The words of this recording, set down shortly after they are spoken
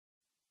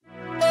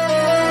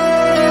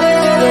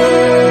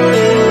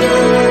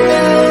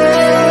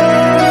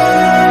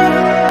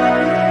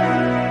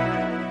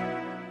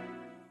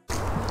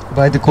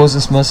by the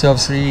causeless mercy of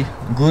Sri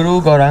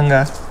Guru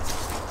Gauranga,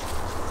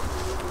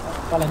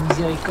 par la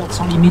miséricorde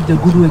sans limite de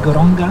Guru et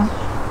Gauranga,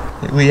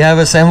 we have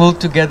assembled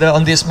together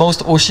on this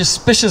most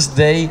auspicious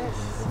day,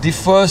 the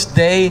first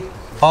day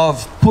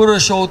of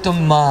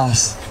Puroshottama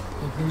Masa.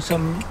 nous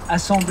sommes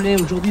assemblés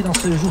aujourd'hui dans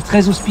ce jour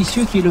très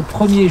auspicieux qui est le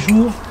premier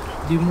jour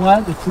du mois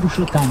de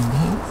Puroshottama.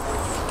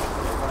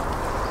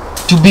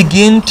 To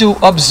begin to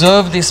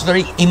observe this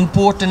very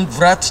important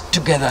vrat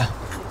together.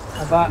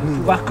 On va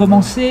pouvoir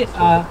commencer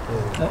à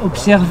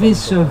observer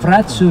ce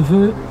vrat, ce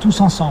vœu, tous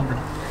ensemble.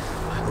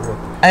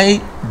 I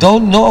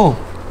don't know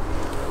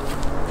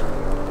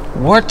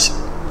what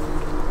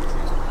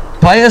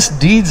pious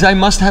deeds I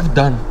must have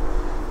done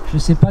Je ne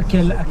sais pas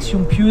quelle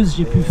action pieuse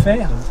j'ai pu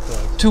faire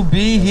to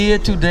be here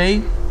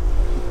today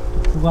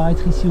pour pouvoir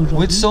être ici with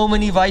aujourd'hui so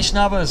many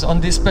Vaishnavas on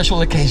this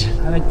special occasion.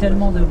 avec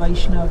tellement de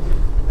Vaishnavas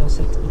dans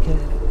ce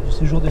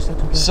jour de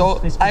cette occasion So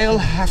très spéciale. I'll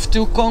have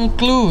to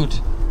conclude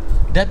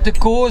that the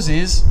cause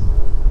is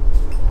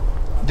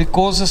the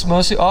causeless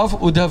mercy of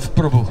Uddhav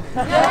Prabhu. Je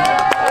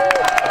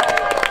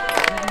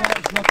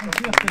dois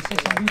conclure que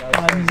c'est sans doute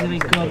par la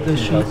miséricorde de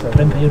Sri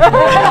Prem.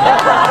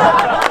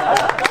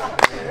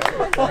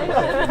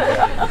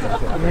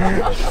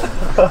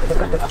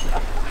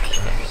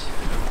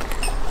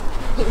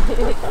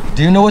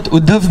 Do you know what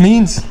Uddhav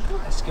means?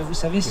 Est-ce que vous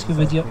savez ce que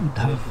veut dire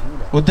Uddhav?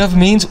 Uddhav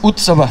means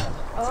Utsava,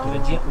 Ce que veut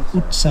dire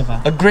Utsava,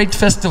 a great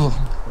festival.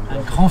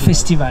 un grand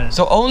festival.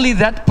 So only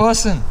that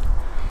person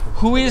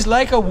who is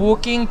like a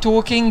walking,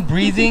 talking,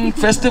 breathing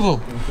festival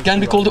can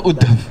be called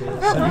Uddhav.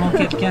 Seulement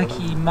quelqu'un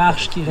qui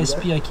marche, qui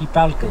respire et qui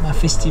parle comme un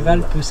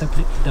festival peut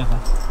s'appeler Uddhava.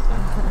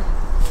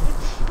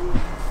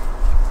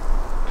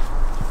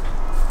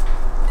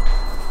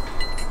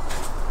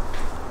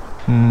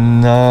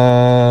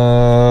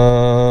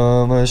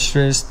 Nama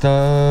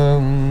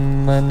Shrestam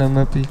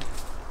Manamapi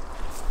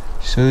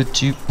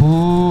Suchiputram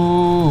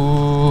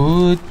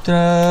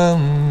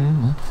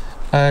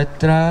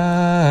Atra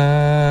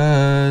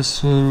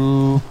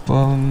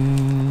Surupam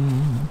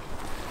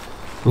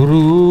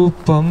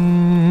Rupam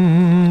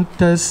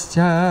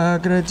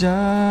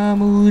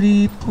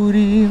Tasyagrajamuri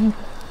Purim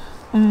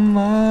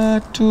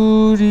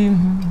Maturim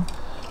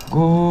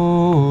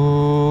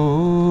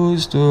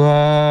goes to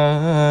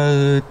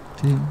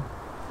Ati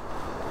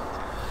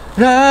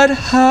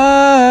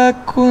Radha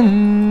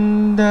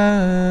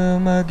Kunda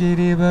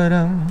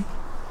Magirivaram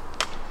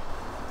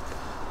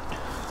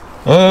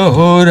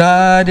Aho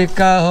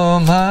Radhika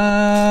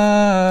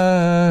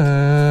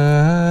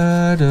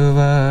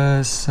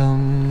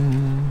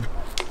Madhavasam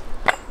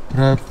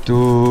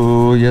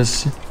Prapto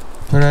Yasya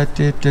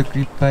Pratita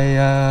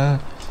Kripaya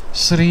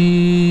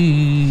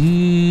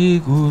Sri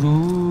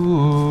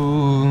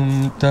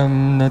Guru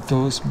Tam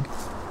Natosmi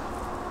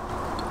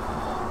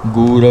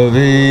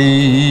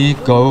Gurave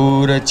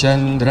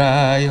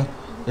Gaurachandraya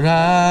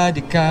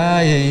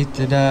Radhikaya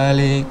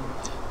Tadale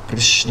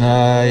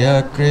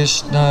Krishnaya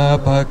Krishna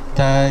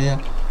Bhaktaya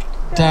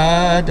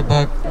Tad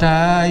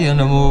Bhaktaya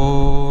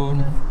Namo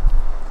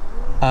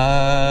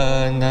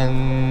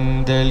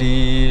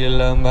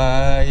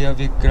Anandalilamaya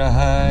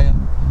Vigrahaya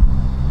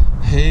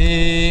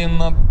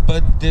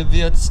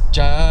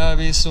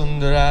Hemabhadivyatchavi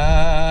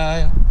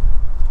Sundaraya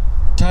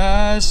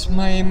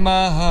Tasmai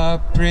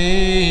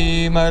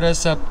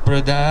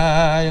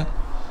Mahapremarasapradaya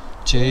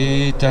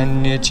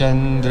Chaitanya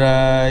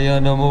Chandraya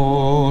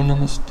Namo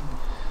Namaste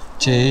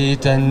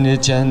Chaitanya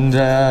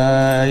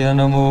Chandraya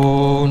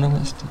Namo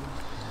Namaste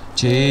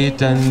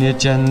Chaitanya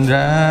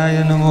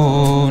Chandraya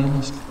Namo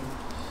Namaste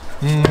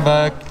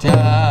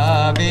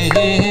Bhaktya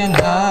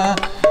Vihina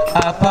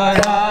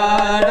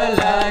Aparada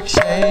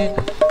Lakshay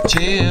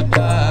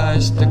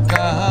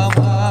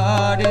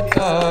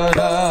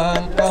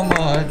Chibhastakamaditaran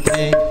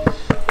Kamadhi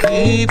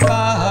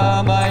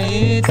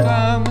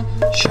Kripamahitam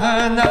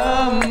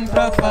Shanam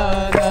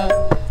Prapada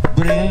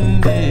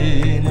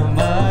Brinde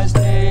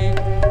Namaste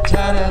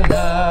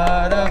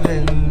Charanara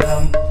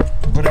Vindam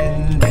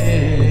Brinde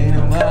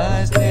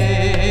Namaste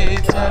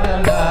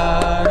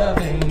Charanara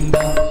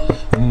Vindam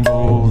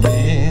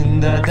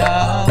Govinda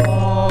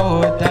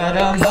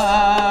Damodara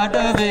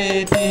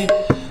Madhaveti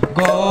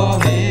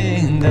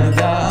Govinda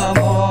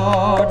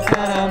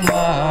Damodara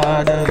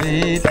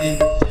Madhaveti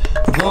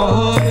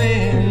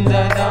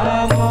Govinda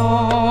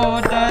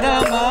Damodara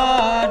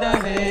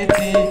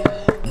Madhaveti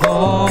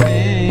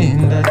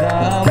Govinda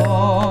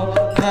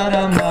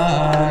Damodara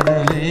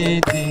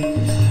Madhaveti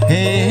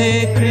Hey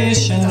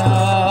Krishna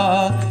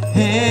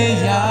Hey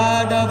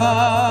Yadava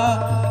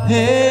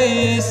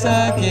Hey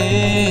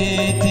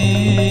Saketi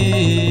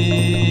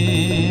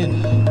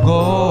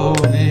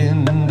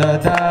Govinda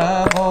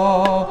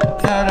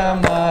Damodara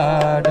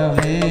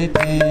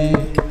Madhaveti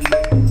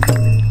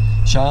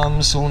Sham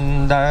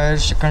Sundar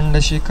Shikanda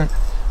Shikar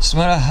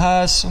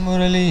Smaraha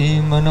Smurali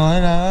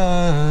Manohara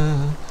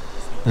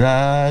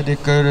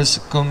Radhika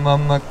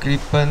Raskamama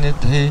Kripa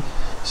Nidhe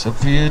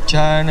Sapriya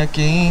Charna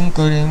King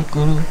Kurim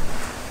Kuru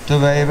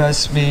Tavai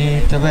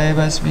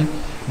Vasmi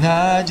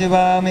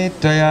Najavami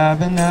Taya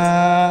Bina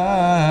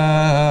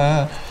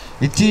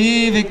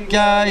iti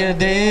vikyaya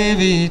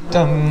devi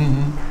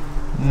tam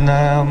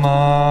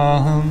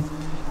namaham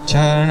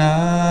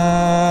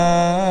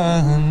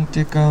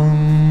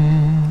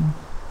charanantikam.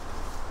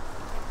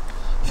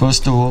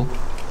 First of all,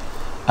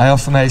 I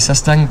offer my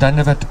sastang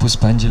dandavat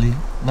puspanjali,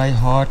 my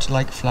heart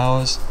like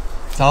flowers,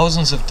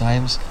 thousands of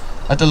times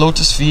at the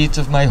lotus feet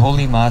of my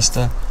holy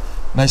master,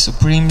 my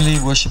supremely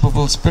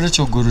worshipable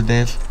spiritual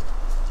Gurudev,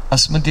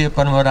 Asmadya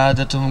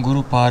Paramaradatum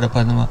Guru Pada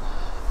Padma,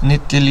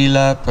 Nitya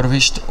Lila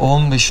Pravisht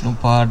Om Vishnu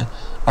Pad,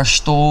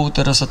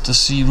 Ashtotara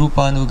Satasi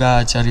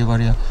Rupanuga Acharya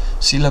Varya,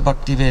 Sila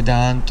Bhakti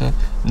Vedanta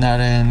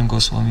Narayan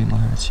Goswami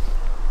Maharaj.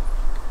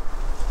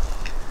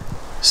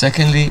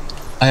 Secondly,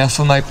 I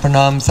offer my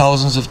pranam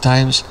thousands of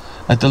times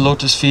at the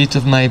lotus feet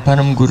of my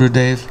Param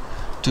Gurudev,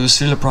 to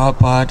Srila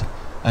Prabhupada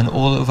and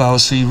all of our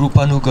Sri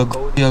Rupanuga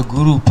Gaudiya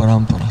Guru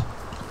Parampara.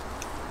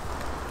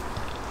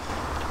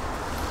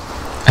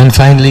 And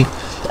finally,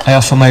 I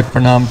offer my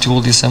pranam to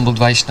all the assembled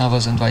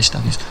Vaishnavas and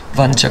Vaishnavis.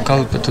 Vancha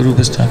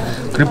kalpatarubhascha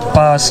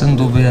kripa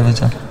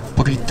sindhubhyavacha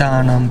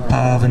puritanam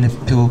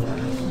pavanebhyo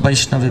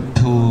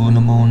Vaishnavibhyo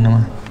namo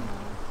namah.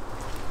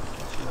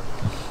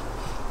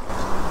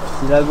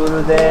 Srila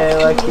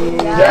Gurudeva ki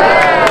jai.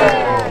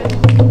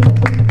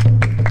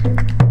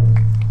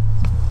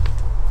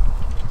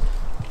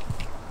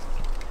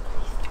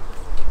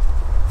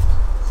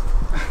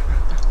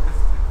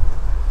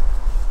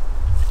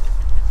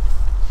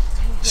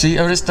 Shri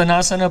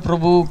Aristanasana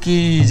Prabhu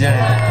ki jai.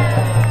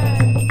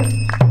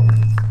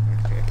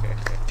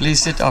 Please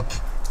sit up.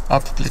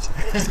 Up, please.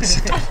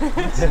 Sit up.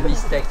 It's a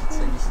mistake, it's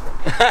a mistake.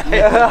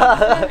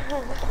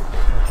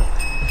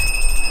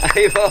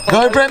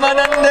 Gaur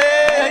Premanande!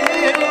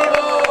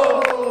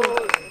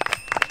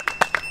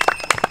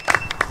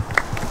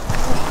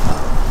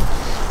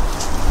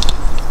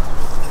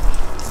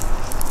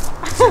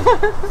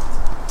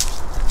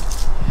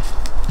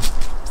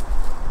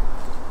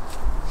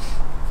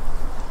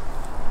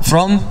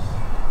 From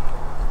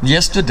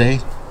yesterday,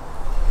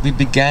 we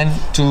began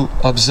to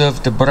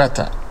observe the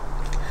Brata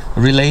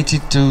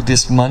related to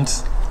this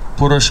month,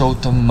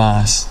 Puroshottama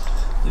Masa.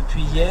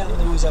 Depuis hier,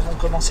 nous avons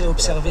commencé à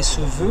observer ce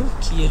vœu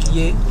qui est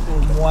lié au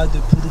mois de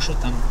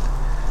Puroshottama.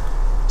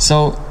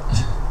 So,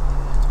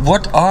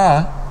 what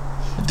are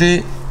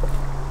the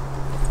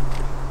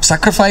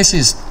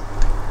sacrifices,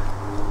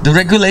 the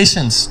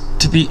regulations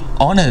to be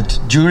honored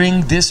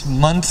during this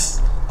month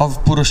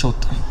of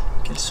Puroshottama?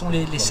 Quels sont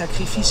les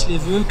sacrifices, les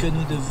vœux que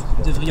nous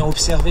devrions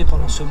observer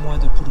pendant ce mois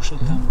de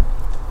Puroshottama?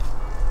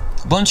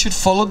 One should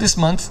follow this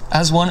month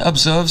as one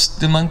observes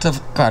the month of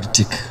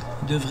Kartik.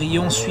 Nous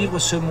devrions suivre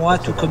ce mois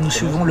tout comme nous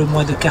suivons le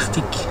mois de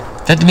Kartik.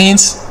 That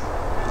means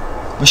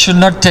we should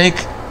not take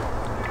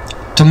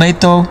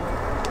tomato,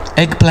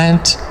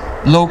 eggplant,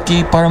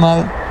 loki,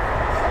 parmal.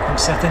 Donc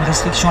certaines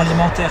restrictions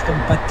alimentaires comme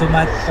pas de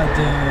tomates, pas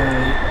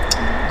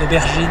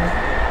d'aubergines.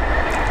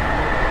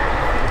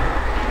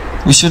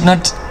 We should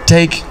not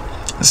take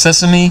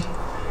sesame,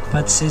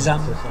 pas de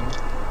sésame.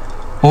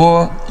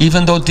 Or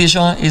even though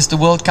Dijon is the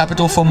world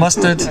capital for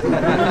mustard,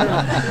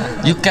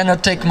 you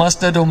cannot take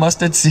mustard or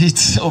mustard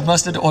seeds or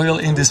mustard oil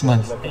in this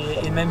month.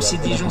 Et même si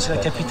Dijon c'est la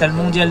capitale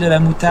mondiale de la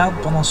moutarde,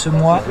 pendant ce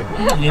mois,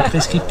 il est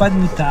prescrit pas de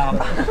moutarde,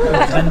 de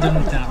graines de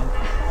moutarde.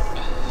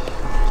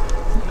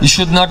 You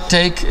should not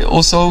take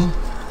also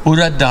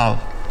urad dal.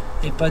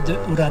 Et pas de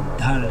urad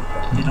dal,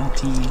 des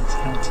lentilles.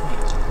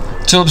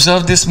 To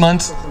observe this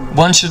month,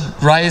 one should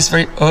rise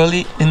very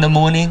early in the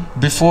morning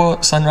before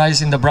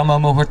sunrise in the Brahma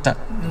Muhurta.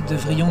 Nous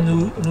devrions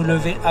nous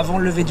lever avant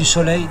le lever du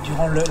soleil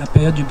durant la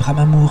période du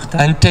Brahma Muhurta.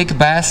 And take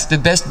bath. The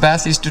best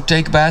bath is to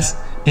take bath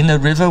in a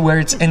river where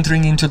it's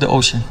entering into the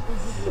ocean.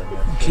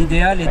 Donc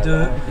l'idéal est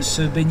de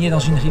se baigner dans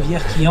une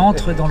rivière qui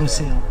entre dans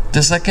l'océan.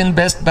 The second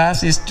best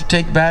bath is to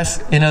take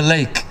bath in a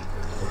lake.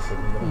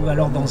 Ou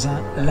alors dans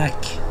un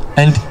lac.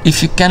 And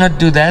if you cannot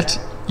do that,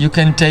 you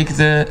can take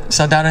the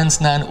Sadharan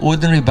Snan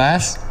ordinary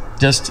bath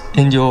just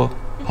in your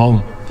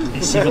home.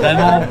 Et si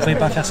vraiment vous ne pouvez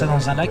pas faire ça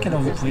dans un lac,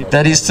 alors vous pouvez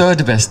That is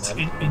third best.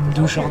 Une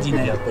douche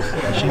ordinaire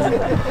chez vous.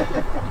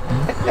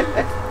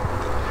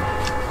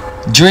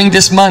 During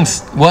this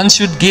month, one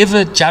should give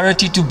a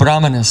charity to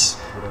Brahmanas.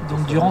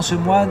 Donc durant ce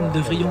mois, nous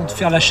devrions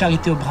faire la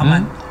charité aux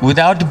brahmanes.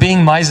 Without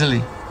being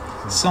miserly.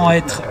 Sans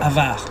être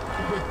avare.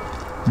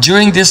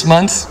 During this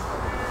month,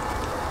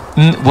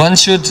 one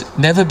should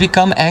never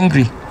become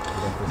angry.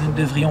 Nous ne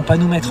devrions pas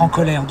nous mettre en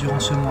colère durant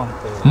ce mois.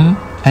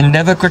 And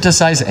never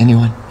criticize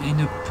anyone. Et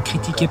ne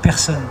critiquer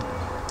personne.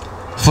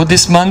 For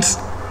this month,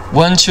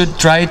 one should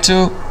try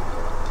to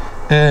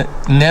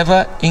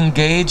never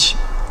engage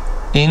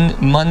in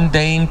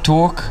mundane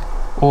talk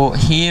or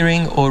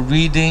hearing or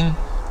reading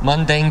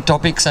mundane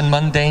topics and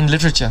mundane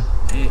literature.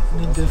 Et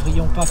nous ne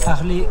devrions pas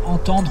parler,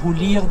 entendre ou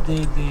lire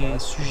des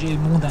sujets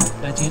mondains,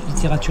 la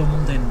littérature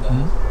mondaine.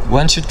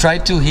 One should try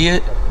to hear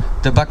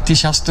the Bhakti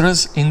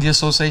Shastras in the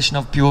association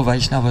of pure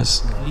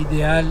Vaishnavas.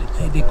 L'idéal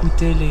est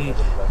d'écouter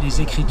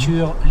les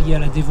écritures liées à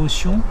la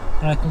dévotion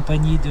dans la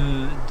compagnie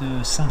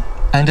de saints.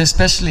 And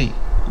especially,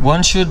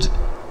 one should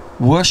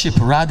worship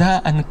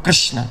Radha and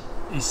Krishna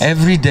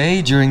every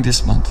day during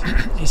this month.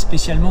 Et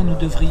spécialement, nous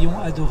devrions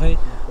adorer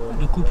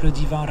le couple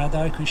divin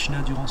Radha et Krishna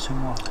durant ce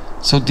mois.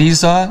 So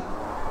these are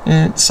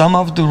some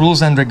of the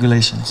rules and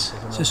regulations.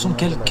 Ce sont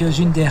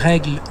quelques-unes des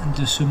règles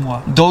de ce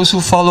mois. Those who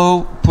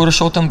follow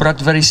Puroshottama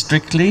Vrat very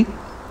strictly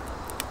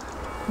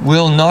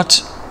will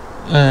not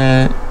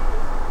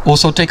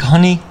also take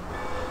honey.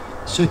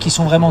 Ceux qui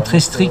sont vraiment très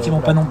stricts, ils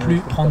vont pas non plus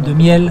prendre de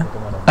miel.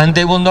 And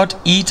they will not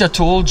eat at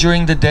all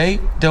during the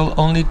day. They'll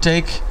only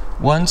take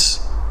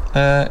once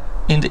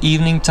in the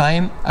evening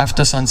time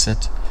after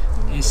sunset.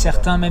 Et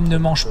certains même ne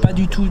mangent pas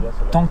du tout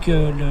tant que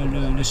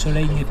le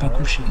soleil n'est pas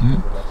couché.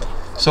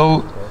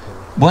 So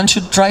one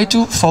should try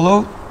to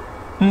follow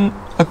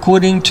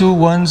according to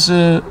one's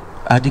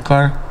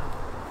adhikar,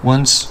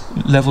 one's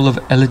level of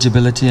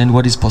eligibility and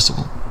what is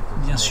possible.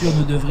 Bien sûr,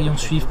 nous devrions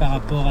suivre par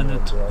rapport à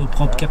nos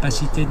propres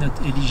capacités,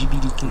 notre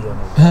éligibilité.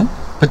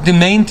 But the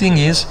main thing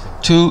is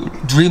to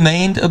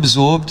remain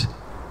absorbed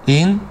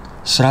in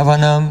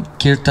Sravanam,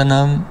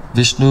 Kirtanam,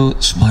 Vishnu,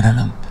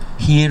 Smaranam,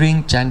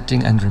 hearing,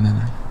 chanting and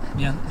remembering.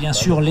 Bien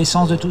sûr,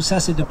 l'essence de tout ça,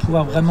 c'est de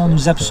pouvoir vraiment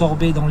nous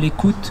absorber dans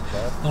l'écoute,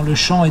 dans le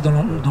chant et dans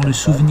le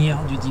souvenir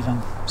du divin.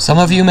 Some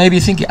of you may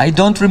be thinking, I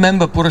don't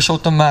remember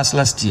Puroshottama Mass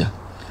last year.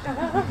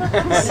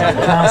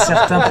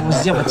 Certains pourront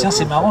se dire, bah, tiens,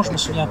 c'est marrant, je me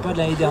souviens pas de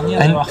l'année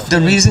dernière. And the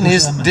reason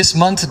is this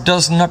month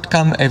does not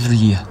come every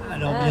year.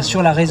 Alors bien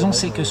sûr, la raison,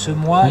 c'est que ce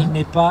mois, il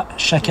n'est pas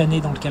chaque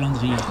année dans le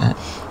calendrier.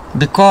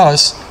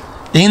 Because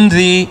in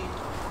the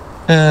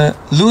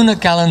lunar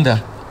calendar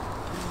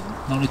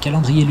dans le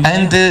calendrier lunaire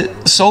and the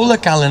solar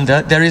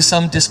calendar, there is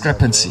some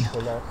discrepancy.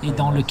 Et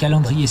dans le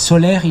calendrier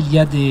solaire, il y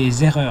a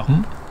des erreurs.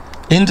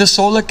 In the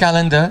solar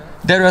calendar,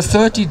 there are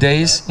 30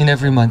 days in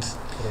every month.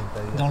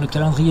 Dans le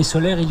calendrier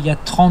solaire, il y a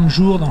 30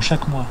 jours dans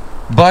chaque mois.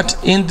 But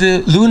in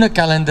the lunar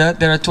calendar,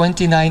 there are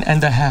 29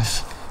 and a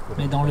half.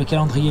 Mais dans le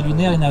calendrier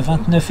lunaire, il y en a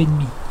 29 et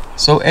demi.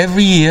 So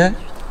every year,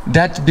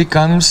 that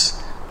becomes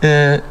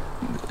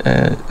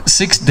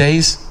 6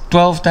 days,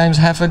 12 times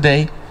half a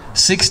day.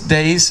 6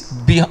 days,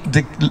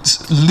 the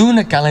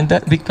lunar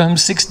calendar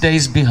becomes 6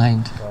 days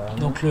behind.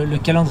 Donc le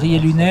calendrier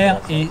lunaire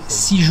est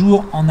 6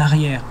 jours en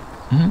arrière.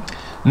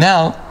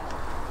 Now,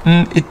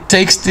 it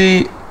takes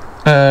the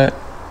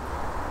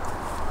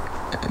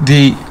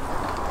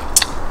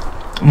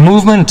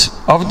movement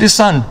of the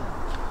sun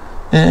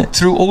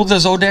through all the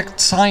zodiac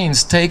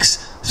signs takes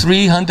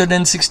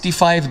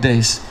 365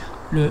 days.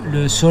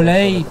 Le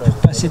soleil, pour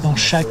passer dans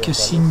chaque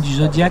signe du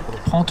zodiaque,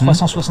 prend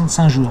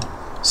 365 jours.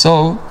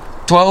 So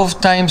 12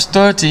 times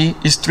 30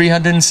 is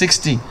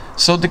 360.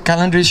 So the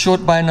calendar is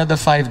short by another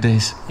 5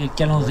 days. Et le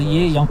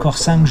calendrier, il y a encore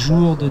 5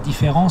 jours de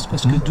différence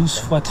parce que 12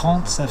 fois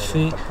 30, ça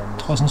fait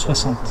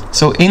 360.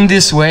 So in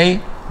this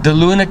way, the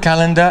lunar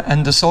calendar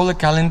and the solar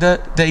calendar,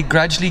 they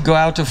gradually go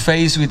out of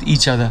phase with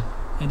each other.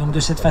 Et donc de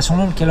cette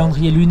façon-là, le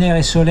calendrier lunaire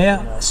et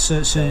solaire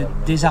se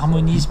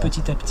désharmonisent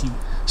petit à petit.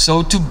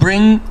 So to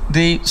bring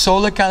the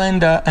solar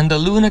calendar and the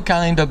lunar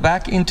calendar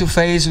back into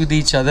phase with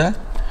each other,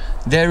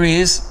 there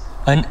is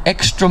an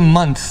extra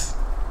month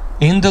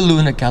in the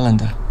lunar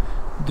calendar.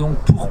 Donc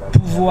pour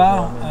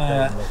pouvoir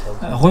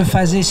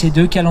rephaser ces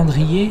deux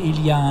calendriers,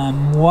 il y a un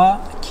mois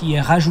qui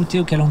est rajouté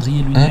au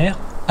calendrier lunaire.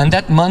 And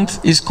that month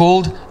is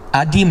called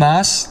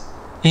Adimas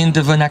in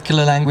the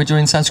vernacular language, or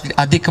in Sanskrit,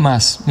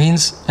 Adhikamas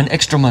means an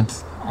extra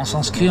month. En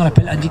sanskrit, on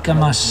l'appelle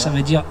Adhikamas, ça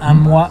veut dire un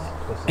mois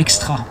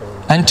extra.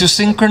 And to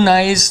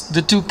synchronize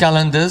the two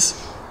calendars,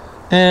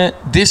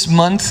 this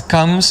month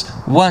comes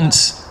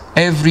once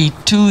every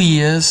 2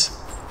 years,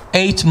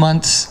 8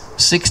 months,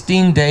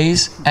 16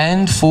 days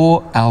and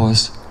 4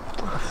 hours.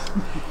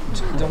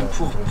 Donc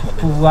pour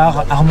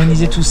pouvoir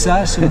harmoniser tout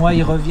ça, ce mois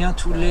il revient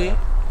tous les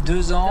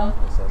 2 ans,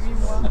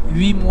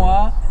 8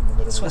 mois,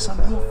 60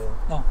 jours,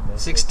 non,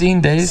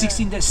 16 days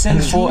 16 days, and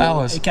 16 4 jours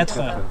hours. et 4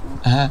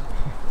 heures.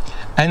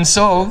 And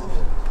so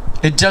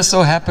it just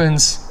so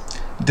happens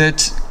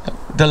that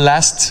the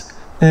last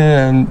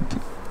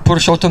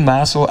Puroshottama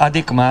Mass or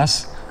Adhik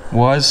Mass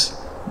was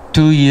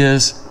 2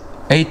 years,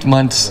 8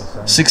 months,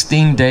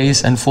 16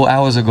 days and 4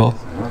 hours ago.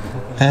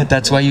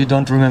 That's why you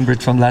don't remember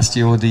it from last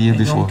year or the year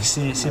before. Donc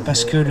c'est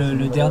parce que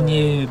le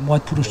dernier mois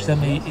de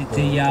Puroshottama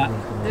était il y a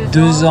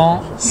 2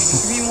 ans,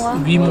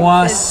 8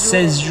 mois,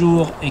 16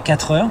 jours et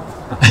 4 heures,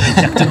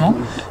 exactement,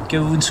 que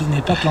vous ne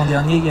souvenez pas que l'an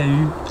dernier il y a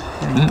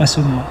eu pas ce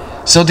mois.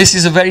 So this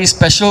is a very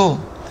special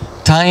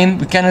time.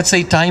 We cannot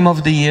say time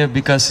of the year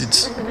because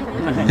it's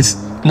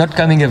not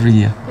coming every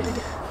year.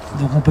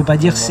 Donc on peut pas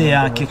dire que c'est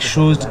quelque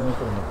chose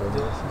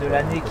de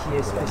l'année qui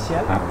est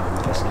spécial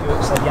parce que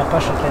ça vient pas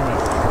chaque année.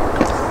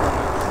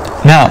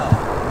 Now,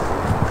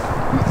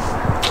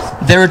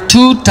 there are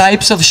 2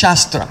 types of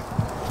Shastra.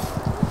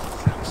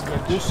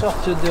 Il y a 2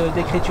 sortes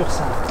d'écriture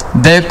sainte.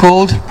 They're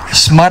called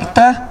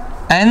Smarta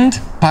and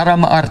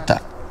Paramartha.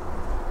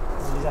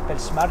 On les appelle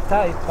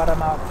Smarta et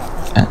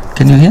Paramartha.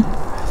 Can you hear?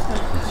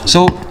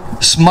 So,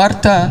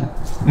 Smarta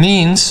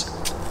means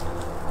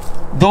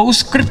those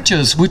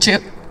scriptures which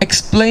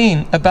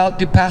explain about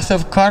the path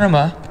of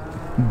karma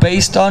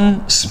based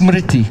on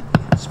Smriti.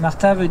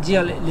 Smarta veut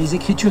dire les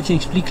écritures qui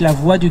expliquent la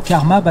voie du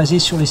karma basée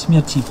sur les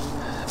smriti.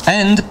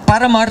 And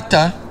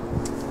Paramartha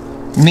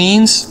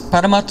means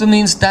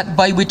that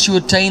by which you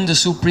attain the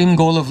supreme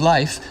goal of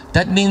life.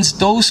 That means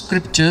those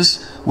scriptures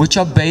which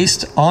are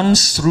based on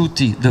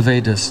Shruti, the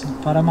Vedas.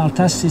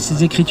 Paramartha, c'est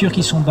ces écritures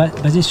qui sont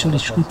basées sur les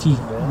Shruti,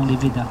 dans les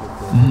Védas.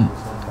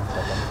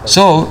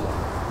 So,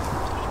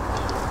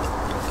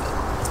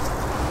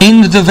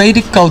 in the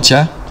Vedic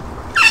culture,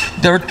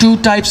 there are two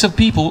types of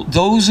people: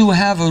 those who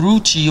have a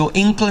ruchi or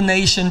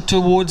inclination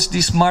towards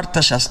the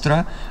Smarta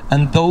Shastra,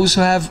 and those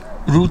who have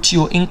ruchi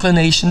or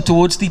inclination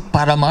towards the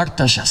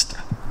Paramartha Shastra.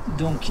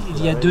 Donc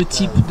il y a deux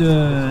types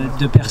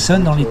de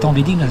personnes dans les temps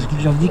védiques. La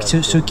culture védique,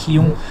 ceux qui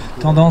ont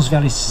tendance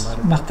vers les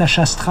Smarta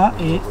Shastra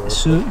et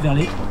ceux vers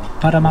les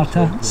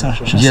Paramartha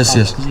Shastra. Yes,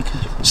 yes.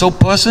 So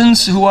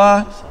persons who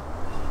are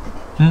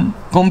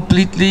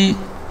completely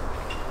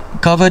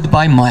covered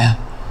by Maya.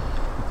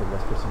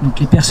 Donc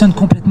les personnes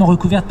complètement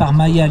recouvertes par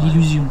Maya,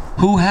 l'illusion.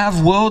 Who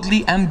have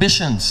worldly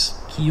ambitions.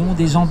 Qui ont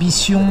des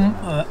ambitions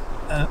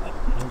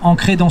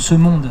ancrées dans ce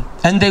monde.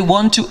 And they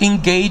want to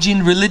engage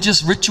in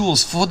religious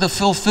rituals for the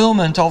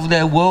fulfillment of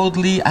their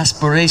worldly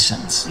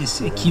aspirations.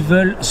 Et qui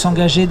veulent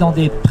s'engager dans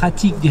des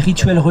pratiques, des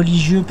rituels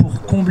religieux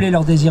pour combler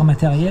leurs désirs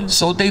matériels.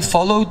 So they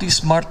follow the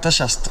Smarta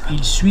Shastra.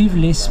 Ils suivent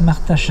les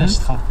Smarta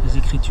Shastra, les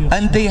écritures.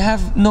 And they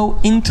have no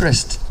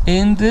interest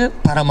in the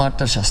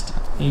Paramartha Shastra.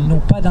 Et ils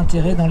n'ont pas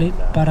d'intérêt dans les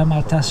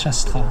Paramartha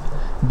Shastra.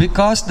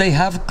 Because they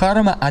have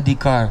karma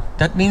adhikar.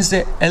 That means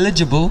they're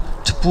eligible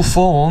to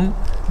perform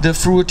the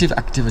fruitive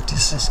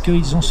activities. Parce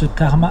qu'ils ont ce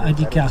karma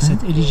adhikar,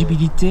 cette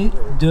éligibilité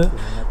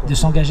de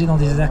s'engager dans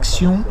des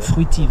actions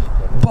fruitives.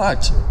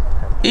 But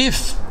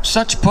if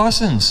such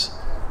persons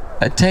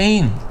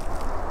attain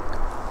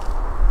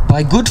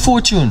by good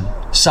fortune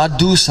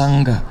sadhu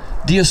sangha,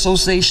 the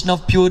association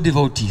of pure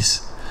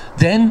devotees,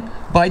 then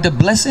by the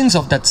blessings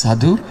of that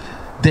sadhu,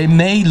 they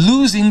may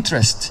lose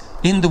interest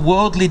in the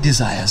worldly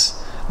desires,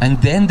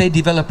 and then they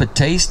develop a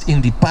taste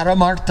in the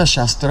Paramartha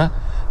Shastra,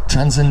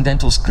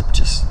 transcendental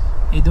scriptures.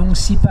 Et donc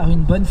si par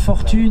une bonne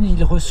fortune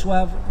ils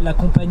reçoivent la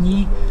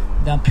compagnie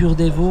d'un pur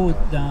dévot,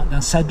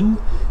 d'un sadhu,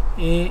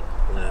 et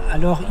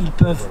alors ils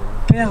peuvent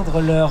perdre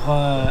leur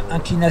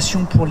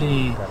inclination pour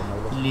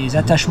les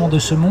attachements de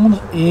ce monde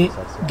et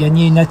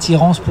gagner une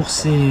attirance pour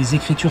ces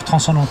écritures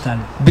transcendantales.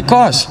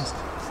 Because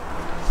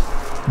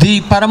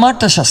the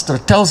Paramartha Shastra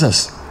tells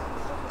us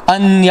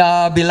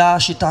Anya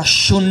bilashita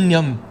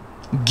shunyam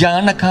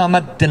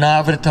jnanakamat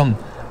dinavritam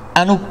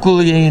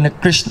anukulyena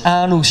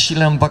krishnanu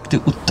shilam bhakti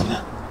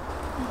uttama.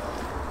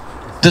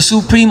 The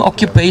supreme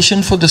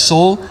occupation for the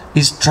soul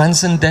is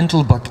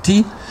transcendental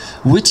bhakti,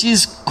 which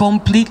is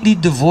completely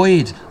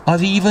devoid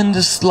of even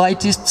the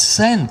slightest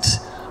scent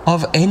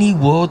of any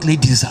worldly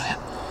desire.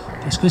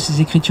 Parce que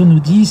ces écritures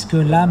nous disent que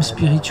l'âme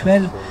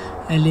spirituelle,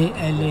 elle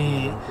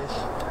est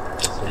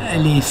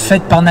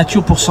faite par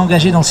nature pour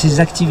s'engager dans ses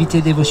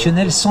activités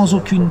dévotionnelles sans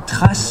aucune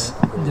trace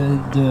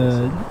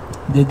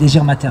des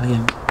désirs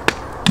matériels.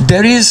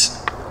 There is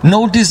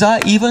no desire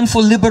even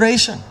for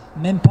liberation.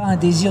 Même pas un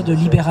désir de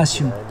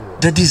libération.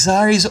 The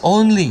desire is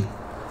only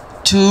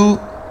to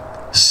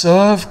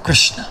serve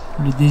Krishna.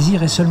 Le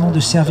désir est seulement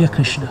de servir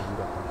Krishna.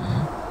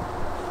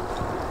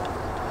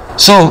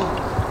 So,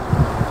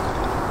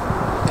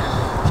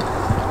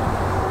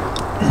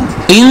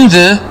 in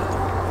the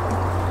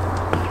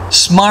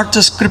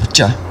Smarta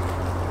scripture,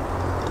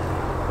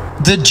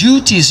 the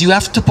duties you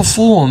have to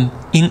perform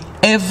in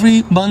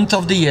every month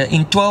of the year,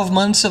 in 12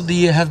 months of the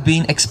year, have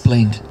been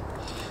explained.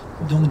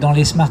 Donc dans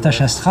les Smarta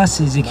Shastras,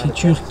 ces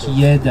écritures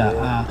qui aident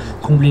à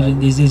combler les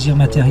désirs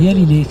matériels,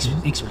 il est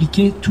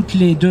expliqué tous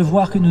les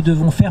devoirs que nous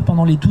devons faire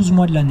pendant les 12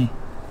 mois de l'année.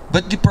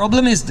 But the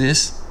problem is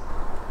this,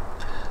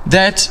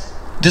 that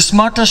the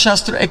Smarta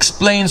Shastra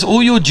explains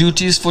all your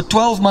duties for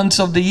 12 months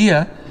of the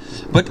year,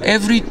 but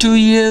every 2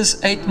 years,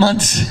 8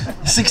 months,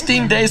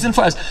 16 days and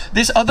 5 hours,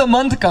 this other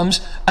month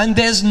comes and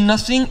there's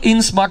nothing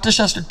in Smarta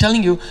Shastra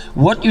telling you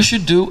what you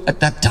should do at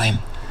that time.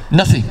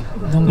 Nothing.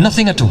 Donc,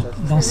 nothing at all.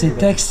 Dans ces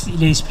textes,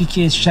 il est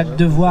expliqué chaque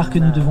devoir que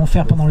nous devons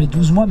faire pendant les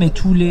 12 mois, mais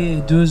tous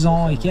les 2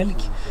 ans et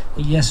quelques,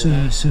 il y a ce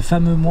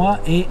fameux mois,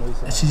 et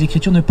ces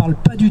écritures ne parlent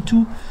pas du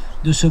tout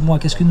de ce mois.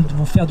 Qu'est-ce que nous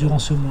devons faire durant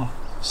ce mois?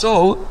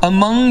 So,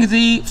 among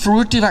the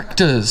fruitive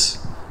actors,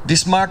 the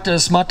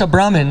Smarta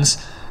Brahmins,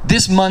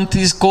 this month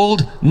is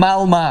called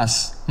Mal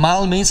Mas.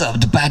 Mal means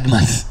the bad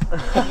month.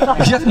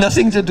 You have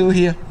nothing to do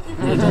here.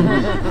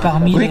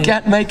 We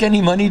can't make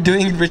any money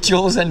doing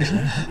rituals and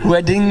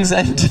weddings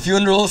and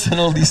funerals and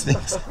all these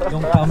things.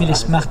 Donc parmi les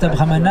Smarta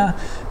Brahmanas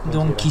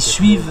qui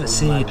suivent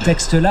ces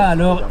textes-là,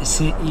 alors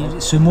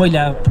ce mois il est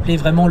appelé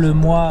vraiment le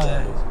mois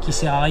qui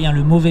sert à rien,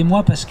 le mauvais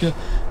mois, parce que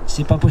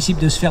c'est pas possible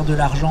de se faire de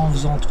l'argent en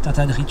faisant tout un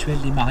tas de rituels,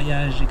 des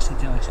mariages, etc.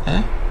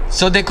 Huh?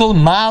 So they call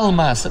Mal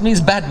Mas. That means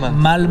bad month.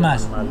 Mal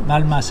Mas,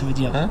 ça veut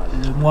dire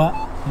le mois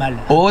mal.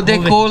 Or they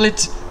call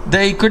it,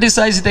 they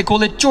criticize it, they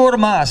call it Chor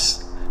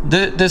Mas.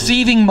 The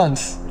thieving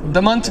month,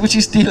 the month which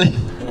is stealing.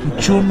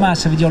 Churma,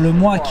 ça veut dire le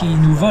mois qui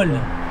nous vole.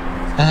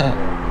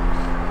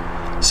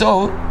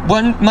 So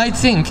one might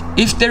think,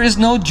 if there is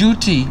no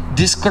duty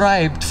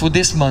described for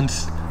this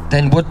month,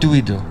 then what do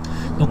we do?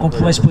 Donc on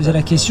pourrait se poser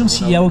la question,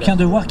 s'il n'y a aucun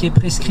devoir qui est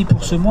prescrit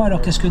pour ce mois,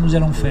 alors qu'est-ce que nous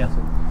allons faire?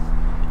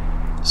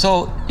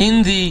 So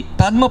in the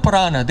Padma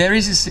Purana,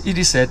 it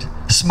is said,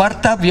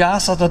 Smarta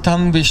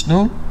Vyasatatam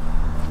Vishnu,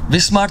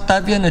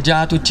 Vismartavya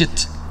Najatu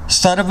Chit,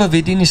 Sarva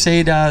Vidini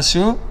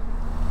Sedasu,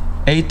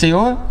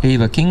 Aitayor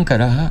Eva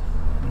Kinkaraha.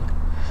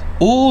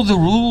 All the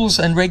rules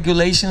and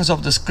regulations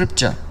of the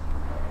scripture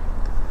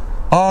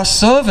are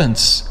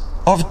servants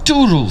of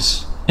two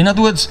rules. In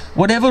other words,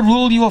 whatever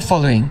rule you are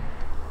following,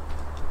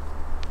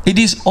 it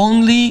is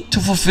only to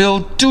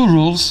fulfill two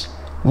rules.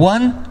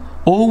 One,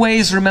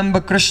 always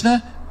remember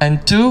Krishna, and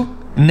two,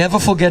 never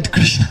forget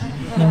Krishna.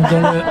 Donc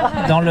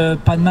dans le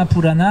Padma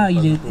Purana,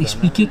 il est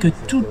expliqué que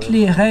toutes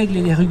les règles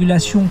et les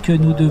régulations que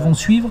nous devons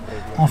suivre,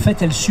 en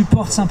fait, elles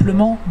supportent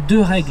simplement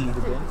deux règles.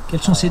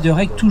 Quelles sont ces deux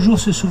règles? Toujours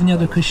se souvenir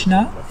de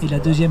Krishna, et la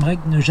deuxième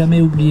règle, ne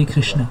jamais oublier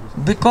Krishna.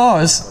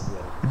 Because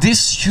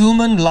this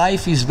human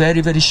life is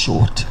very, very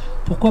short.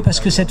 Pourquoi? Parce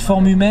que cette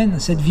forme humaine,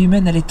 cette vie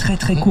humaine, elle est très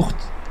très courte.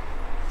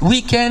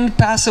 We can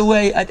pass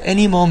away at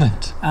any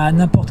moment. À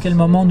n'importe quel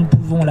moment, nous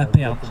pouvons la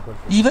perdre.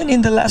 Even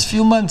in the last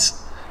few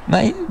months,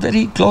 my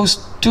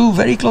two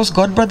very close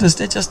god brothers,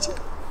 they just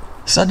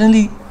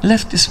suddenly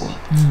left this world.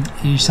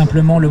 Et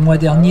simplement, le mois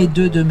dernier,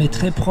 deux de mes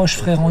très proches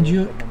frères en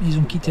Dieu, ils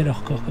ont quitté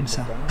leur corps comme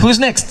ça. Who's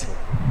next?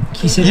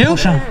 Qui c'est le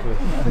prochain?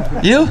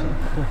 You?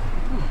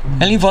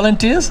 Any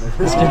volunteers?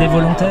 Est-ce qu'il y a des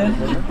volontaires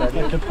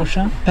pour être le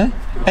prochain?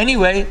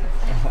 Anyway,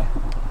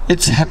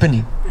 it's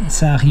happening.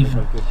 Ça arrive.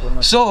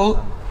 So,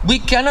 we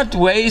cannot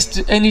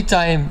waste any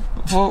time.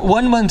 For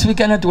 1 month, we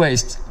cannot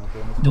waste.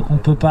 Donc on ne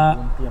peut pas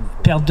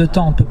perdre de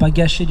temps, on ne peut pas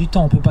gâcher du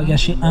temps, on ne peut pas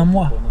gâcher un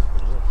mois.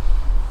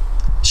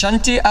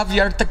 Shanti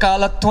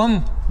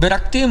avyartakalatvam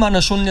virakti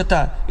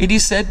manashunyata. It is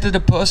said that the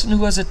person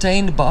who has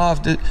attained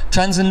bhav, the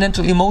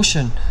transcendental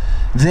emotion,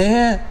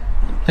 their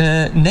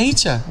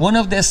nature, one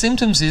of their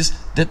symptoms is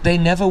that they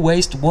never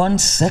waste 1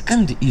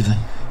 second even.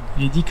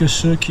 Il est dit que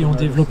ceux qui ont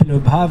développé le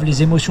bhav,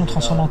 les émotions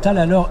transcendantales,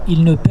 alors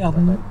ils ne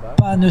perdent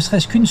pas ne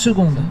serait-ce qu'une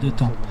seconde de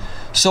temps.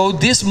 So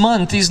this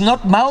month is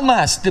not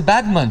Malmas, the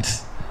bad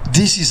month.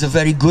 This is a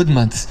very good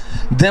month.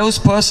 Those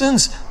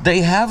persons,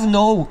 they have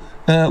no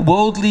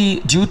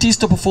worldly duties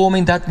to perform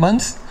in that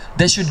month.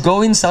 They should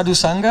go in sadhu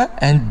sangha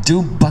and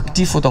do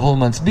bhakti for the whole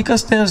month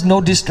because there's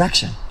no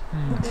distraction.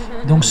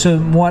 Donc ce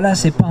mois-là,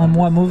 c'est pas un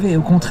mois mauvais,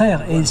 au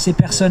contraire. Et ces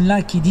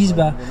personnes-là qui disent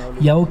bah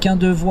il n'y a aucun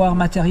devoir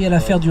matériel à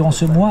faire durant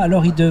ce mois,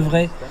 alors ils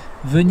devraient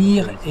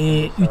venir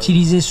et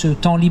utiliser ce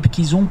temps libre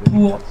qu'ils ont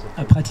pour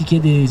pratiquer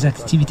des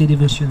activités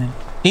dévotionnelles.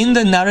 In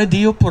the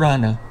Naradiya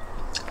Purana,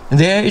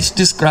 there it's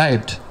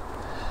described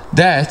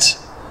that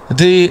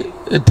the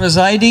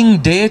presiding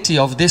deity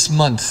of this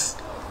month,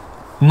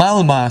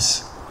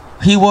 Malmas,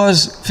 he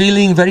was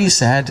feeling very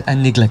sad and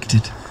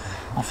neglected.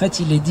 En fait,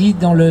 il est dit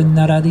dans le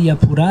Naradiya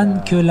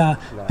Puran que la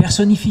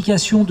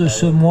personnification de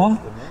ce mois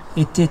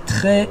était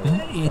très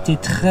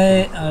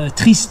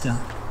triste.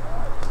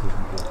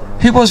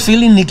 He was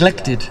feeling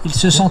neglected. Il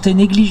se sentait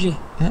négligé.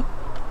 Yeah?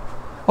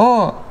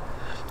 Oh,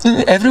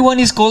 everyone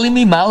is calling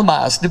me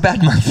Malmas, the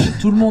bad month.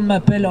 Tout le monde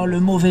m'appelle le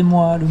mauvais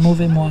mois, le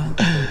mauvais mois.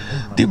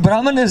 The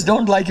Brahmanas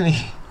don't like me.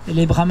 Et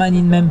les brahmanes,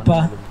 ils ne m'aiment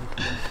pas.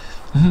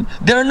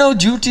 There are no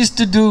duties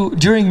to do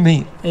during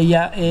me. Et il y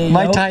a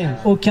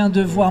aucun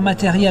devoir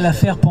matériel à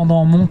faire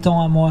pendant mon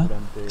temps à moi.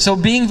 So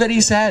being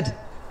very sad,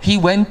 he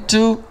went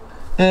to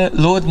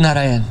Lord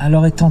Narayan.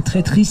 Alors étant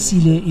très triste,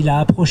 il a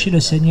approché le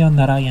Seigneur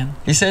Narayan.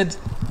 He said,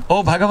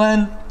 "Oh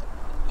Bhagavan,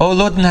 oh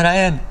Lord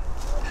Narayan,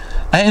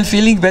 I am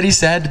feeling very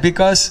sad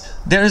because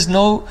there is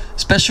no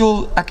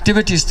special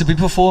activities to be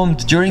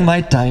performed during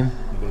my time."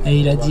 Et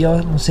il a dit,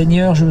 oh, mon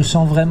Seigneur, je me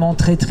sens vraiment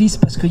très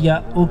triste parce qu'il n'y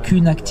a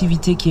aucune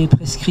activité qui est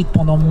prescrite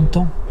pendant mon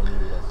temps.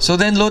 So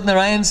then Lord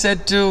Narayan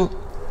said to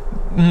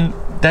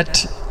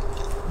that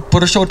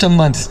Puroshottama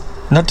month,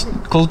 not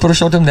called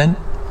Purushottam then,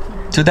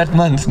 to that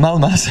month,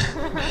 Malmas,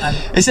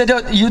 he said,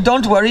 oh, you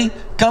don't worry,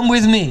 come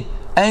with me.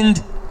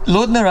 And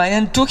Lord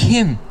Narayan took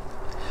him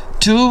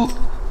to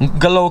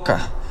Galoka.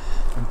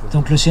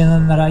 Donc le Seigneur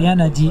Narayan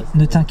a dit,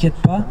 ne t'inquiète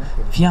pas,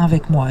 viens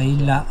avec moi. Et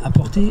il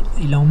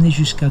l'a emmené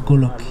jusqu'à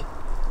Golok.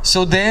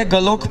 So there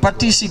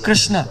Golokpati Sri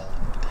Krishna,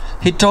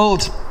 he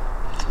told,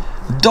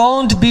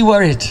 don't be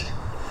worried.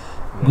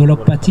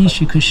 Golokpati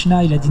Sri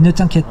Krishna, il a dit, ne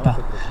t'inquiète pas.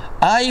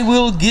 I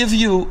will give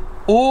you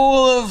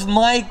all of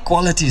my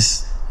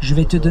qualities. Je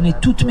vais te donner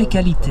toutes mes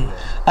qualités.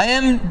 I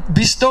am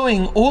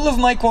bestowing all of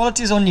my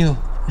qualities on you.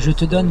 Je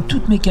te donne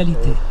toutes mes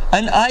qualités.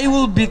 And I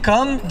will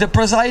become the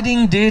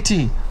presiding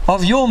deity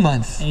of your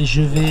month. Et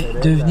je vais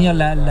devenir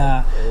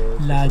la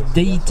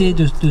déité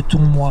de ton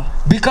mois.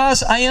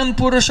 Because I am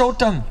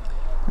Purushottam.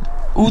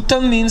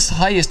 Uttam means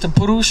highest.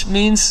 Purush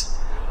means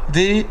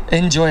the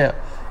enjoyer.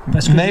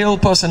 Male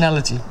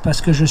personality.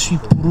 Parce que je suis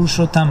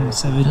Puroshottama,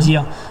 ça veut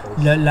dire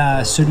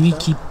celui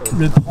qui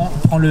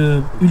prend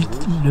le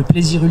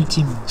plaisir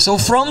ultime. So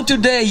from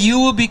today you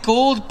will be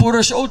called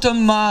Puroshottama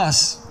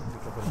Mas.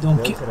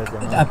 Donc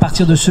à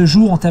partir de ce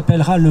jour, on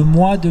t'appellera le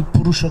mois de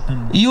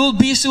Puroshottama. You will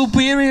be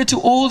superior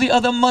to all the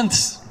other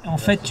months. En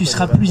fait, tu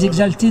seras plus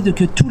exalté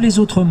que tous les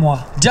autres mois.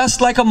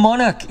 Just like a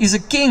monarch is a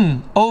king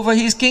over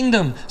his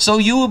kingdom, so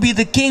you will be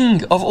the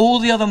king of all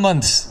the other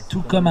months.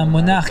 Tout comme un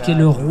monarque est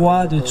le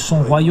roi de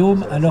son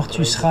royaume, alors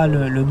tu seras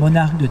le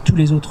monarque de tous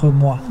les autres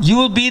mois. You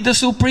will be the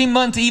supreme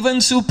month, even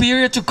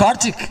superior to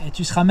Kartik. Et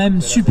tu seras même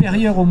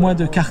supérieur au mois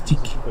de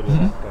Kartik.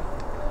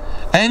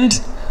 And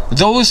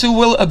those who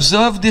will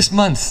observe this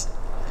month,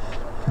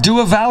 do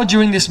a vow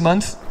during this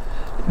month,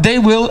 they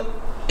will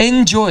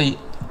enjoy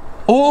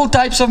all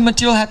types of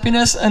material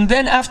happiness, and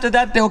then after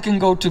that they can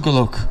go to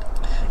Golok.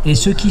 Et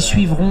ceux qui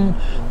suivront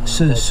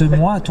ce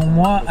mois, ton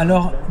mois,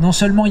 alors non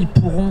seulement ils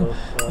pourront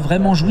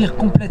vraiment jouir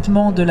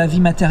complètement de la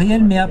vie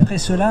matérielle, mais après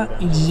cela,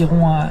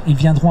 ils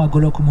viendront à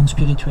Golok, au monde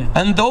spirituel.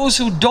 And those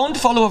who don't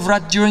follow a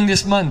vrat during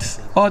this month,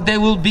 they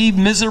will be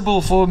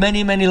miserable for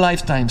many, many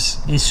lifetimes.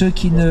 Et ceux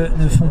qui ne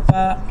font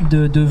pas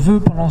de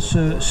vœux pendant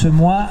ce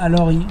mois,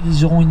 alors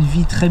ils auront une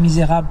vie très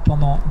misérable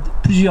pendant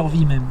plusieurs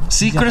vies même.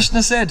 See,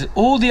 Krishna said,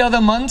 all the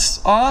other months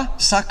are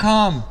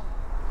sakam.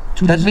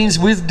 That means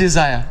with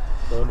desire.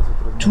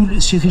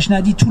 Shri Krishna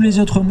a dit tous les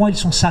autres mois ils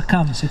sont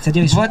sakam,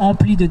 c'est-à-dire ils sont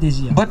emplis de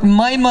désir. But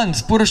my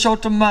month,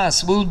 Puroshottama,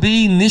 will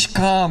be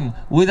nishkam,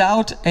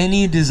 without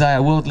any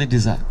desire, worldly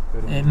desire.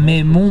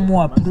 Mais mon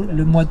mois,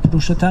 le mois de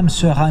Puroshottama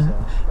sera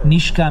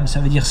nishkam, ça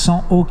veut dire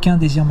sans aucun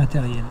désir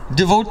matériel.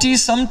 Devotees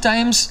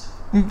sometimes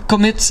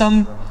commit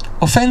some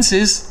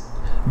offenses,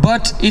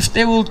 but if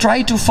they will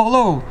try to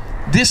follow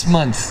this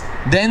month,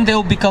 then they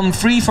will become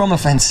free from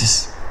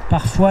offenses.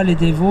 Parfois, les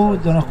dévots,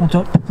 dans leur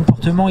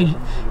comportement,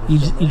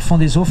 ils font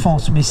des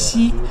offenses. Mais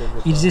si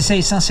ils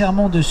essayent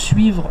sincèrement de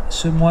suivre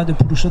ce mois de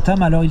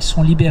Puroshottama, alors ils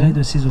seront libérés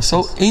de ces offenses.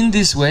 So, in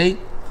this way,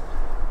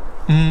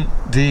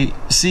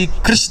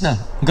 Krishna,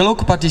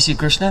 Golokapati Sri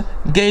Krishna,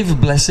 gave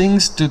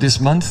blessings to this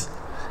month,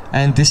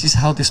 and this is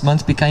how this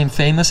month became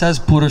famous as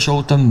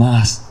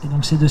Puroshottama. Et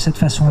donc c'est de cette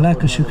façon-là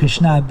que Shri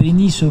Krishna a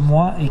béni ce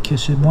mois et que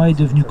ce mois est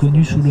devenu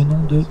connu sous le nom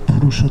de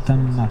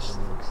Puroshottama.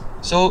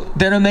 So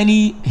there are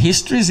many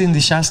histories in the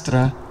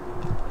Shastra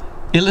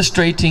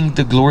illustrating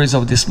the glories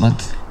of this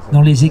month.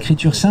 Dans les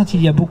Écritures saintes,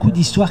 il y a beaucoup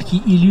d'histoires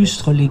qui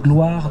illustrent les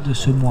gloires de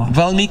ce mois.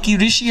 Valmiki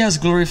Rishi has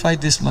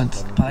glorified this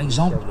month. Par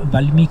exemple,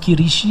 Valmiki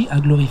Rishi a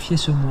glorifié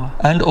ce mois.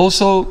 And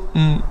also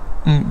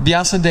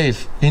Vyasadeva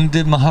in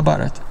the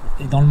Mahabharata.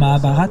 Et dans le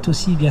Mahabharata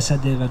aussi,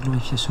 Vyasadeva a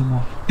glorifié ce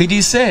mois. It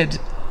is said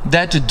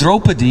that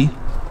Draupadi,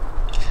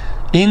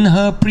 in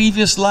her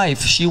previous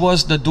life, she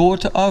was the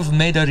daughter of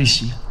Meda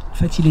Rishi.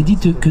 En fait, il est dit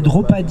que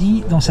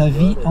Draupadi, dans sa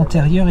vie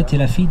antérieure, était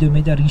la fille de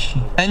Medarishi.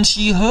 And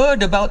she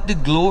heard about the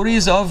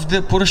glories of the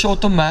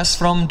Puroshottamas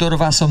from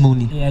Durvasa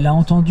Muni. Et elle a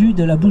entendu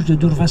de la bouche de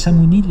Durvasa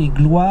Muni les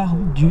gloires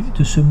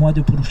de ce mois de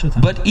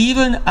Puroshottama. But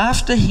even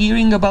after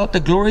hearing about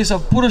the glories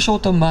of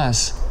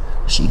Puroshottamas,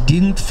 she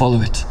didn't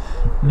follow it.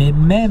 Mais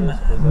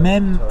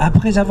même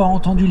après avoir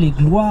entendu les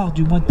gloires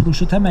du mois de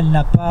Puroshottama, elle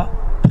n'a pas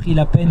pris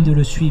la peine de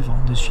le suivre,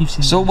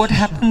 ses So what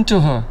happened to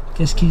her?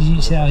 Qu'est-ce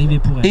qui s'est arrivé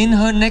pour elle? In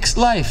her next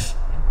life,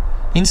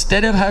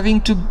 instead of having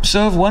to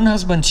serve one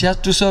husband, she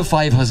had to serve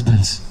 5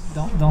 husbands.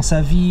 Dans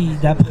sa vie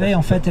d'après,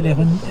 en fait,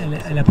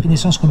 elle a pris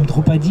naissance comme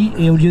Draupadi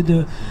et au lieu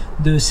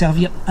de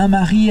servir un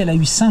mari, elle a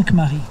eu 5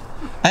 maris.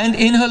 And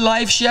in her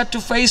life, she had to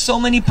face so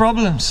many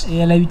problems. Et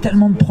elle a eu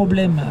tellement de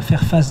problèmes à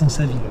faire face dans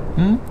sa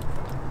vie.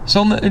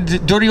 So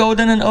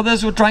Duryodhan and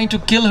others were trying to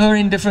kill her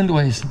in different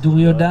ways.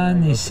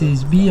 Duryodhan et ses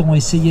sbires ont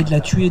essayé de la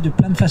tuer de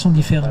plein de façons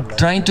différentes.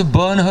 Trying to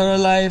burn her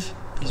alive.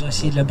 Ils ont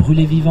essayé de la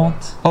brûler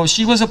vivante. Oh,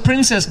 she was a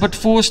princess but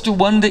forced to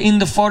wander in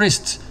the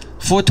forest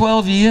for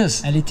 12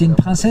 years. Elle était une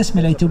princesse,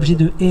 mais elle a été obligée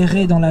de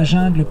errer dans la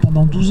jungle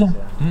pendant 12 ans.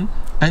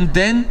 And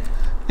then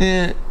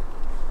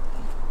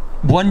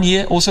 1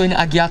 year also in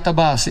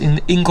Agyatabas, in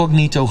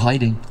incognito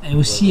hiding. Et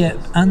aussi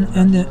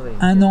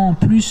un an en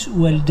plus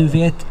où elle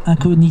devait être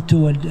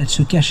incognito, elle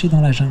se cachait dans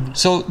la jungle.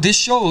 So this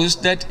shows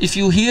that if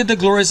you hear the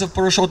glories of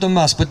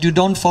Puroshottamas but you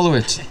don't follow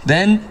it,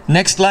 then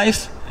next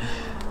life,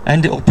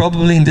 and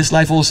probably in this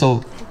life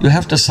also, you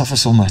have to suffer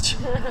so much.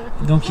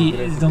 Donc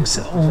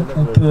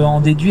on peut en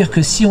déduire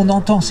que si on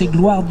entend ces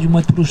gloires du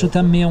mois de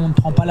Puroshottama mais on ne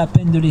prend pas la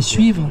peine de les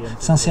suivre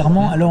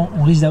sincèrement, alors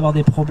on risque d'avoir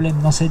des problèmes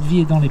dans cette vie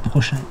et dans les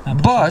prochaines.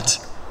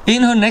 But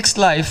in her next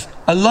life,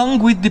 along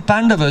with the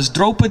Pandavas,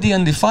 Draupadi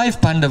and the 5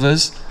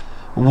 Pandavas,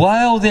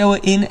 while they were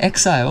in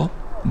exile,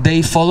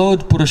 they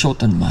followed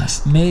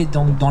Puroshottamas. Mais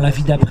donc dans la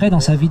vie d'après, dans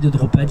sa vie de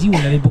Draupadi, où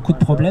elle avait beaucoup de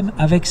problèmes,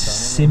 avec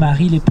ses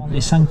maris,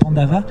 les 5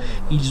 Pandavas,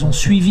 ils ont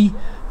suivi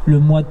le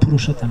mois de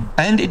Puroshottama.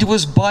 And it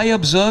was by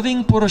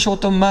observing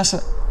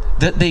Puroshottamas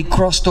that they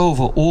crossed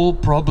over all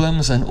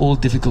problems and all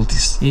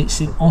difficulties. Et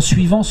c'est en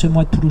suivant ce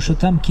mois de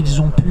Puroshottama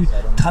qu'ils ont pu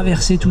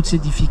traverser toutes ces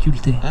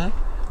difficultés.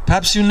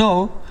 Perhaps you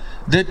know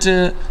that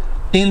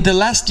in the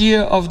last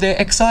year of their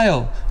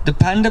exile, the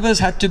Pandavas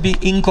had to be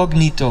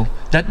incognito.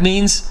 That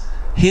means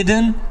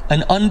hidden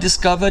and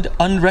undiscovered,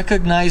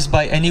 unrecognized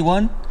by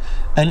anyone.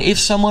 And if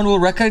someone will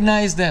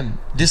recognize them,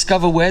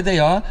 discover where they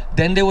are,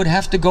 then they would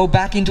have to go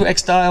back into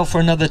exile for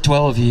another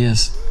 12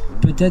 years.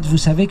 Peut-être vous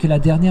savez que la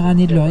dernière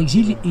année de leur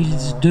exil,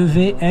 ils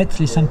devaient être,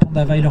 les 5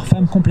 Pandavas et leurs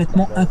femmes,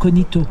 complètement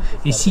incognito.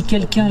 Et si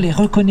quelqu'un les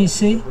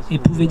reconnaissait et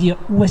pouvait dire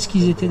où est-ce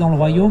qu'ils étaient dans le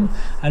royaume,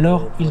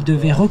 alors ils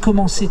devaient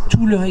recommencer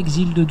tout leur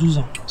exil de 12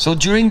 ans. So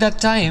during that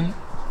time,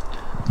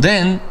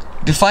 then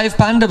the 5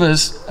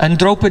 Pandavas and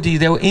Draupadi,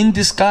 they were in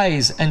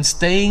disguise and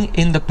staying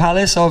in the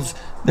palace of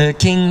the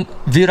king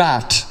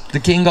Virat, the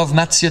king of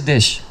Matsya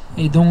Desh.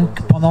 Et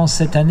donc pendant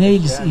cette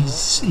année,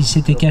 ils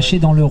s'étaient cachés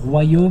dans le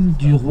royaume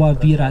du roi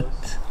Virat,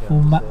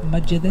 ou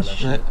Matsya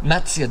Desh.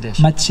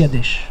 Matsya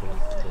Desh.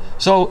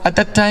 So at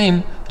that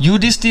time,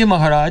 Yudhishthira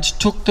Maharaj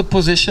took the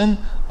position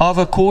of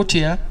a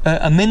courtier,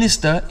 a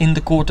minister in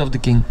the court of the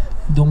king.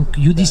 Donc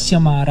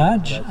Yudhishthira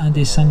Maharaj, un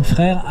des 5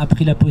 frères, a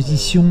pris la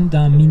position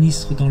d'un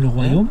ministre dans le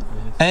royaume.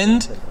 And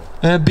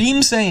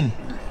Bhimsen,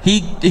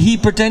 he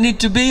pretended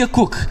to be a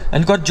cook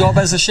and got job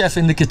as a chef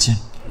in the kitchen.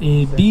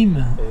 Et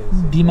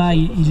Bhima,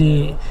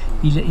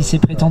 il s'est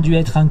prétendu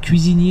être un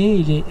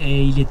cuisinier,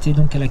 et il était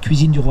donc à la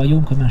cuisine du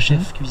royaume comme un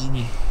chef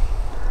cuisinier.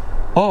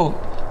 Oh,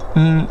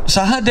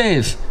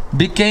 Sahadev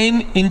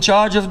became in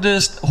charge of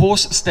the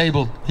horse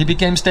stable. He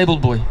became stable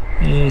boy.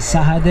 Et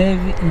Sahadev,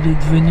 il est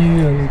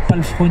devenu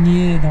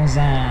palefrenier dans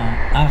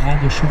un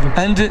haras de chevaux.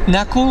 And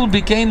Nakul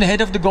became the head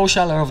of the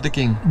Goshala of the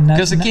king,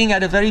 because the king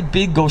had a very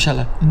big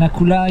Goshala.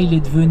 Nakula, il est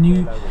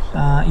devenu,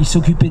 il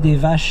s'occupait des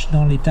vaches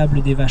dans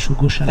l'étable des vaches au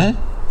Goshala.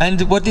 And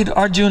what did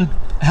Arjun?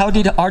 How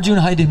did Arjun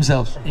hide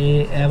himself?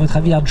 Et à votre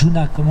avis,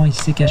 Arjuna, comment il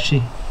s'est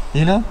caché?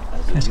 You know?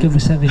 Est-ce que vous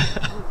savez?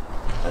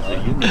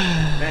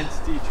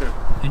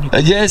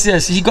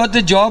 Yes, he got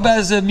the job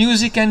as a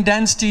music and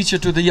dance teacher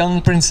to the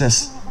young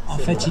princess. En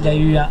fait,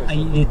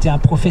 il était un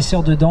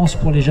professeur de danse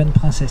pour les jeunes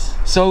princesses.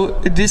 So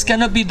this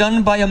cannot be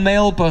done by a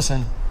male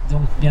person.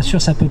 Donc, bien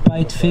sûr, ça peut pas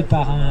être fait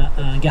par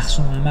un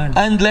garçon, un mâle.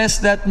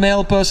 Unless that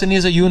male person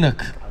is a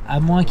eunuch.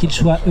 À moins qu'il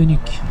soit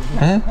eunuque.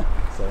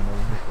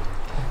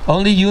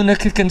 Only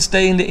eunuch can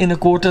stay in the inner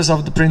quarters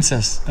of the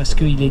princess. Parce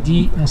qu'il est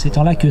dit dans ces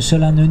temps-là que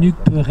seul un eunuque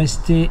peut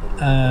rester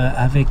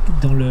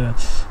dans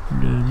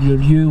le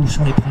lieu où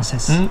sont les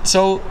princesses.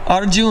 So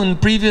Arjun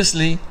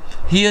previously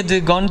he had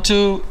gone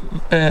to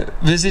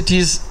visit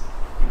his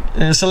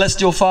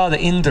celestial father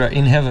Indra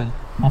in heaven.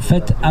 En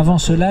fait, avant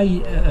cela,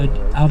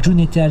 Arjun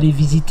était allé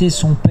visiter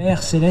son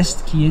père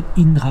céleste qui est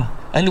Indra.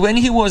 And when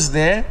he was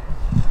there,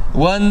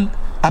 one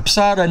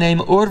Apsara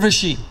named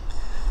Urvashi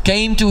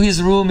came to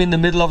his room in the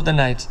middle of the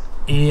night.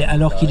 Et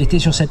alors qu'il était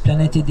sur cette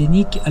planète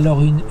édénique,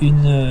 alors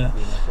une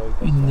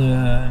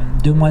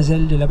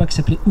demoiselle de là-bas qui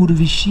s'appelait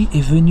Urvashi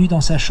est venue dans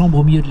sa chambre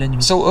au milieu de la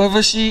nuit. So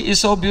Urvashi is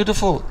so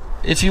beautiful.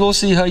 If you will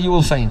see her, you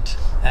will faint.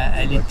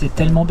 Elle était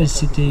tellement belle,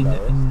 c'était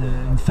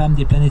une femme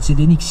des planètes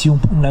édéniques. Si on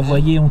la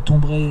voyait, on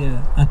tomberait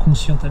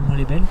inconscient tellement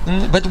elle est belle.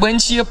 But when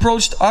she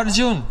approached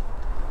Arjun,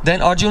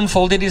 then Arjun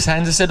folded his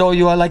hands and said, "Oh,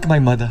 you are like my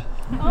mother."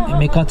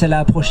 Mais quand elle a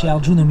approché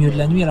Arjun au milieu de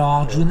la nuit, alors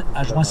Arjun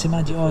a joint ses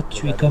mains et dit "Oh,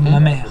 tu es comme ma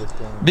mère."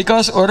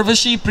 Because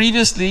Urvashi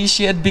previously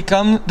she had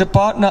become the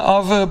partner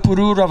of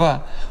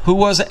Pururava, who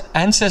was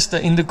ancestor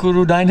in the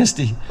Kuru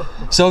dynasty.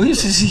 So he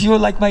says, "You are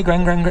like my great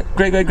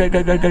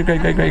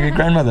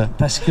grandmother."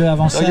 Parce que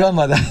avant ça, your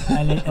mother.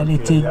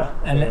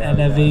 elle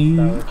avait eu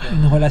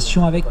une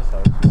relation avec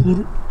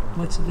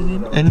what's the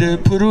name? And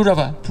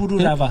Pururava.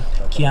 Pururava,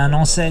 qui est un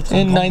ancêtre.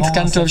 In 9th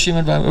canto of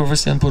Srimad Bhagavatam,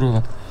 Urvashi and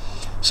Pururava.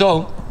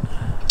 So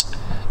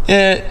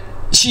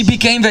she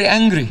became very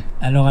angry.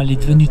 Alors elle est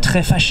devenue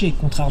très fâchée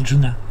contre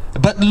Arjuna.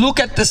 But look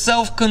at the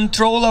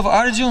self-control of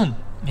Arjun.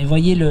 Mais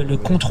voyez le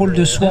contrôle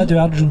de soi de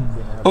Arjun.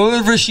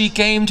 Urvashi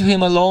came to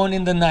him alone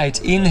in the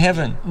night in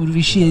heaven.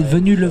 Urvashi est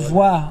venu le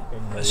voir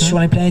sur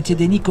les planètes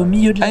édéniques au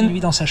milieu de la nuit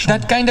dans sa chambre.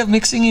 That kind of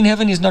mixing in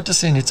heaven is not a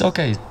sin. It's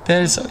okay.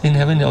 There's in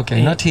heaven,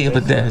 okay, not here,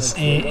 but there's.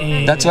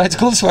 That's why it's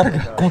called Swarga.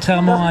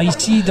 Contrairement à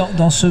ici,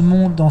 dans ce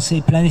monde, dans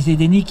ces planètes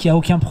édéniques, il n'y a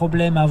aucun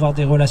problème à avoir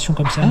des relations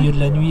comme ça au milieu de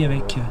la nuit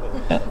avec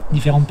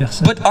différentes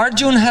personnes. But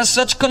Arjun has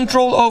such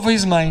control over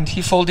his mind.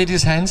 He folded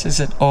his hands and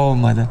said, "Oh,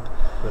 mother."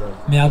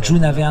 Mais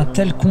Arjun avait un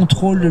tel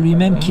contrôle de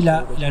lui-même qu'il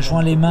a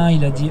joint les mains,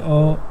 il a dit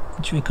 "Oh,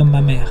 tu es comme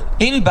ma mère."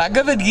 In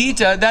Bhagavad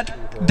Gita,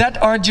 that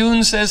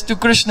Arjun says to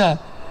Krishna,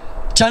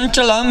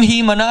 "Chanchalam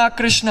hi mana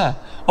Krishna."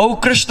 Oh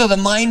Krishna, the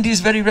mind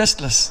is very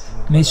restless.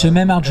 Mais ce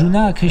même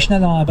Arjuna, Krishna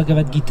dans la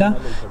Bhagavad Gita,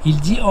 il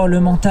dit "Oh, le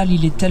mental,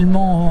 il est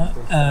tellement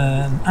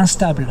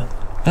instable."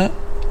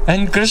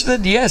 And Krishna,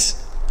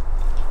 yes.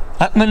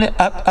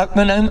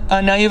 Atmanam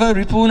anaiva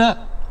ripuna.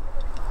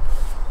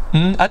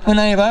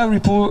 Atmanaiva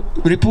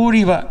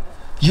ripuriva.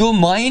 Your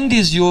mind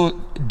is your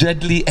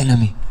deadly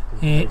enemy.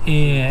 Et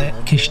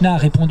Krishna a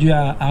répondu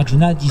à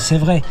Arjuna, dit c'est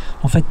vrai,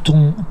 en fait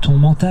ton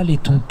mental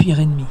est ton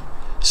pire ennemi.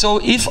 So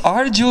if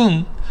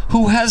Arjun,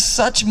 who has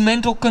such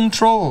mental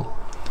control,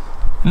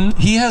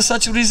 he has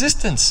such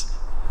resistance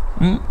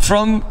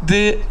from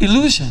the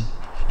illusion,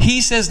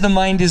 he says the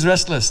mind is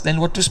restless, then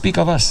what to speak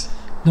of us?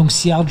 Donc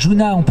si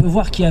Arjuna, on peut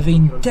voir qu'il y avait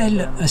une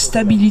telle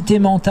stabilité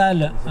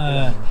mentale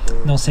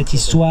dans cette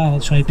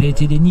histoire sur les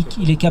pérités d'énique,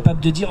 il est capable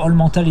de dire « Oh, le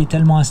mental est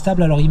tellement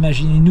instable, alors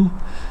imaginez-nous,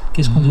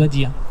 qu'est-ce qu'on doit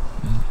dire ?»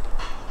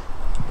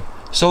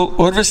 So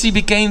Urvashi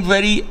became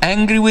very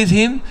angry with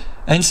him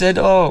and said,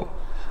 "Oh,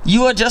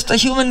 you are just a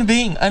human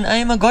being and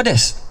I am a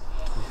goddess."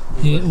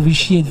 Et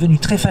Urvashi est devenu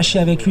très fâché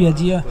avec lui, à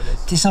dire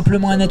 « T'es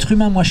simplement un être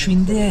humain, moi je suis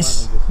une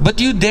déesse. But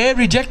you dare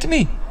reject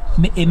me.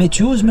 Mais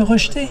tu oses me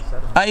rejeter.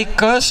 I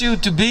curse you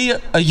to be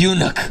a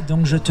eunuch."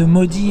 Donc je te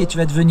maudis et tu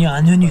vas devenir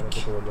un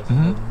eunuque.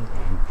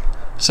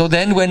 So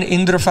then when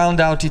Indra found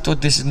out, he thought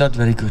this is not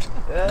very good.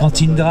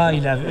 Quand Indra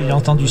il a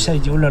entendu ça,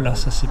 il dit « Oh là là,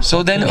 ça c'est... »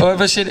 So then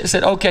Urvashi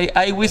said, "Okay,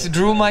 I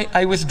withdraw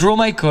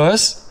my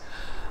curse,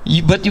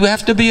 but you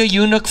have to be a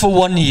eunuch for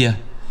 1 year."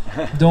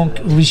 Donc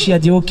Urvashi a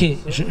dit « Ok,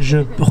 je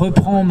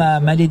reprends ma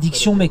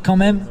malédiction, mais quand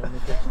même,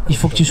 il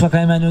faut que tu sois quand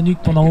même un eunuque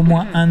pendant au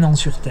moins 1 an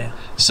sur Terre. »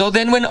 So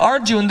then when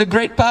Arjun, the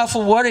great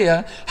powerful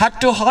warrior, had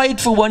to hide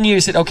for 1 year,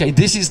 he said, "Okay,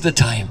 this is the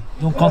time."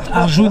 Donc quand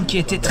Arjun, qui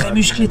était très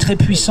musclé, très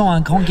puissant,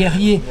 un grand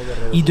guerrier,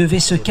 il devait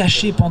se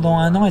cacher pendant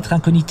 1 an, être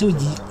incognito, il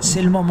dit «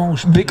 C'est le moment où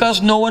je peux...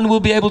 Because no one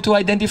will be able to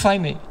identify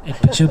me. Et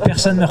que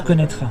personne ne me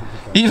reconnaîtra.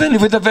 Even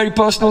with a very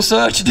personal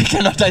search, they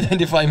cannot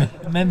identify me."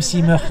 Même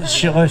s'ils meurent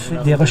sur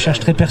des recherches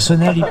très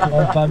personnelles, ils ne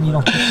pourront pas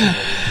m'identifier.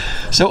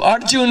 So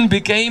Arjun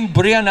became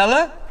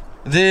Brianala,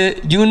 the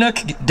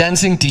eunuch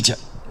dancing teacher.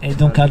 Et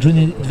donc Arjun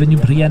est devenu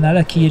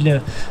Brianala, qui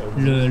est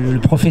le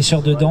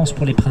professeur de danse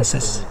pour les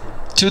princesses.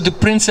 To the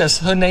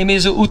princess, her name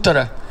is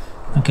Uttara.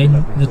 Donc il y a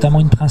notamment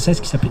une princesse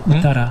qui s'appelle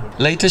Uttara.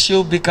 Later she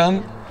will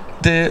become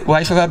the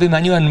wife of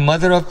Abhimanyu and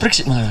mother of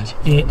Parikshit Maharaj.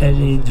 Et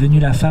elle est devenue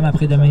la femme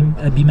après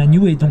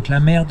d'Abhimanyu et donc la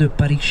mère de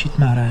Parikshit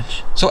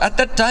Maharaj. So at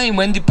that time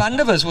when the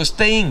Pandavas were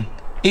staying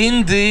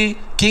in the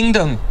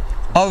kingdom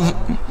of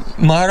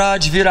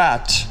Maharaj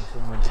Virat,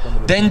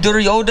 then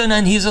Duryodhana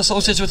and his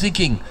associates were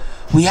thinking,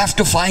 "We have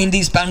to find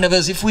these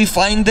Pandavas. If we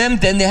find them,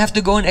 then they have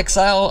to go in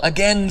exile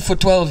again for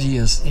 12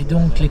 years." Et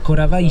donc les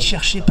Kauravas, ils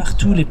cherchaient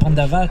partout les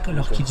Pandavas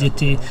alors qu'ils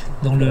étaient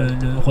dans le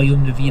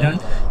royaume de Virat.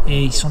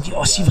 Et ils se sont dit,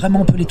 oh, si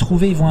vraiment on peut les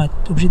trouver, ils vont être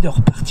obligés de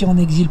repartir en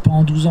exil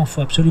pendant 12 ans. Il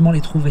faut absolument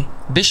les trouver.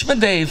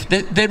 Bhishmadev,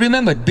 they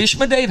remembered,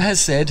 Bhishmadev has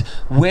said,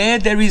 where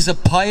there is a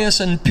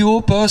pious and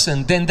pure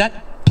person, then that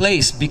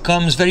place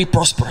becomes very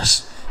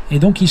prosperous. Et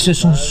donc ils se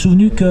sont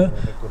souvenus que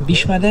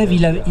Bhishmadev,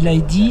 il a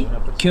dit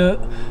que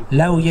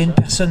là où il y a une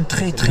personne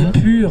très très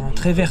pure,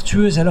 très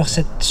vertueuse, alors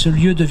ce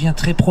lieu devient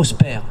très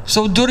prospère.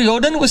 So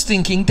Duryodhana was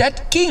thinking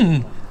that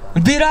king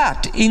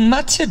Virat in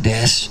Matsya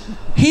Desh,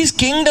 his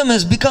kingdom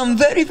has become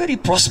very very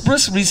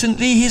prosperous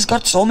recently. He's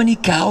got so many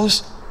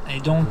cows.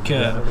 Et donc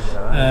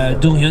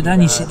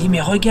Duryodhana, il s'est dit,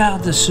 mais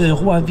regarde ce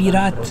roi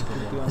Virat,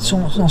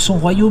 dans son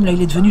royaume là,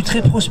 il est devenu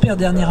très prospère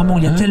dernièrement.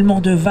 Il y a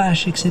tellement de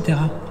vaches, etc.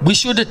 We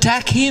should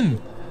attack him.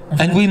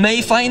 And we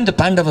may find the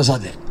Pandavas are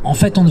there. En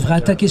fait, on devrait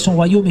attaquer son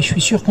royaume et je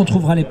suis sûr qu'on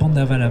trouvera les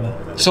Pandavas là-bas.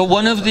 So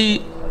one of the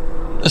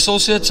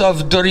associates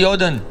of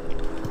Duryodhana,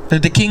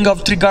 the king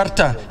of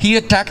Trigarta, he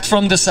attacked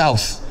from the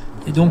south.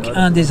 Et donc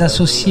un des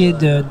associés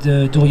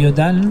de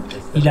Duryodhana,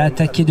 il a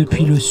attaqué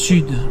depuis le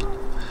sud.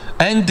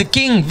 And the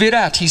king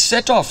Virat, he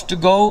set off to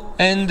go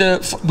and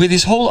with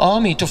his whole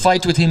army to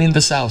fight with him in the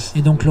south.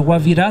 Et donc le roi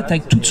Virat,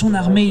 avec toute son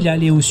armée, il est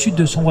allé au sud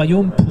de son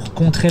royaume pour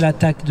contrer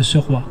l'attaque de ce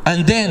roi.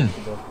 And then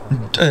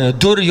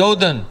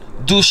Duryodhana,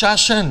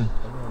 Dushashan,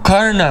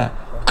 Karna,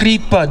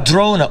 Kripa,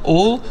 Drona,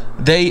 all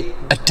they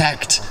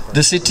attacked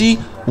the city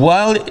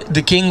while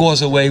the king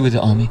was away with the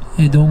army.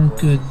 Et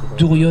donc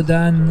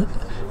Duryodhana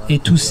et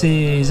tous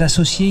ses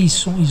associés,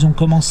 ils ont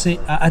commencé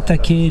à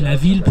attaquer la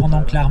ville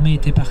pendant que l'armée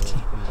était partie.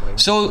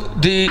 So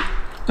the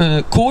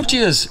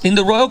courtiers in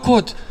the royal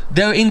court,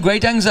 they're in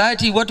great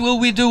anxiety. What will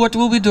we do? What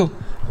will we do?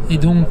 Et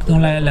donc dans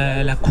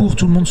la cour,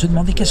 tout le monde se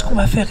demandait qu'est-ce qu'on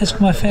va faire, qu'est-ce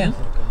qu'on va faire.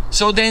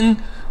 So then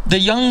the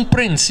young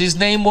prince, his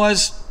name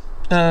was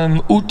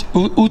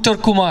Uttar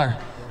Kumar.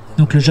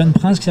 Donc le jeune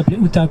prince qui s'appelait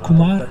Uttar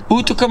Kumar.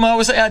 Uttar Kumar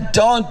was like,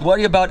 "Don't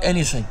worry about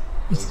anything.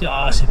 Il se dit,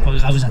 ah, c'est pas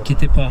grave, vous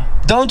inquiétez pas.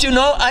 Don't you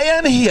know I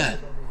am here?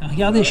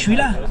 Regardez, je suis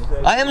là.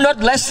 I am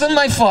not less than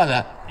my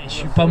father. Et je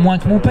suis pas moins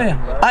que mon père.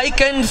 I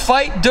can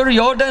fight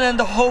Duryodhana and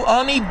the whole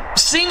army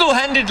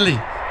single-handedly.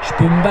 Je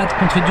peux me battre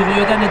contre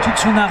Duryodhana et toute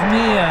son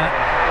armée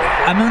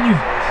à main nue.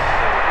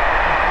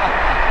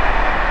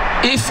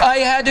 If I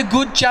had a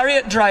good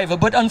chariot driver,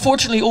 but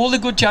unfortunately all the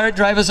good chariot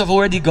drivers have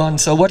already gone,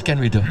 so what can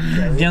we do?"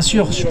 Bien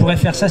sûr, je pourrais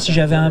faire ça si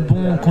j'avais un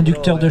bon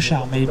conducteur de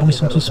char, mais bon, ils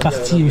sont tous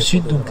partis au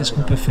sud, donc qu'est-ce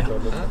qu'on peut faire?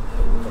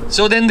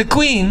 So then the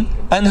queen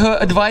and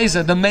her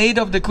advisor, the maid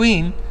of the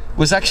queen,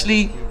 was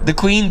actually the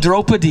queen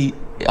Draupadi,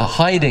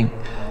 hiding.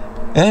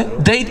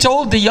 They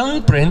told the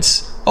young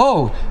prince,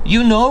 "Oh,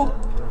 you know,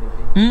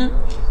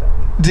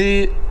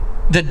 the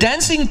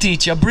dancing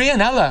teacher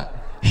Brianala,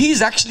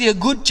 he's actually a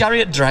good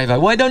chariot driver.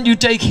 Why don't you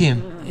take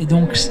him?" Et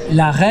donc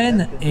la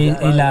reine et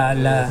la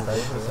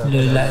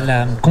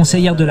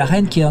conseillère de la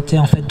reine, qui était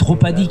en fait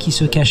Draupadi, qui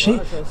se cachait,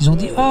 ils ont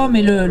dit « Oh,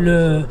 mais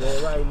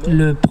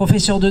le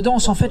professeur de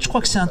danse, en fait, je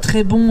crois que c'est un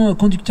très bon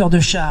conducteur de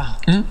char. »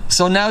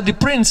 So now the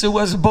prince who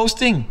was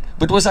boasting,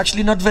 but was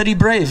actually not very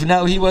brave,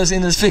 now he was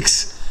in a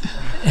fix.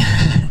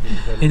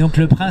 Et donc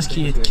le prince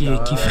qui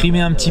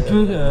frimait un petit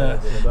peu,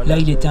 là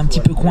il était un petit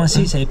peu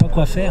coincé, il savait pas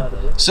quoi faire.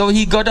 So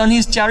he got on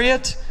his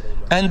chariot,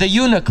 and the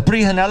eunuch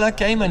Prihanala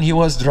came and he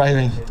was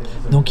driving.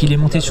 Donc il est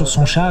monté sur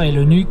son char et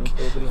l'eunuque,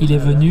 il est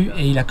venu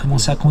et il a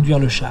commencé à conduire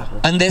le char.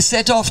 And they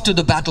set off to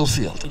the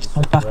battlefield. Ils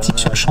sont partis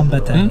sur le champ de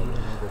bataille.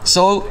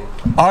 So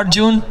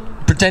Arjun,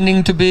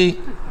 pretending to be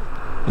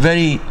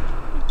very,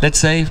 let's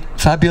say,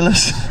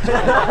 fabulous.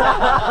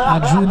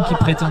 Arjun, qui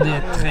prétendait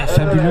être très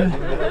fabuleux.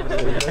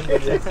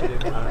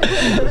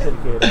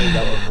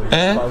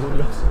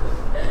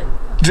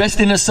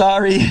 Dressed in a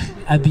sari.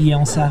 Habillé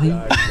en sari.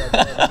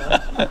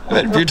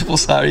 Very beautiful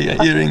sari,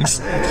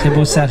 earrings. Très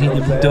beau sari, des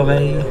boucles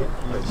d'oreilles.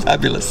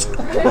 Fabulous.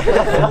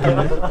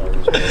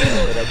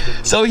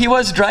 So he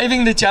was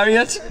driving the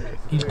chariot.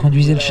 Il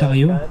conduisait le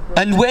chariot.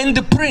 And when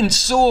the prince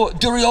saw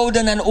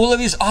Duryodhana and all of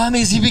his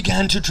armies, he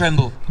began to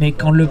tremble. Mais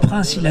quand le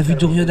prince il a vu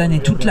Duryodhana et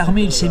toute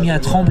l'armée, il s'est mis à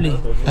trembler.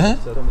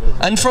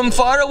 And from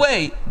far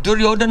away,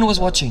 Duryodhana was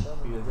watching.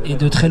 Et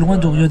de très loin,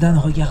 Duryodhana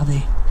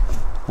regardait.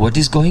 What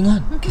is going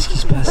on? Qu'est-ce qui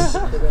se passe?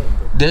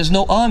 There's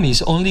no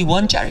armies, only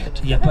one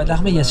chariot. Il n'y a pas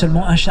d'armée, il y a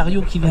seulement un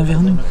chariot qui vient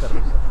vers nous.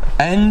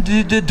 And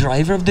the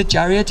driver of the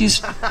chariot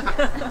is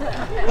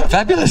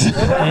fabulous.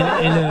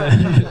 Et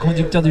le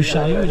conducteur du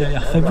chariot, il a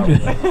l'air fabuleux.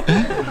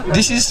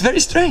 This is very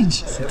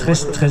strange. C'est très,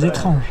 très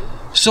étrange.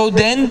 So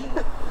then,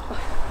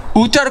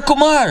 Uttar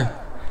Kumar,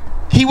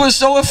 he was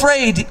so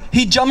afraid,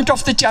 he jumped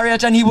off the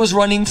chariot and he was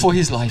running for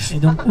his life. Et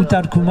donc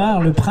Uttar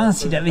Kumar, le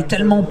prince, il avait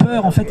tellement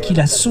peur en fait qu'il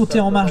a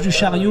sauté en marche du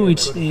chariot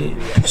et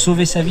pour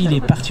sauver sa vie, il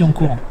est parti en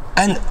courant.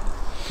 And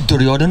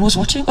Duryodhana was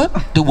watching. Oh,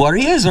 the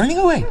warrior is running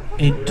away.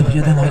 Et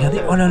Duryodhana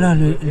regardait. Oh là là,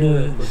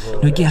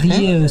 le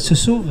guerrier se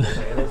sauve.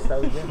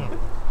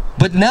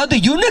 But now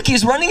the eunuch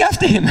is running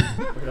after him.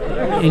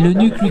 Et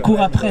l'eunuque lui court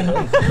après.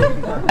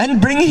 And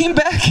bringing him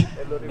back.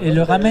 Et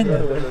le ramène.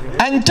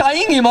 And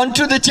tying him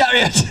onto the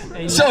chariot,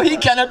 so he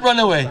cannot run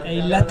away. Et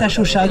il l'attache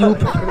au chariot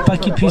pour pas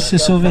qu'il puisse se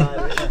sauver.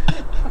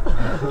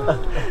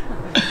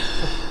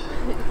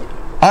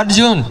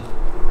 Arjun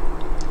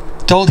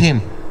told him,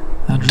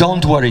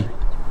 "Don't worry.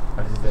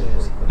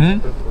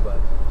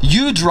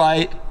 You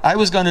drive. I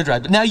was going to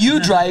drive, but now you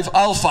drive.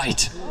 I'll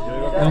fight."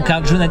 Donc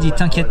Arjun a dit,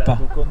 t'inquiète pas.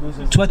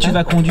 Toi tu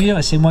vas conduire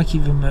et c'est moi qui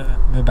veux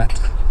me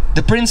battre.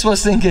 The prince was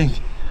thinking,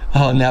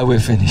 "Oh, now we're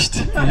finished.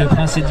 Et le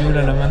prince a dit, oh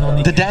là là, maintenant on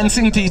est... The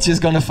dancing teacher is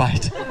going to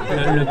fight."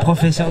 Le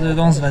professeur de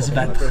danse va se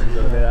battre.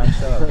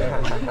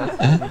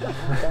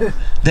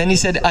 Then he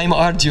said, "I'm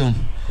Arjun."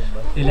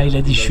 Et là il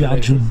a dit, je suis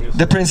Arjun.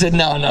 The prince said,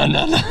 "No.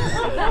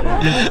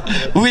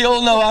 We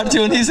all know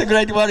Arjun. He's a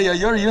great warrior.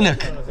 You're a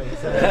eunuch."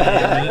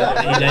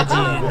 Il a dit,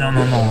 non,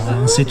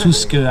 on sait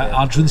tous que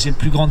Arjun c'est le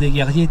plus grand des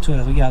guerriers, toi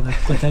regarde,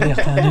 quoi t'as l'air,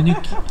 t'es un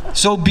eunuque.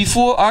 So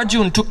before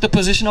Arjun took the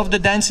position of the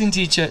dancing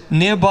teacher,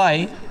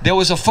 nearby there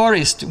was a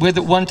forest with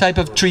one type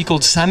of tree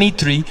called Sami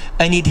tree,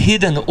 and he'd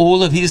hidden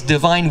all of his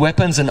divine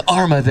weapons and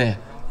armor there.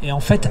 Et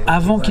en fait,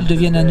 avant qu'il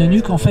devienne un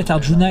eunuque, en fait,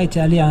 Arjuna était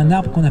allé à un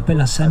arbre qu'on appelle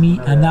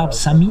un arbre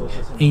Sami,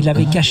 et il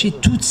avait caché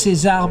toutes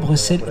ces armes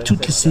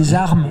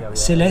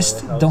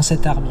célestes dans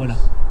cet arbre-là.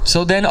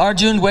 So then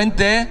Arjun went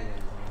there,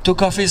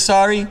 took off his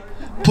sari,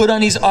 put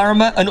on his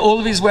armor and all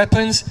of his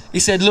weapons. He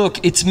said, "Look,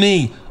 it's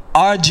me,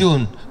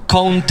 Arjun,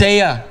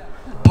 Kaunteya,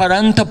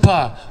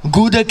 Parantapa,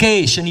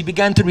 Gudakesh," and he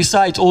began to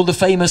recite all the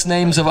famous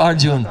names of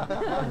Arjun.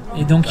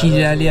 Et donc il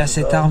est allé à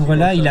cet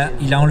arbre-là, il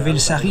a enlevé le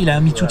sari, il a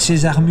mis toutes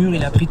ses armures,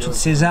 il a pris toutes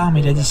ses armes,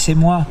 il a dit c'est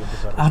moi,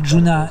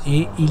 Arjuna,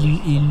 et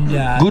il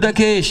a...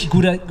 Gudakesh,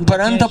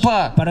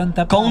 Parantapa,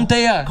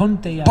 Kaunteya,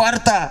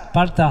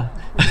 Parta,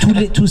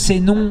 tous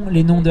ces noms,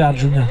 les noms de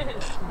Arjuna.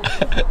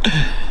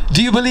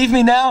 Do you believe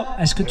me now?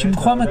 Est-ce que tu me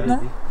crois maintenant?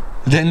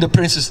 Then the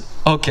princess,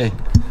 "Okay,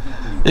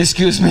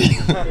 excuse me,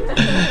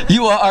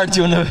 you are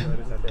Arjuna.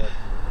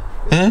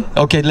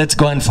 Okay, let's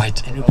go and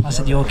fight." Et le prince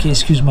a dit, ok,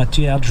 excuse-moi,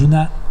 tu es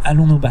Arjuna,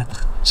 allons nous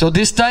battre. So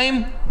this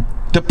time,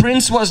 the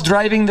prince was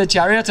driving the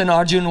chariot and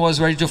Arjun was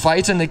ready to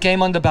fight, and they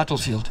came on the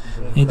battlefield.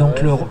 Et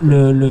donc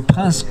le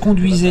prince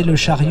conduisait le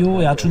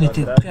chariot et Arjun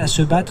était prêt à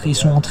se battre et ils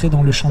sont entrés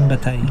dans le champ de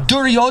bataille.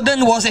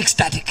 Duryodhana was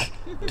ecstatic.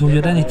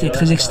 Duryodhana était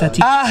très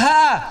extatique.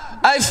 Aha!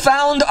 I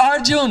found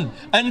Arjun,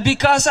 and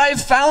because I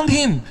found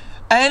him,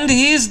 and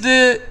he's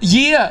the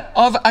year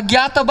of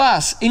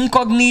Agyatabas,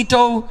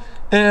 incognito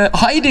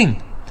hiding,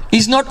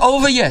 is not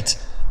over yet.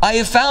 I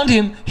have found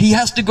him. He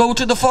has to go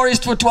to the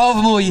forest for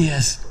 12 more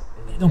years.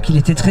 Donc il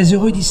était très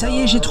heureux, il dit ça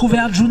y est, j'ai trouvé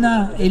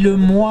Arjuna, et le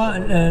mois,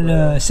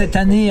 cette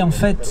année en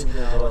fait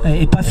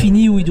est pas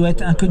fini où il doit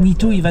être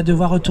incognito, il va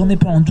devoir retourner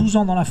pendant 12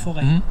 ans dans la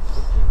forêt.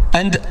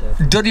 And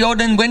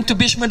Duryodhana went to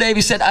Bhishmadev,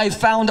 he said, "I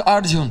found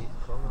Arjun."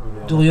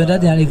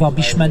 Duryodhana est allé voir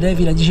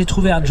Bhishmadev, il a dit j'ai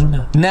trouvé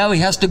Arjuna. Now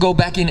he has to go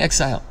back in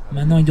exile.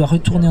 Maintenant il doit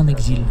retourner en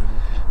exil.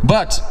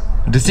 But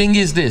The thing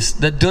is this,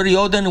 that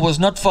Duryodhana was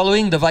not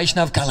following the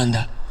Vaishnav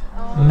calendar.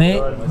 Mais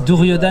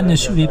Duryodhana ne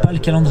suivait pas le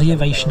calendrier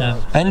Vaishnav.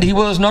 And he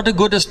was not a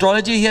good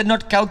astrologer, he had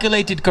not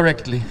calculated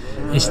correctly.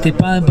 Et c'était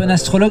pas un bon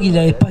astrologue, il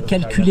n'avait pas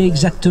calculé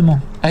exactement.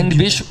 And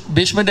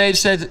Bhishma Dev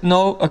said,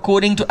 no,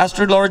 according to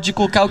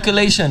astrological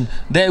calculation,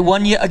 their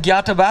 1 year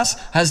Agyatavas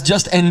has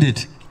just ended.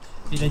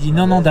 Il a dit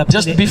non, non,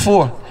 d'après Just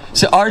before.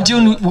 So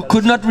Arjun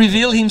could not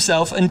reveal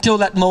himself until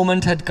that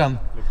moment had come.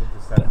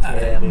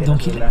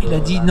 Donc il a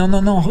dit non,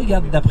 non, non,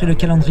 regarde, d'après le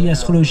calendrier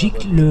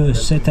astrologique,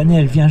 cette année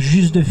elle vient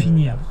juste de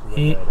finir.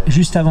 Et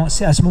juste avant,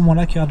 c'est à ce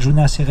moment-là que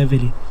Arjuna s'est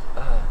révélé.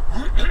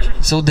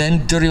 So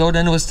then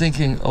Duryodhana was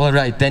thinking, all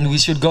right, then we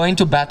should go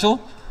into battle,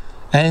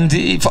 and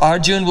if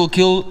Arjun will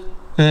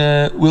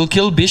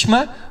kill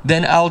Bhishma,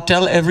 then I'll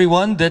tell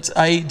everyone that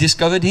I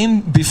discovered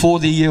him before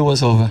the year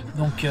was over.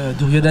 Donc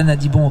Duryodhana a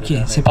dit bon, ok,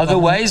 c'est pas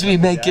Otherwise we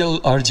may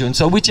kill Arjun.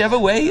 So whichever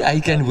way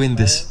I can win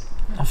this.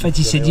 En fait,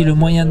 il s'est dit le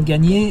moyen de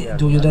gagner,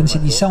 Duryodhana s'est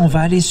dit ça, on va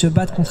aller se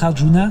battre contre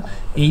Arjuna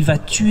et il va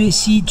tuer,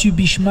 s'il tue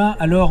Bhishma,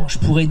 alors je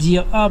pourrais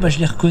dire ah bah je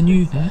l'ai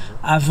reconnu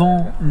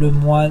avant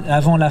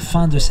la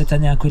fin de cette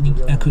année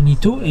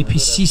incognito, et puis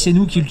si c'est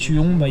nous qui le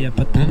tuons, bah il n'y a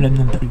pas de problème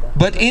non plus.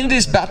 But in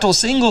this battle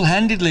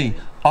single-handedly,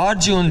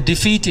 Arjun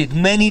defeated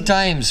many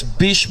times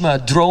Bhishma,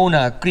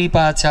 Drona,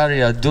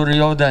 Kripacharya,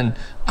 Duryodhana,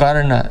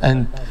 Karna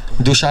and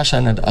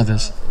Dushasana and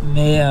others.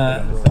 Mais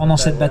pendant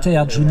cette bataille,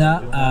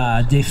 Arjuna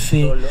a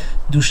défait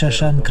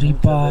Dushasana,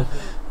 Kripa,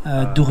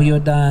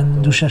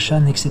 Duryodhana,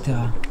 Dushasana, etc.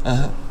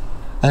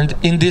 And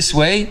in this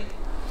way,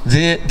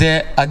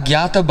 their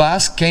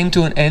Agyatavas came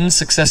to an end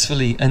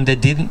successfully, and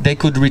they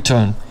could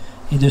return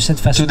Et de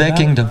cette to their façon-là,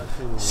 kingdom.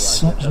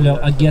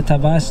 leur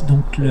Agyatavas,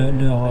 donc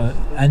leur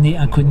année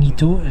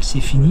incognito, elle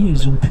s'est finie,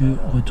 ils ont pu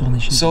retourner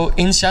chez eux. So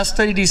in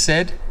Shastra it is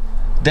said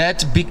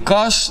that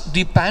because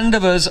the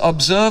Pandavas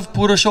observed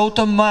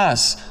Puroshottama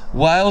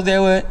while they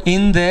were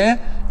in their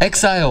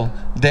exile,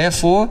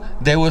 therefore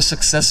they were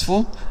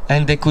successful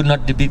and they could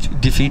not be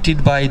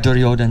defeated by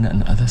Duryodhana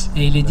and others.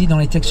 Et il est dit dans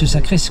les textes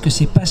sacrés que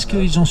c'est parce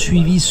qu'ils ont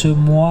suivi ce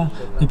mois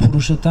de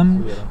Puroshottama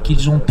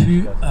qu'ils ont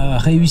pu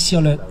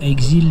réussir leur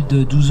exil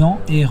de 12 ans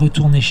et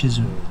retourner chez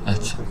eux.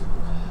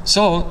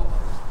 So,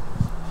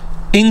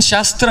 in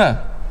Shastra,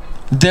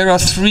 there are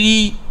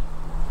 3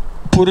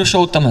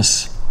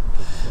 Puroshottamas.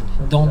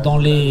 Dans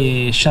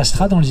les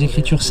Shastras, dans les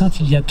Écritures saintes,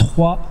 il y a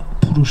 3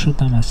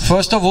 Puroshottamas.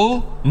 First of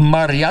all,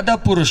 Maryada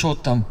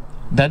Purushottam,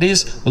 that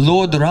is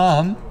Lord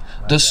Ram,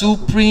 the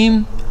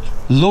supreme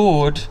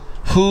Lord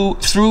who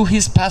through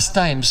his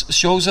pastimes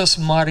shows us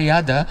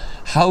Maryada,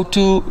 how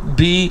to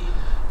be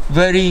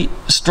very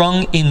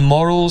strong in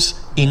morals,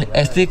 in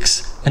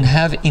ethics and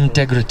have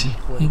integrity.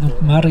 Et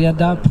donc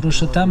Maryada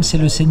Purushottam, c'est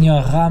le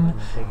Seigneur Ram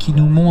qui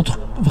nous montre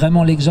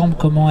vraiment l'exemple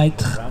comment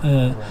être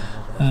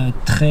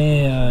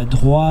très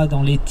droit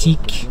dans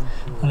l'éthique,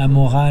 dans la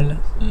morale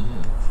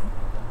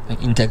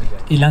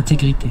et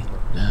l'intégrité.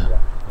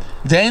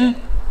 Then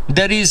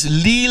there is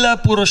Leela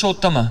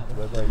Purushottama.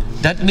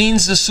 That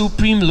means the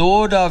supreme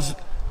lord of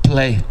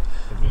play.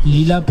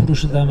 Lila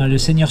Purushottama, le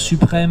Seigneur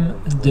suprême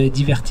de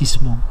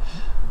divertissement.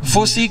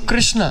 For Sri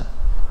Krishna,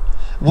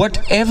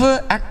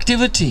 whatever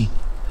activity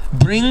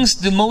brings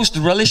the most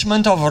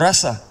relishment of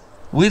rasa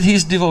with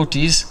his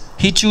devotees,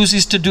 he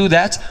chooses to do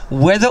that,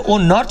 whether or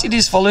not it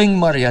is following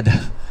Maryada.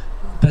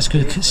 Parce que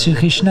Sri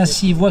Krishna,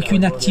 s'il voit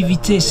qu'une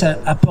activité ça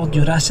apporte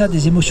du rasa,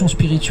 des émotions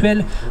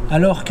spirituelles,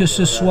 alors que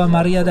ce soit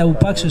Maryada ou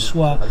pas, que ce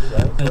soit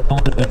dans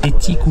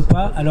l'éthique ou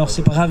pas, alors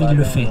c'est pas grave, il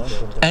le fait.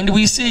 And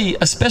we see,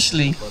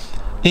 especially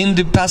in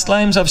the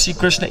pastimes of Sri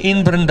Krishna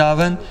in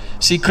Vrindavan,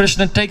 Sri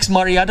Krishna takes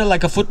Maryada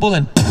like a football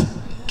and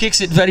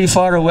kicks it very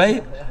far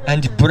away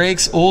and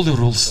breaks all the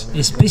rules.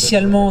 Et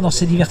spécialement dans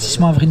ces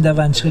divertissements à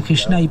Vrindavan, Sri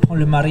Krishna il prend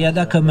le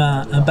Maryada comme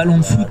un ballon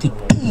de foot et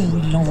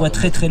il l'envoie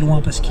très très loin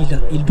parce qu'il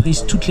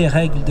brise toutes les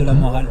règles de la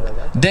morale.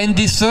 Then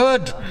the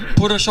third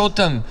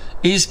Purushottam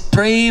is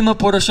Prem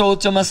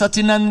Puroshottama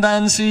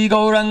Satinandan Sri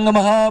Gauranga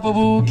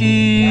Mahaprabhu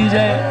ki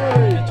jai.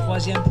 Le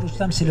troisième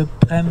Purushottam, c'est le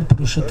Prem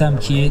Puroshottama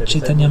qui est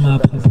Chaitanya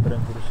Mahaprabhu.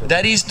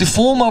 That is the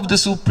form of the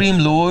Supreme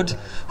Lord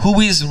who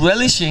is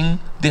relishing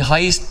the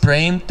highest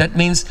Prem. That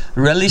means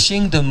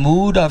relishing the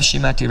mood of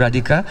Srimati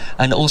Radhika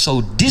and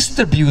also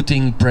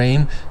distributing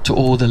Prem to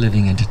all the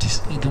living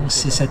entities. Et donc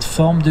c'est cette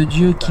forme de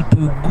Dieu qui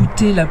peut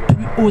goûter la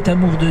plus haute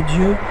amour de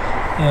Dieu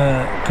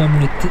comme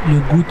le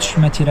goût de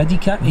Srimati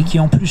Radhika et qui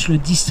en plus le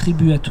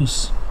distribue à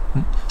tous.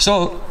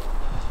 So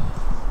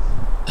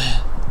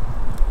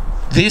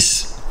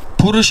this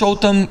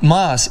Purushottam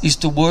Mass is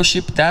to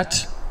worship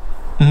that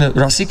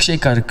Rasik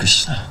Shekhar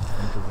Krishna.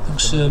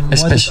 Donc ce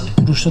mois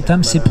de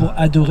Purushottam, c'est pour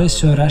adorer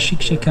ce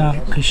Rashik Shekhar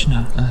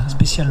Krishna,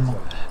 spécialement.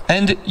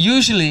 And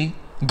usually,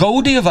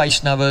 Gaudiya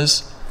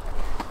Vaishnavas,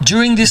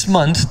 during this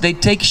month, they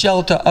take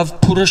shelter of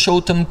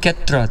Purushottam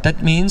Ketra.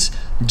 That means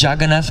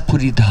Jagannath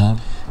Puri Dham.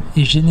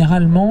 Et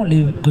généralement,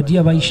 les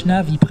Gaudiya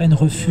Vaishnavas, ils prennent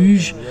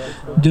refuge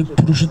de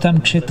Purushottam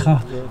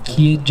Kshetra,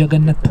 qui est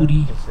Jagannath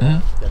Puri.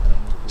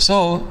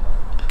 So,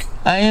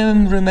 I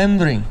am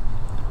remembering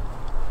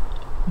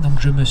Donc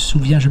je me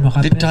souviens, je me The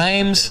rappelle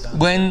times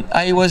when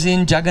I was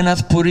in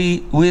Jagannath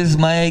Puri with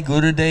my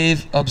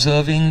Gurudev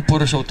observing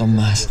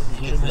Puroshottama.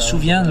 Je me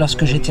souviens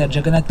lorsque j'étais à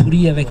Jagannath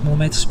Puri avec mon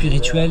maître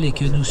spirituel et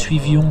que nous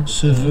suivions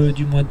ce vœu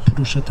du mois de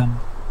Puroshottama.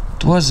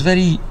 It was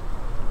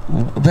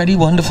very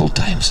wonderful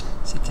times.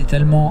 C'était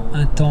tellement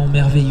un temps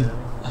merveilleux.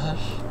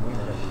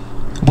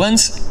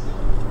 Once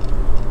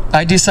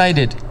I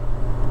decided,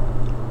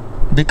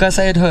 because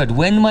I had heard,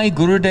 when my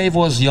Gurudev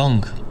was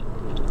young,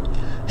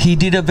 he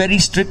did a very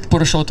strict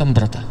Purushottam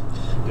Brata.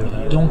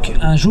 Donc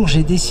un jour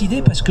j'ai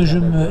décidé, parce que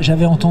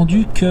j'avais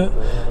entendu que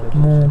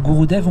mon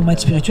Gurudev, mon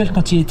maître spirituel,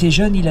 quand il était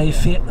jeune, il avait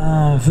fait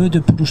un vœu de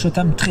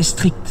Purushottam très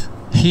strict.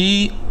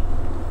 He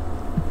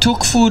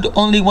took food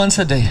only once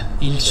a day.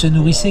 Il se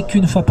nourrissait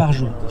qu'une fois par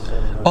jour.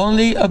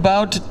 Only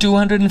about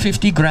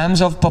 250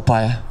 grams of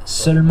papaya.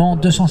 Seulement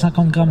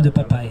 250 grammes de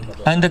papaye.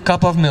 And a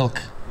cup of milk.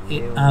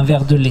 Et un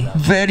verre de lait.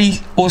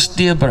 Very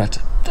austere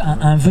Brata.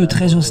 Un vœu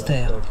très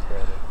austère.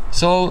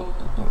 So,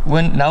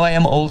 now I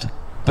am old,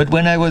 but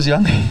when I was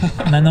young,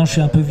 Maintenant je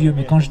suis un peu vieux,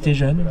 mais quand j'étais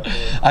jeune,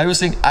 I was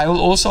thinking, I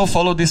will also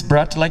follow this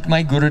brat like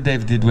my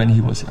Gurudev did when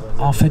he was young.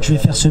 En fait, je vais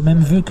faire ce même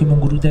vœu que mon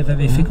Gurudev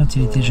avait fait quand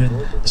il était jeune.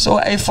 So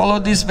I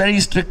followed this very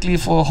strictly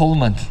for a whole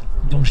month.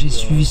 Donc j'ai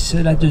suivi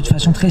cela de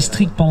façon très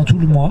stricte pendant tout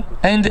le mois.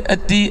 And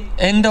at the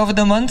end of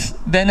the month,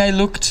 then I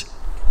looked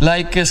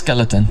like a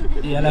skeleton.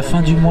 Et à la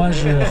fin du mois,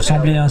 je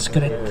ressemblais à un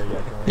squelette.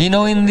 You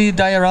know, in the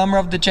diorama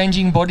of the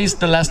changing bodies,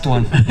 the last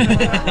one.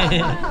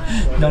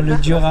 Dans le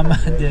diorama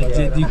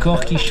du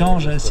corps qui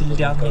change, c'est le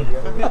dernier.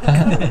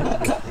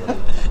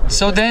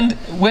 So then,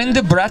 when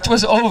the brat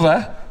was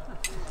over,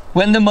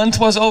 when the month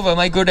was over,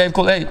 my Gurudev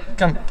called, hey,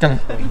 come.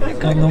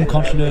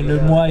 Quand le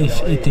mois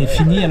était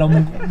fini, alors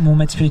mon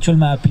maître spirituel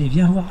m'a appelé,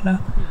 viens voir là.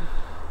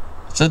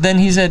 So then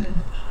he said,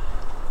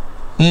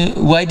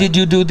 why did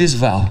you do this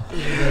vow?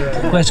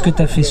 Pourquoi est-ce que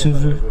tu as fait ce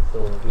vœu?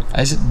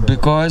 I said,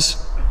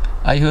 because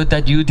I heard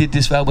that you did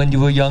this vow when you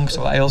were young,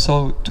 so I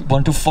also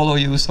want to follow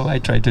you, so I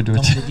tried to do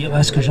Donc it. j'ai dit,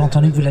 parce que j'ai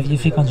entendu que vous l'aviez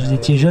fait quand vous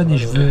étiez jeune et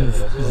je veux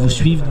vous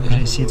suivre, donc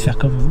j'ai essayé de faire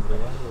comme vous.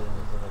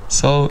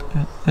 So,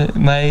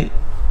 my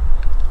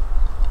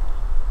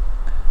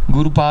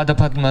Guru Pada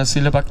Padma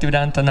Srila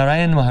Bhaktivedanta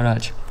Narayan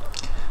Maharaj,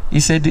 he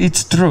said,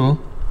 it's true,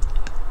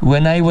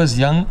 when I was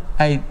young,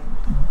 I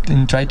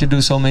tried to do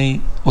so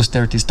many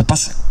austerities,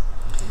 tapas.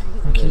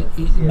 Donc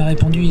il m'a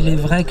répondu, il est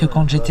vrai que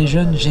quand j'étais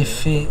jeune, j'ai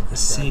fait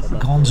ces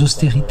grandes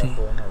austérités.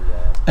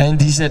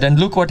 And he said, and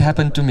look what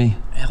happened to me.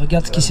 Et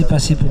regarde ce qui s'est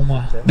passé pour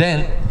moi.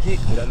 Then,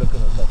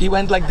 he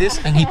went like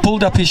this, and he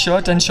pulled up his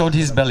shirt and showed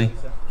his belly.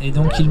 Et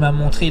donc il m'a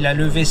montré, il a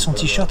levé son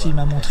t-shirt, il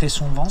m'a montré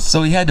son ventre.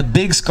 So he had a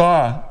big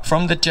scar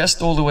from the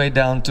chest all the way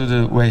down to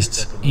the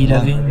waist. Et il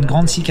avait une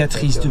grande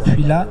cicatrice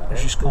depuis là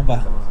jusqu'en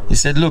bas. He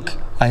said, look,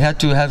 I had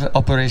to have an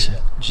operation.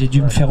 J'ai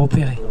dû me faire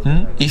opérer.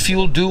 If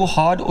you'll do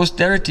hard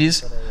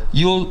austerities,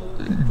 you'll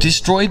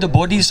destroy the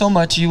body so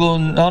much you will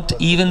not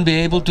even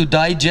be able to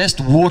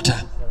digest water.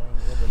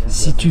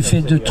 Si tu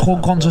fais de trop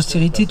grandes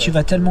austérités, tu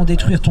vas tellement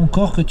détruire ton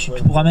corps que tu ne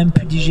pourras même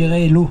plus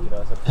digérer l'eau.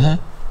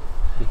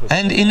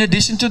 And in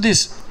addition to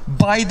this,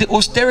 by the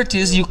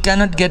austerities you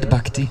cannot get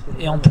bhakti.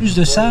 Et en plus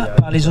de ça,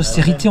 par les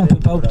austérités, on ne peut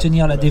pas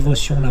obtenir la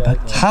dévotion, la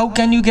bhakti. How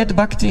can you get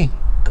bhakti?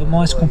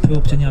 Comment est-ce qu'on peut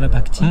obtenir la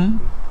bhakti?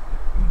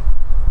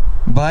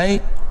 By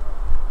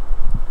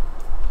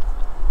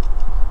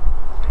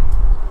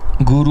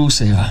Guru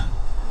Seva.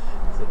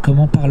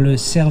 Comment? Par le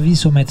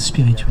service au maître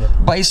spirituel.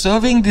 By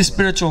serving the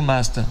spiritual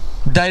master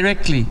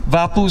directly,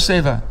 Vapu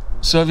Seva,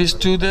 service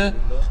to the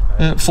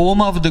form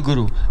of the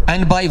Guru.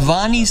 And by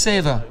Vani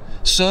Seva,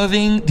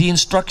 serving the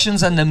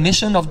instructions and the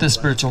mission of the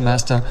spiritual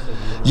master.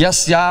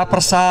 Yasya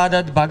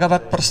prasadat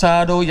bhagavat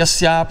prasado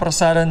yasya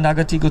prasada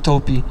nagati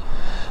gotopi.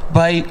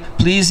 By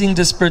pleasing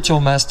the spiritual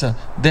master,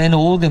 then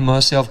all the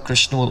mercy of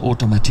Krishna will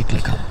automatically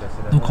come.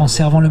 Donc en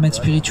servant le maître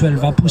spirituel,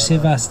 Vapu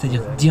Seva,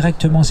 c'est-à-dire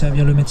directement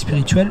servir le maître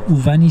spirituel, ou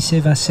Vani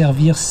Seva,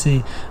 servir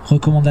ses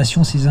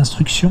recommandations, ses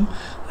instructions,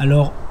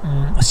 alors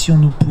si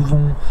nous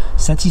pouvons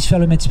satisfaire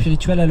le maître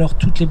spirituel, alors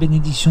toutes les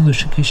bénédictions de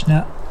Shri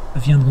Krishna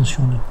viendront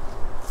sur nous.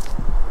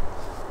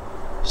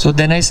 So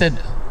then I said,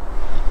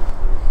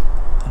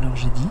 alors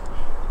j'ai dit,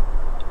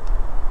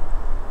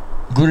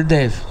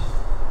 Gurudev,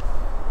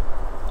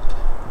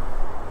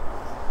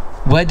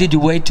 why did you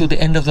wait till the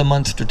end of the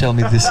month to tell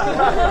me this?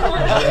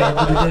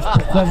 Gurudev,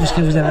 pourquoi est-ce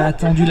que vous avez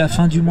attendu la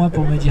fin du mois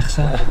pour me dire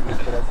ça?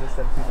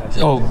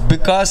 Oh,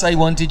 because I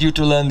wanted you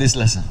to learn this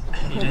lesson.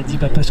 Il a dit,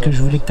 parce que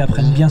je voulais que tu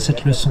apprennes bien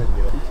cette leçon.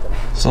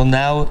 So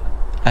now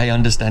I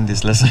understand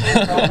this lesson.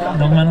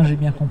 Donc maintenant j'ai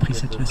bien compris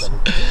cette leçon.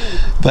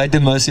 By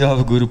the mercy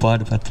of Guru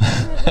Pada Padma.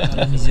 Par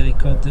la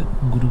miséricorde de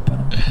Guru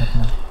Pada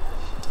Padma.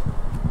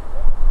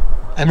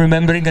 I'm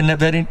remembering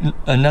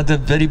another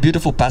very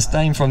beautiful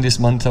pastime from this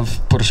month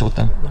of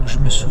Puroshottama. Je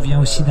me souviens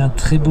aussi d'un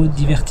très beau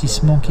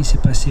divertissement qui s'est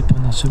passé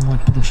pendant ce mois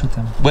de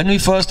Puroshottama. When we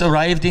first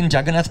arrived in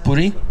Jagannath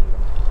Puri,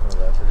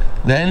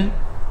 then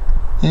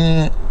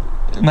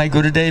my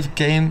Gurudev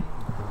came.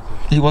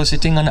 He was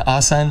sitting on an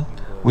asan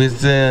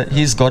with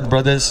his god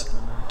brothers,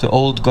 the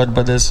old god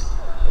brothers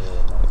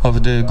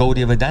of the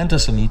Gaudiya Vedanta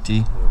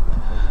Samiti.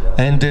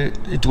 and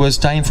it was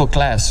time for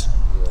class.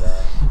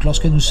 Donc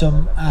lorsque nous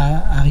sommes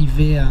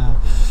arrivés à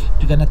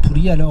Jagannath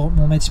Puri, alors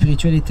mon maître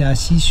spirituel était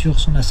assis sur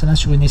son asana,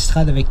 sur une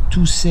estrade avec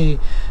tous ses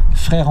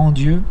frères en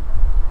Dieu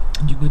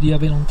du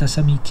Bheda-abheda-tattva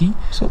Samiti,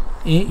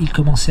 et il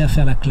commençait à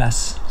faire la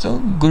classe.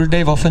 So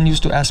Gurudev often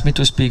used to ask me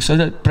to speak, so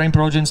that Prem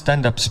Prayojan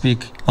stand up,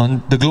 speak on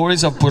the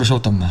glories of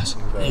Puroshottama.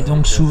 Et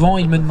donc souvent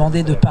il me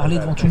demandait de parler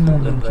devant tout le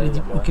monde. Donc il a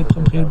dit ok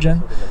Prem Prayojan,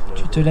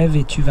 tu te lèves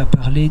et tu vas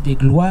parler des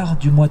gloires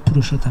du mois de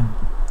Puroshottama.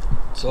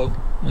 So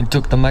I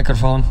took the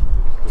microphone.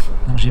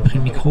 Donc j'ai pris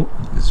le micro.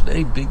 It's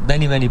very big,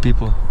 many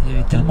people. Il y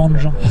avait tellement de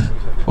gens.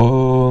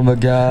 Om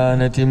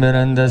Gyanati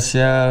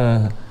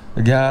Mirandasya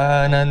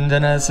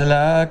Gyanandana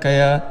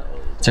Salakaya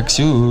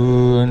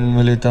Chakshun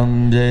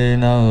Militam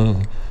Jena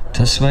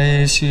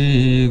Tasmai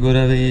Shri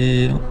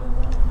Gurave.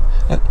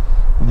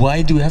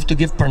 Why do we have to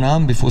give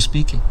pranam before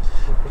speaking?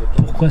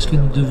 Pourquoi est-ce que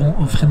nous devons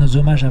offrir nos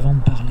hommages avant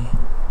de parler?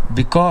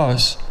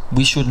 Because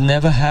we should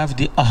never have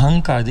the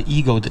ahankar, the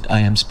ego that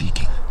I am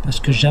speaking. Parce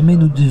que jamais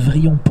nous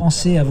devrions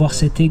penser avoir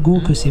cet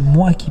ego que c'est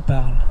moi qui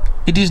parle.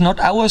 It is not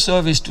our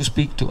service to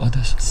speak to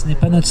others. Ce n'est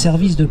pas notre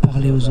service de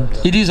parler aux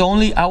autres. It is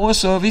only our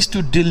service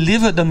to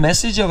deliver the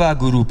message of our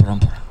Guru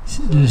Parampara.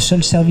 Le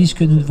seul service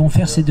que nous devons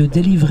faire, c'est de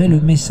délivrer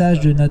le message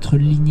de notre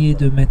lignée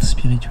de maîtres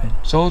spirituels.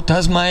 So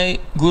Tasmai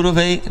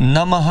Guruve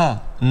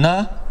Namaha.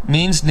 Na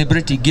means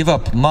nibriti, give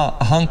up. Ma,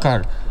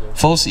 ahankar,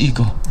 false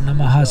ego.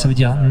 Namaha, ça veut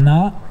dire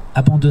na,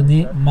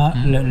 abandonner, ma,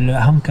 le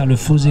ahankar, le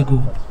faux ego.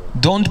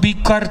 Don't be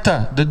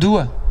karta, the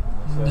doer.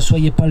 Ne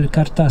soyez pas le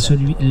karta,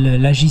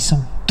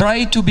 l'agissant.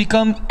 Try to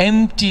become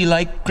empty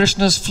like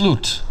Krishna's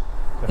flute.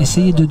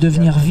 Essayez de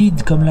devenir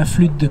vide comme la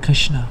flûte de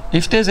Krishna.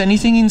 If there's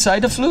anything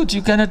inside a flute,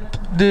 you cannot,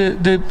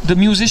 the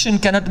musician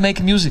cannot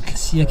make music.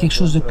 S'il y a quelque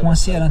chose de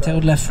coincé à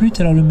l'intérieur de la flûte,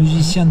 alors le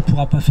musicien ne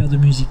pourra pas faire de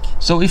musique.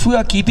 So if we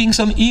are keeping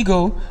some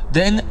ego,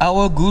 then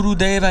our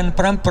Gurudev and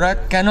Parampara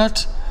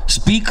cannot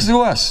speak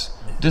through us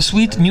the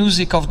sweet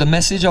music of the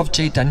message of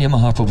Chaitanya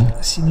Mahaprabhu.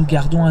 Si nous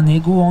gardons un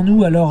ego en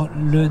nous, alors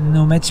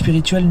nos maîtres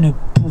spirituels ne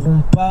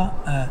pourront pas,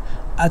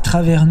 à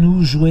travers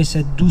nous, jouer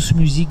cette douce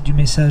musique du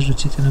message de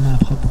Chaitanya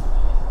Mahaprabhu.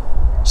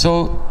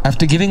 So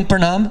after giving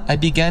pranam, I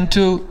began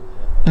to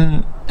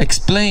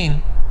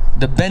explain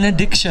the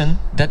benediction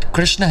that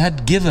Krishna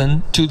had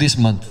given to this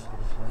month.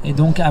 Et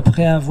donc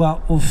après avoir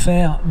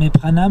offert mes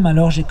pranams,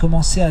 alors j'ai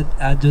commencé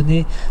à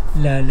donner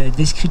la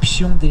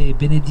description des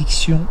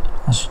bénédictions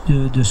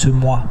de ce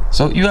mois.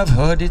 So you have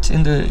heard it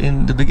in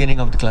the beginning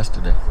of the class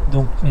today.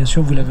 Donc bien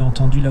sûr vous l'avez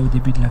entendu là au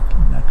début de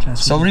la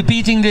classe. So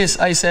repeating this,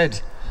 I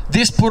said,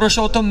 this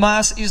Puroshottama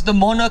Mas is the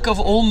monarch of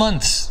all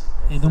months.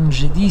 Et donc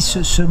j'ai dit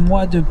ce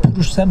mois de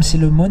Puroshottama, c'est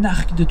le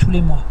monarque de tous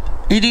les mois.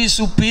 It is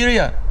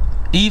superior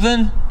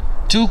even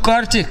to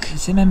Kartik.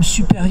 C'est même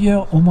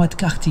supérieur au mois de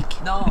Kartik.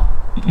 Non.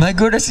 My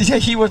goodness, yeah,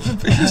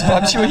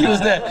 I'm sure he was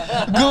there.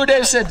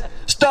 Gurudev said,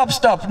 stop,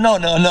 no.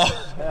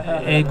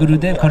 Et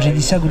Gurudev, quand j'ai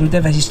dit ça,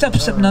 Gurudev a dit stop,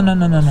 non.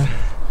 I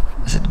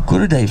said,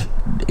 Gurudev,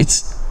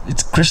 it's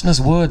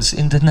Krishna's words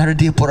in the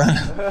Naradiya Purana.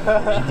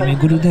 J'ai dit mais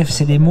Gurudev,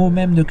 c'est les mots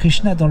même de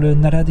Krishna dans le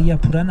Naradiya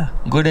Purana.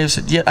 Gurudev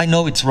said, yeah, I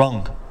know it's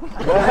wrong.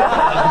 Gurudev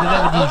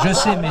a dit je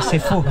sais mais c'est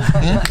faux.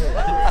 Yeah?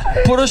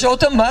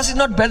 Puroshottama Mas is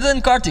not better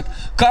than Kartik.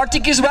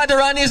 Kartik is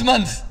Radharani's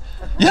month.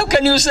 How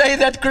can you say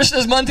that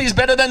Krishna's month is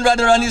better than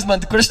Radharani's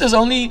month? Krishna's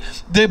only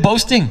the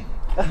boasting.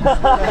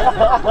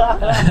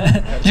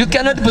 You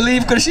cannot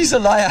believe Krishna is a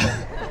liar.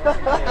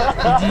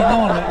 Il dit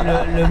non,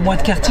 le mois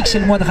de Kartik c'est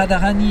le mois de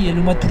Radharani et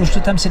le mois de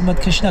Puroshottama c'est le mois de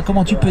Krishna.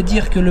 Comment tu peux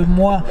dire que le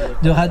mois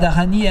de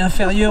Radharani est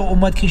inférieur au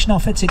mois de Krishna? En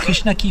fait c'est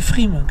Krishna qui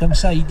frime, comme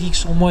ça il dit que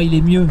son mois il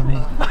est mieux, mais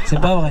c'est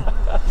pas vrai.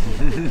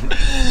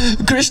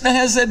 Krishna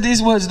has said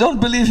these words, don't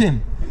believe him.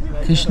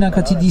 Krishna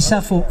quand il dit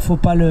ça, faut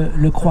pas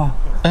le croire.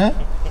 Hein?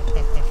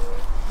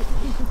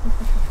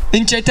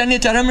 In Chaitanya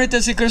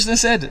Charitamrita, Sri Krishna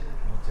said,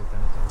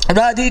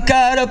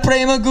 Radhikara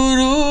Prema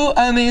Guru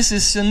Ami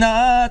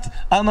Sisyanat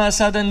Ama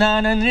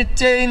Sadanana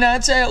Nityena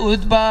Cha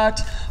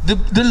Udbhat.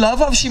 The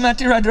love of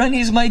Srimati Radharani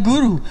is my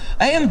Guru.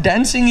 I am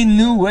dancing in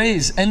new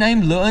ways and I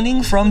am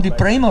learning from the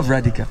Prem of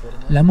Radhika.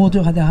 L'amour de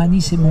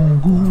Radharani c'est mon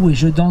gourou et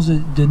je danse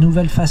de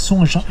nouvelles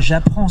façons.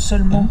 J'apprends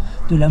seulement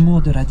de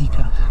l'amour de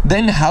Radhika.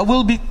 Then how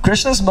will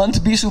Krishna's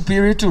month be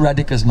superior to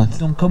Radhika's month?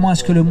 Donc comment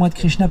est-ce que le mois de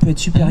Krishna peut être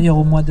supérieur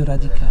au mois de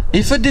Radhika?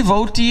 If a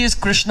devotee is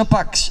Krishna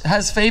Paksh,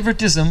 has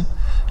favoritism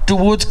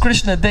towards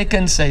Krishna, they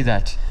can say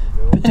that.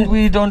 And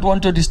we don't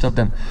want to disturb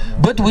them.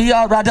 But we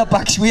are Radha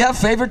Paksh. We have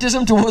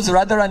favoritism towards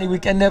Radharani. We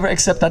can never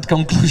accept that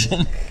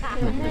conclusion.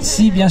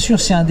 Si bien sûr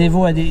c'est un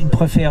dévot a une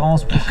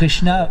préférence pour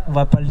Krishna, on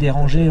va pas le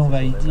déranger, on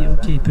va lui dire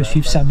ok il peut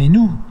suivre ça. Mais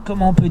nous,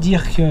 comment on peut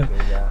dire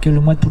que le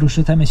mois de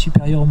Puroshottama est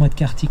supérieur au mois de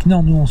Kartik?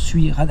 Non, nous on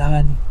suit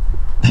Radharani.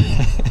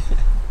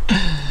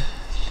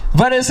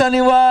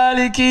 Varasani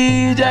Wali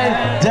ki jai,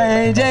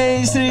 jai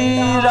jai Sri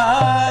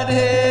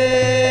Radhe.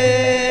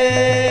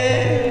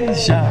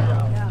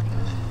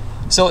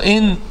 So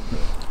in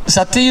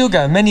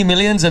Satyuga, many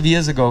millions of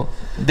years ago,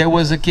 there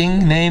was a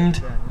king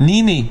named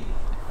Nimi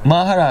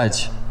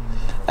Maharaj.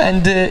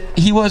 And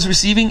he was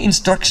receiving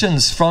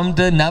instructions from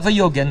the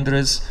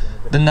Navayogendras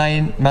the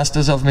 9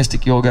 masters of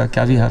mystic yoga,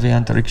 Kavi, Havi,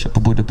 Antariksha,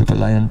 Pabuddha,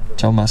 Pipalayan,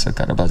 Chau Masa,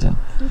 Karabhajan,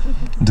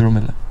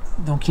 Drumila.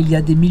 Donc il y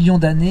a des millions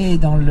d'années,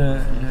 dans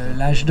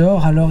l'âge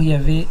d'or, alors il y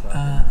avait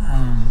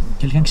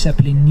quelqu'un qui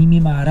s'appelait Nimi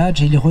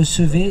Maharaj, et il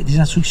recevait des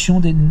instructions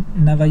des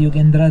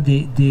Navayogendra,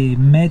 des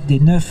maîtres, des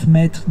 9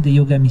 maîtres des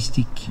yogas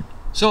mystiques.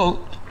 So,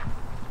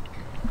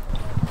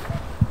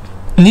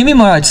 Nimi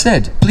Maharaj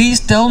said, please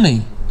tell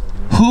me,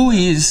 who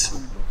is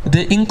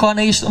the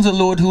incarnation of the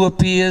Lord who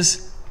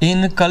appears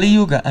in Kali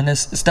Yuga and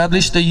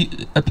establishes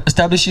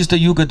the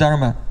Yuga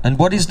Dharma? And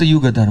what is the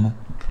Yuga Dharma?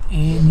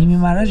 Et Nimi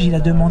Maharaj, il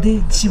a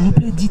demandé, s'il vous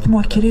plaît,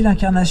 dites-moi quelle est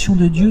l'incarnation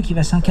de Dieu qui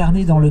va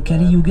s'incarner dans le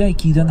Kali Yuga et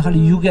qui donnera le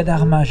Yuga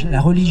Dharma,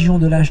 la religion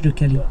de l'âge de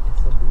Kali.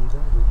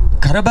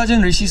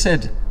 Karabhajan Rishi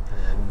said,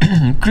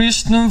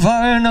 Krishnam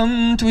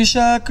Varnam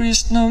Tvisha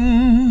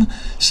Krishnam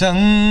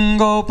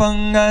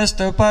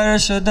Sangopangasta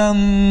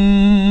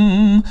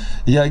Parshadam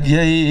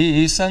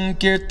Yagyai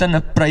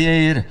Sankirtana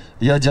Prayer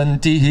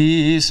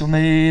Yajantihi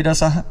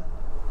Sumedasah.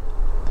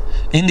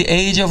 In the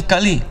age of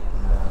Kali,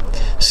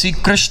 Sri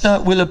Krishna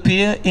will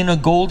appear in a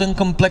golden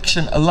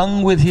complexion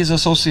along with his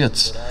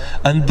associates,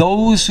 and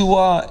those who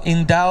are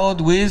endowed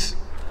with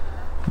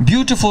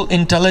beautiful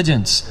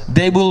intelligence,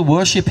 they will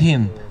worship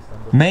him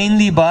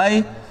mainly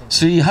by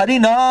Sri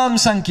Harinam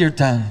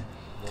Sankirtan.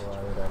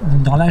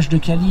 Dans l'âge de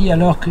Kali,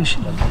 alors que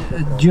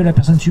Dieu, la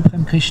personne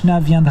suprême Krishna,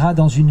 viendra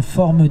dans une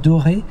forme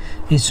dorée,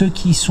 et ceux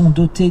qui sont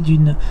dotés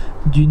d'une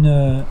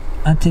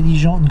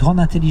grande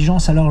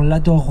intelligence, alors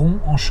l'adoreront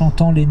en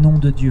chantant les noms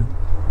de Dieu.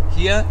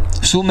 Here,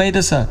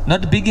 Sumedasa,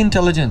 not big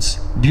intelligence,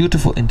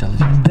 beautiful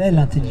intelligence. Une belle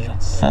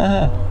intelligence.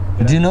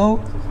 Do you know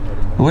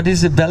what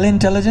is a belle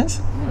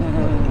intelligence?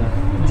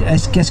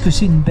 Qu'est-ce que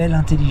c'est une belle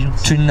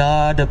intelligence?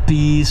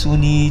 Trinadapi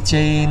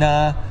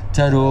sunichena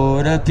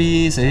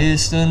charorapi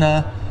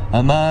sestuna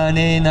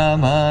amanena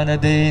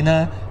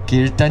manadena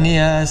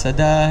kirtaniya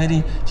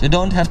sadahari. So you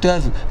don't have to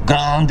have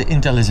grand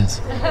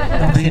intelligence.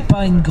 Donc c'est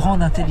pas une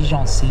grande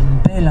intelligence, c'est une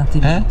belle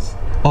intelligence.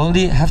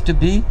 Only have to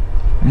be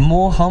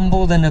more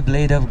humble than a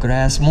blade of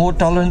grass, more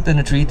tolerant than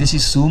a tree. This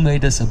is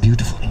Sumedasa, a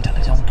beautiful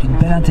intelligence. Donc une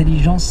belle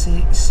intelligence,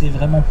 c'est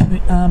vraiment plus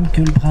humble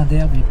que le brin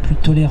d'herbe et plus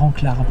tolérant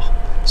que l'arbre.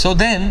 So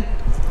then,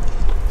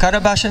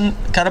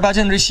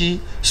 Karabhajan Rishi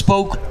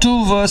spoke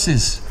 2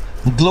 verses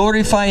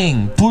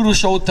glorifying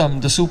Puroshottama,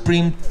 the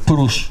supreme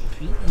Purush.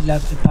 Puis il a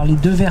parlé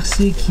 2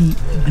 versets qui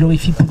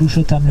glorifient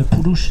Puroshottama, le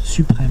Purush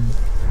suprême.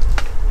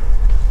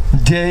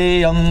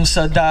 Deyam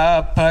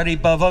sada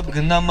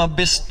paribhavagnam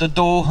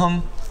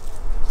abhistadoham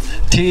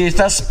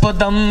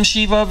Tirthaspadam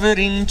shiva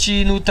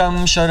virinchi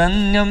nutam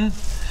sharanyam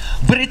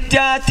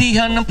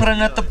Brityatihan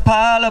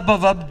pranatapala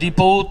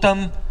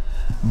bhavabdipotam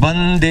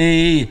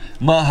Bande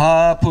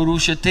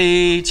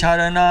mahapurushate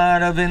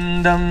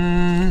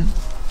charanaravindam.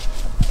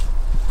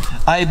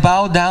 I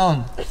bow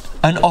down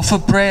and offer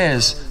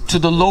prayers to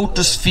the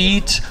lotus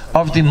feet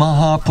of the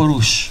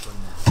Mahapurush,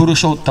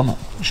 Puroshottama.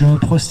 Je me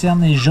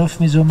prosterne et j'offre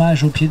mes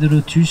hommages au pied de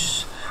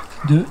lotus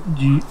du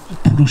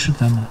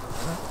Puroshottama.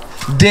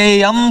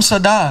 Deyam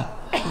sada.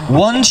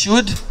 One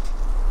should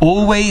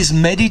always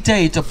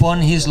meditate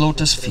upon his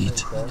lotus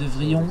feet. Nous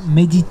devrions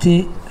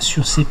méditer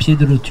sur ses pieds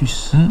de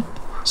lotus.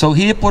 So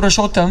here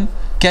Puroshottama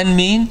can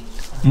mean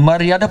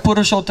Maryada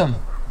Puroshottama.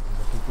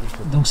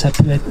 Donc ça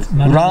peut être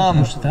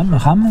Ram.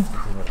 Ram,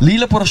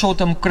 Lila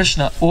Puroshottama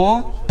Krishna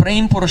or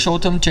Prem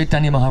Puroshottama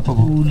Chaitanya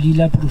Mahaprabhu. ou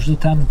Lila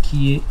Puroshottama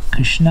qui est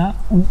Krishna,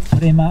 ou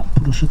Prema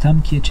Puroshottama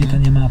qui est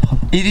Chaitanya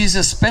Mahaprabhu. It is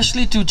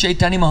especially to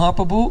Chaitanya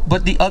Mahaprabhu,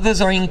 but the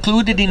others are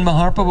included in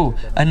Mahaprabhu,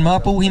 and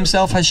Mahaprabhu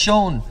himself has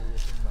shown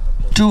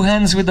 2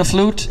 hands with the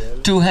flute,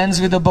 2 hands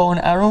with the bow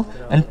and arrow,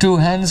 and 2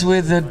 hands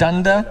with the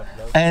danda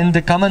and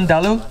the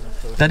kamandalu.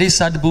 That is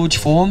Sadbhuj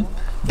form,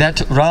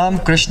 that Ram,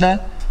 Krishna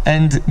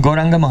and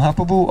Gauranga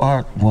Mahaprabhu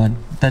are one.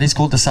 That is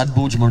called the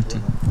Sadbhuj Murti.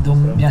 Donc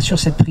bien sûr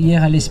cette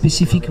prière elle est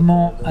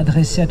spécifiquement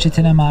adressée à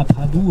Chaitanya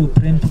Mahaprabhu, au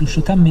Prem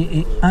Puroshottama, mais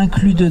est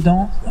inclus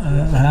dedans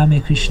Ram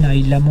et Krishna.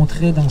 Il l'a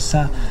montré dans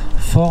sa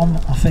forme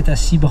en fait à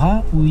 6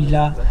 bras, où il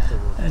a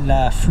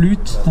la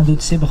flûte dans 2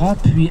 de ses bras,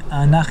 puis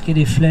un arc et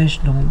des flèches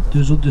dans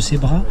 2 autres de ses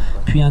bras,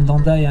 puis un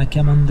danda et un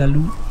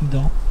kamandalu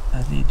dans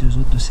les 2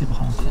 autres de ses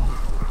bras encore.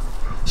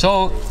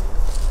 So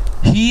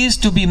he is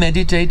to be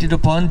meditated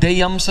upon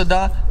Deyam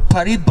Sada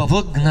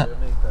Paribhavagna.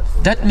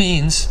 That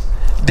means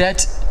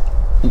that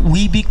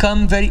we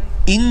become very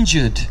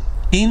injured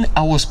in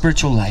our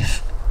spiritual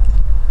life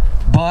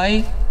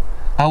by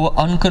our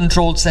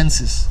uncontrolled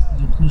senses.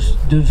 Donc nous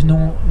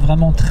devenons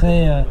vraiment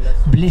très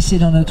blessés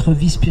dans notre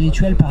vie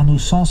spirituelle par nos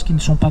sens qui ne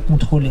sont pas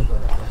contrôlés.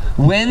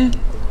 When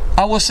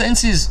our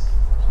senses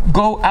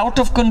go out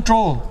of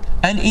control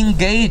and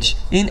engage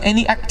in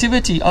any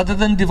activity other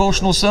than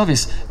devotional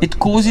service, it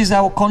causes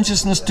our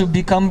consciousness to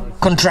become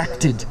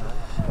contracted.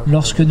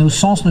 Lorsque nos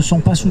sens ne sont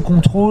pas sous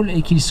contrôle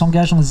et qu'ils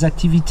s'engagent dans des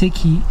activités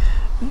qui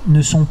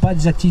ne sont pas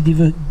des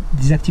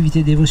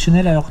activités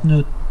dévotionnelles, alors que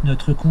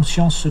notre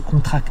conscience se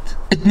contracte.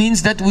 It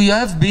means that we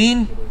have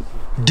been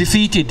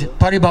defeated.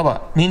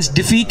 Paribhava means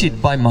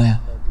defeated by Maya.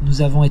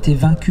 Nous avons été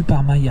vaincus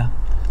par Maya.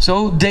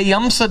 So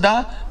Deyam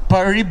Sada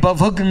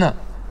Paribhavagna.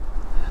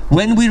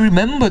 When we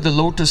remember the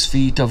lotus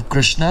feet of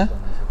Krishna,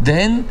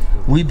 then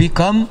we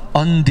become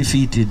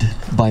undefeated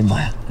by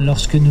Maya.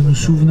 Lorsque nous nous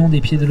souvenons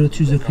des pieds de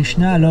lotus de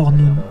Krishna, alors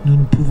nous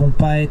ne pouvons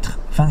pas être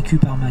vaincus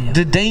par Maya.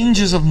 The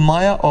dangers of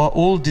Maya are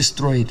all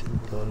destroyed.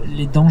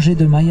 Les dangers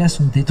de Maya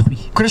sont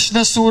détruits.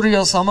 Krishna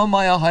Surya Sama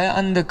Maya Haya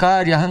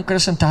Andakar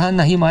Yahankrasan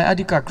Tahanahi Maya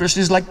Adika.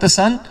 Krishna is like the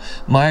sun,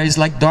 Maya is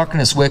like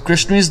darkness. Where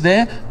Krishna is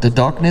there, the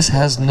darkness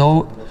has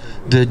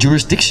the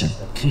jurisdiction.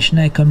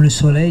 Krishna est comme le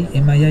soleil et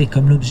Maya est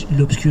comme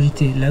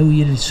l'obscurité. Là où il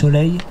y a le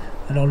soleil,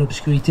 alors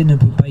l'obscurité ne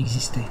peut pas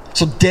exister.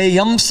 So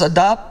Deyam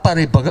Sada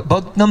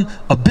Paribhagnam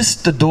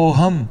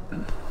Abhistadoham.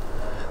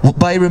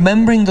 By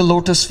remembering the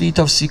lotus feet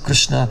of Sri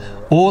Krishna,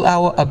 all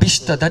our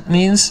abhishta, that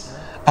means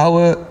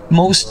our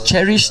most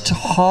cherished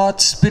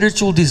heart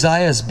spiritual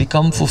desires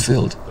become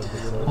fulfilled.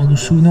 En nous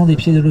souvenant des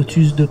pieds de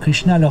lotus de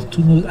Krishna, alors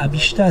tous nos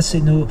abhishtas,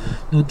 c'est nos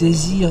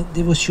désirs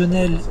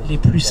dévotionnels les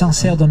plus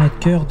sincères dans notre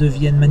cœur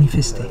deviennent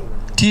manifestés.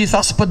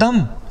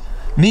 Tirthaspadam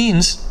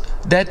means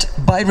that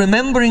by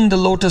remembering the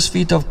lotus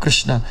feet of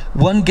Krishna,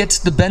 one gets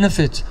the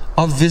benefit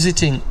of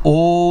visiting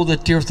all the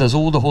tirthas,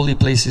 all the holy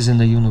places in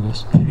the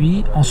universe.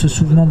 Puis, en se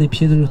souvenant des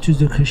pieds de lotus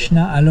de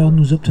Krishna, alors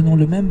nous obtenons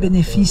le même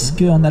bénéfice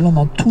qu'en allant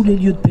dans tous les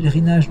lieux de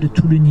pèlerinage de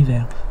tout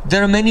l'univers.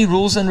 There are many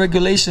rules and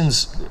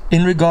regulations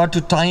in regard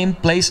to time,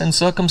 place and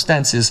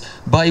circumstances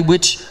by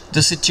which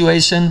the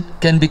situation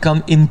can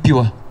become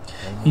impure.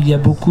 Il y a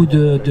beaucoup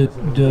de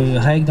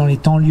règles dans les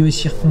temps, lieux et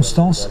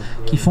circonstances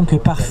qui font que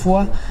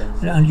parfois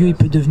un lieu il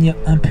peut devenir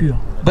impur.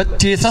 But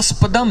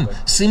Tirthaspadam,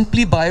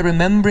 simply by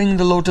remembering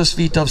the lotus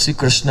feet of Sri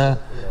Krishna,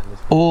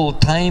 all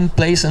time,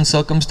 place and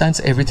circumstance,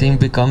 everything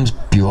becomes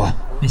pure.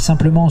 Mais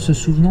simplement en se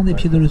souvenant des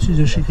pieds de lotus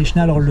de Shri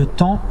Krishna, alors le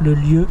temps, le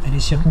lieu et les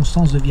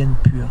circonstances deviennent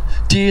purs.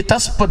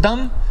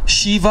 Tirthaspadam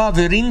Shiva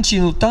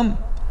Virinchinutam,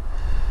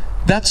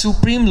 that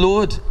Supreme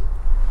Lord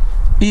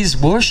is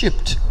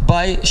worshipped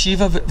by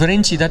Shiva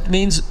Virinchi, that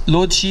means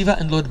Lord Shiva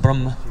and Lord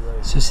Brahma.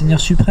 Ce Seigneur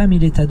suprême,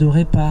 il est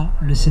adoré par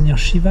le Seigneur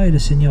Shiva et le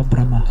Seigneur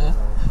Brahma.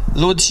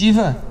 Lord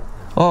Shiva,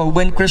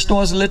 when Krishna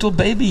was a little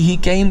baby, he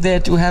came there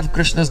to have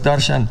Krishna's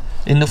darshan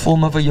in the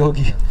form of a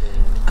yogi.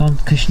 Quand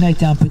Krishna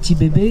était un petit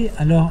bébé,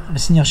 alors le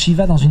Seigneur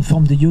Shiva, dans une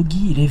forme de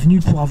yogi, il est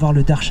venu pour avoir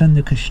le darshan de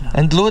Krishna.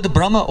 And Lord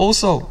Brahma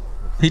also,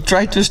 he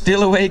tried to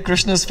steal away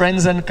Krishna's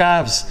friends and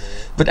calves,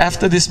 but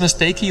after this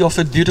mistake, he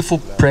offered beautiful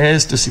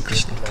prayers to Sri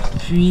Krishna.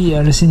 Puis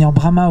le Seigneur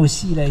Brahma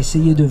aussi, il a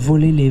essayé de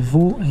voler les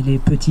veaux et les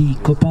petits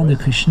copains de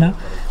Krishna,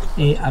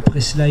 et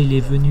après cela, il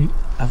est venu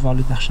avoir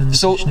le darshan de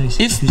So, Krishna.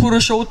 if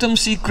Puroshottama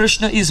Sri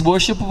Krishna is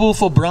worshipable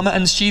for Brahma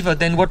and Shiva,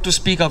 then what to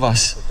speak of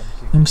us?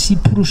 Donc si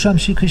Puroshottama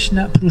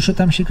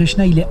Shri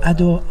Krishna, il est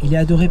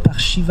adoré par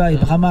Shiva et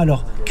Brahma,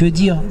 alors que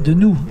dire de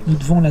nous? Nous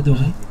devons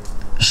l'adorer.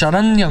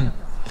 Sharanyam.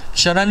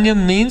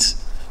 Sharanyam means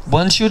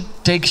one should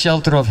take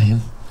shelter of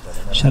him.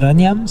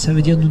 Sharanyam, ça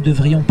veut dire nous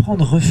devrions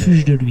prendre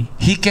refuge de lui.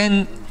 He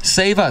can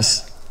save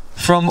us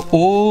from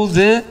all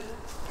the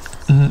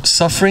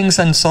sufferings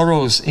and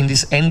sorrows in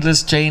this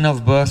endless chain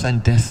of birth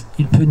and death.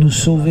 Il peut nous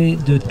sauver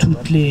de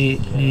toutes les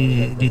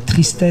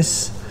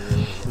tristesses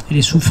et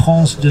les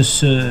souffrances de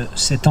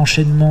cet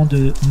enchaînement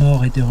de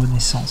mort et de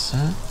renaissance.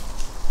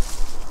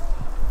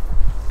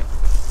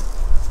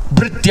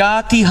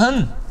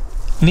 Brityatihan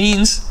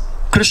means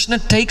Krishna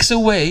takes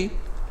away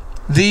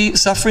the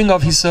suffering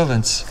of his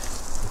servants.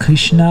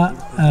 Krishna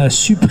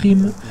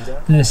supprime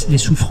les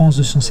souffrances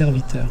de son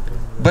serviteur.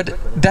 But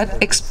that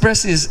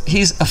expresses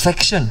his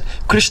affection.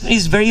 Krishna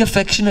is very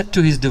affectionate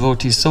to his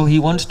devotees, so he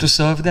wants to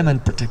serve them and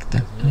protect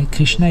them. Et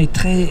Krishna est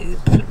très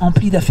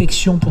empli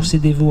d'affection pour ses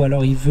dévots,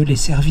 alors il veut les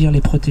servir, les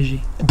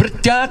protéger.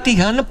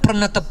 Brityatihan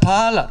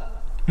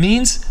pranatapala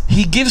means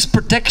he gives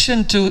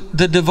protection to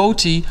the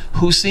devotee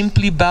who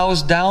simply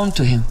bows down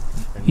to him.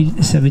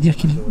 Ça veut dire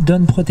qu'il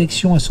donne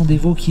protection à son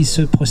dévot qui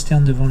se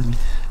prosterne devant lui.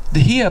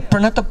 Here,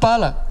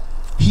 pranatapala,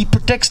 he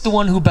protects the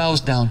one who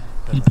bows down.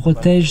 Il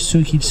protège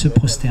ceux qui se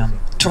prosternent.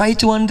 Try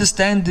to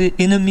understand the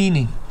inner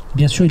meaning.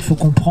 Bien sûr, il faut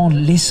comprendre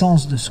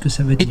l'essence de ce que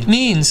ça veut dire. It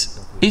means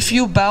if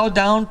you bow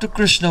down to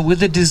Krishna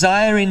with a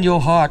desire in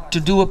your heart to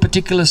do a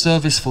particular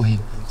service for him.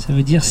 Ça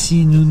veut dire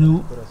si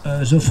nous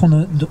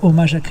offrons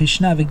hommage à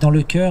Krishna avec dans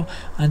le cœur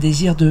un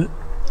désir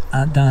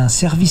d'un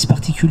service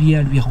particulier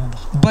à lui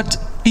rendre. But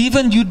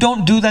even you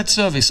don't do that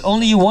service,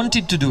 only you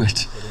wanted to do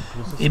it.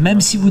 Et même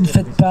si vous ne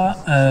faites pas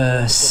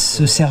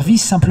ce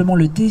service, simplement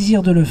le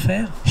désir de le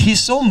faire.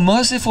 He's so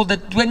merciful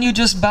that when you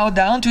just bow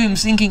down to him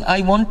thinking,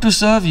 I want to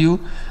serve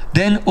you,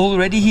 then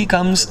already he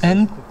comes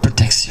and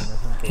protects you.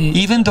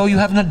 Even though you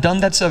have not done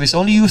that service,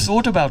 only you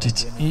thought about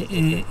it.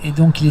 Et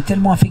donc il est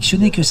tellement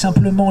affectionné que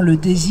simplement le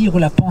désir ou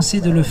la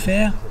pensée de le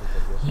faire,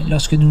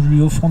 lorsque nous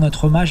lui offrons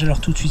notre hommage, alors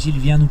tout de suite il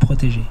vient nous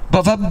protéger.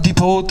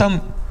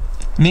 Bheda-abheda-tattva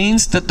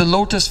means that the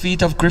lotus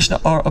feet of Krishna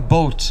are a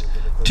boat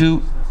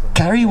to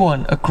carry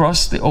one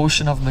across the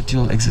ocean of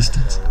material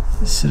existence.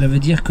 Cela veut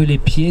dire que les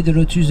pieds de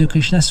lotus de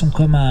Krishna sont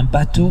comme un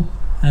bateau,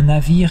 un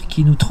navire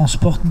qui nous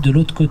transporte de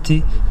l'autre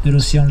côté de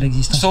l'océan de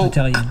l'existence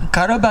matérielle.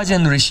 Caravaggio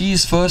Rishi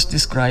is first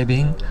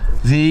describing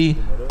the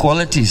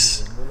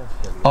qualities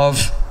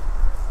of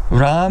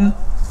Ram,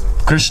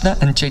 Krishna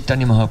and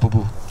Chaitanya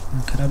Mahaprabhu.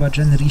 Donc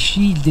Prayojan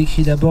Rishi, il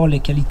décrit d'abord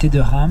les qualités de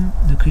Ram,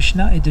 de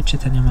Krishna et de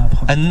Chaitanya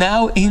Mahaprabhu. And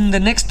now in the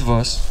next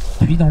verse,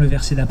 Puis dans le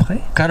verset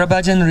d'après,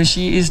 Prayojan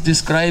Rishi is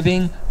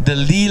describing the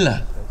Leela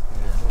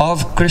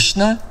of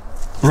Krishna,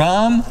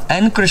 Ram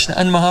and Krishna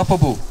and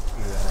Mahaprabhu.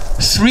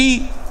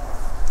 Three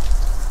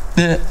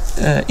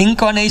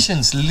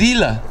incarnations,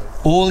 Leela,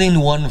 all in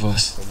one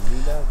verse.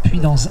 Puis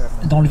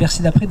dans le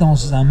verset d'après,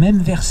 dans un même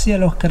verset,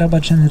 alors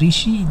Prayojan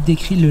Rishi, il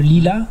décrit le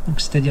lila, donc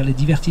c'est-à-dire les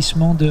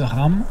divertissements de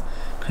Ram,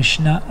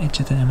 Krishna et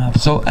Chaitanya Mahaprabhu.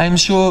 So I'm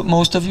sure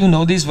most of you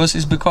know these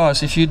verses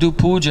because if you do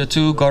puja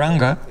to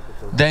Gauranga,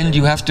 then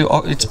you have to,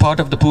 it's part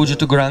of the puja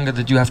to Gauranga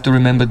that you have to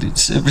remember,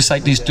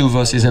 recite these two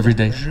verses every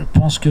day. Je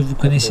pense que vous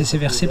connaissez ces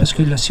versets parce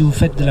que là, si vous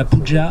faites de la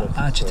puja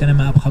à Chaitanya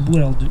Mahaprabhu,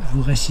 alors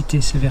vous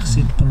récitez ces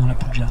versets pendant la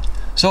puja.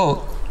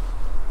 So,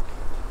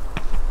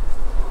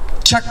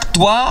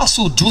 Chaktva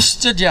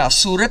Sujustya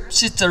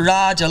Suripsita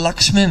Raja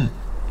Lakshmin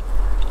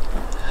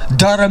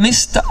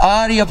Dharamista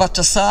Arya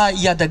Vachasa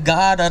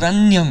Yadagara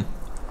Ranyam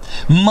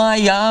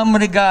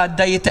Mayamriga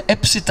Dayata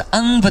Epsita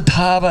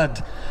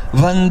Anvadhavad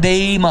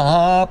Vande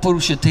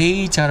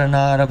Mahapurushate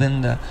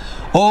Charanaravinda.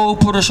 O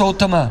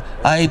Puroshottama,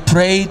 I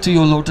pray to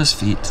your lotus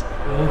feet.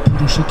 Oh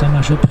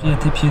Puroshottama, je prie à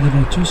tes pieds de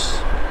lotus.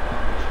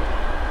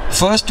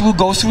 First we'll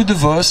go through the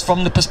verse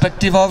from the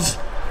perspective of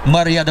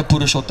Maryada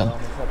Puroshottama.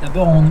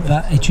 D'abord, on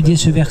va étudier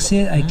ce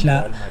verset avec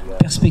la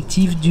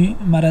perspective du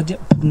Maryada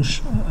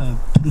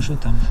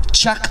Puroshottama.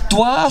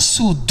 Chaktva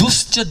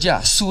Sudustya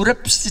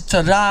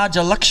Suripsita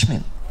Raja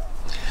Lakshmin.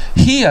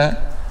 Here,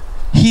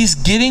 he's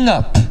giving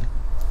up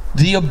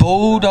the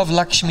abode of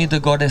Lakshmi, the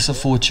goddess of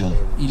fortune.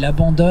 Il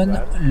abandonne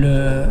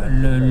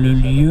le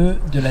lieu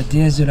de la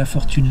déesse de la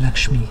fortune,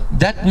 Lakshmi.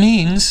 That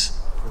means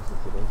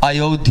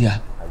Ayodhya.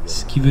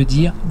 Ce qui veut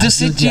dire The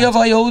city Ayodhya. of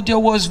Ayodhya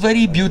was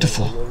very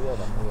beautiful.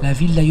 La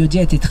ville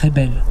d'Ayodhya était très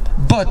belle.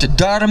 But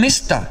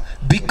Dharmista,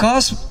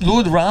 because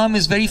Lord Ram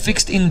is very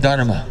fixed in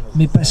Dharma.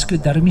 Mais parce que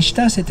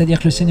Dharmishta, c'est-à-dire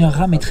que le Seigneur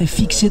Ram est très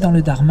fixé dans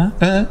le Dharma,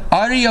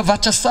 Arya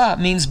Vachasa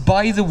means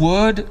by the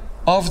word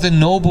of the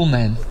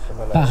nobleman.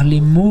 par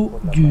les mots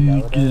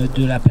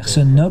de la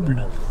personne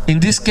noble. In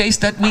this case,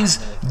 that means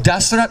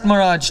Dasarath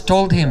Maharaj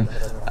told him,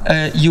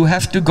 you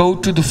have to go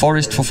to the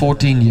forest for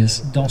 14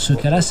 years. Dans ce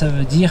cas-là, ça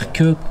veut dire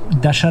que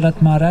Dasharat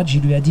Maharaj,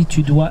 il lui a dit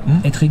tu dois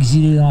être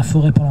exilé dans la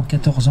forêt pendant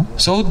 14 ans.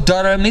 So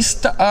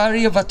Dharamista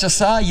Arya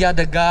Vachasa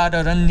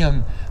Yadagara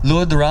Ranyam.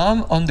 Lord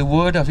Ram, on the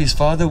word of his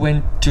father,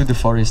 went to the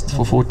forest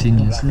for 14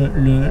 years.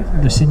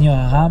 Le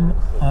Seigneur Ram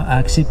a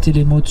accepté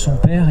les mots de son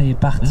père et est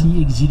parti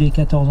exilé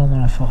 14 ans dans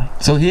la forêt.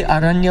 So here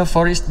Aranya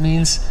forest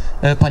means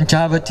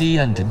Panchavati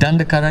and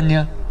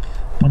Dandakaranya.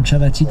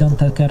 Panchavati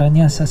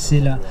Dantakaranya, ça c'est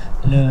la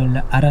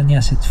Aranya,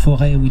 cette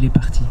forêt où il est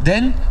parti.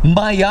 Then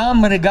Maya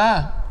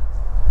Mriga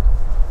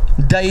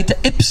Daita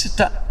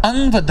Ipsita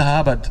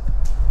Anvadhabad.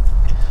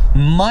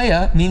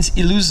 Maya means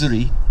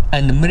illusory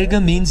and Mriga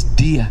means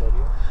deer.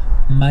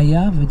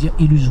 Maya veut dire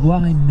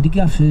illusoire et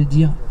Mriga veut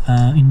dire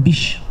une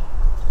biche.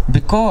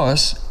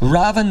 Because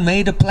Ravan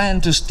made a plan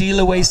to steal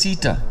away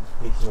Sita.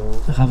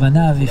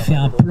 Ravana avait fait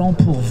un plan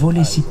pour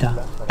voler Sita.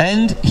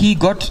 And he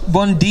got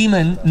one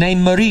demon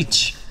named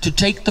Marich to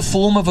take the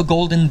form of a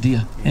golden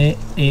deer. Et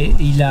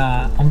il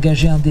a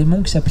engagé un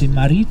démon qui s'appelait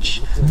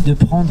Marich de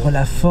prendre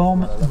la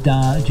forme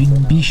d'une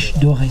biche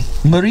dorée.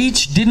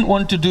 Marich didn't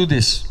want to do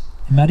this.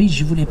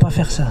 Marich ne voulait pas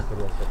faire ça.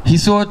 He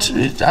thought,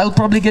 I'll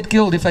probably get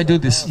killed if I do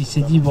this. Il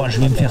s'est dit, bon, je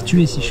vais me faire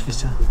tuer si je fais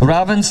ça.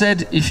 Ravan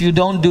said, if you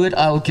don't do it,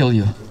 I'll kill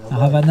you.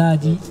 Ravana a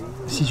dit,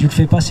 si tu le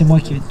fais pas, c'est moi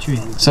qui vais te tuer.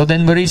 So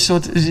then Marich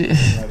thought,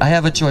 I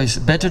have a choice.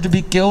 Better to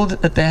be killed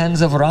at the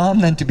hands of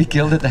Ram than to be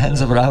killed at the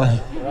hands of Ravan.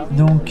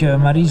 Donc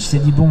Marich s'est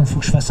dit, bon, il faut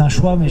que je fasse un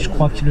choix, mais je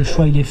crois que le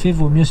choix il est fait.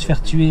 Vaut mieux se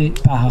faire tuer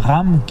par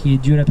Ram, qui est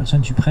Dieu la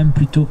personne suprême,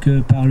 plutôt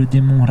que par le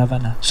démon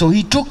Ravana. So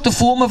he took the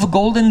form of a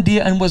golden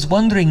deer and was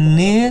wandering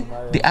near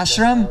the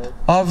ashram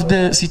of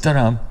the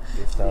Sitaram.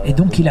 Et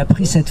donc il a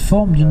pris cette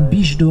forme d'une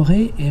biche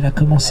dorée et elle a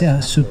commencé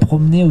à se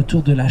promener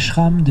autour de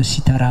l'ashram de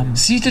Sitaram.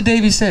 Sita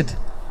Devi said,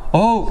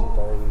 oh,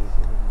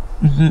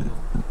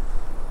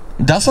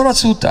 Dasarath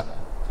Sutta,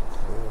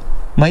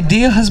 my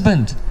dear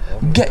husband,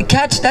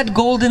 catch that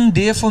golden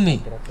deer for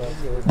me.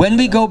 When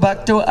we go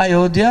back to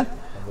Ayodhya,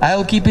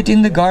 I'll keep it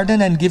in the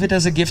garden and give it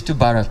as a gift to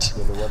Bharat.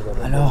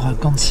 Alors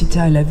quand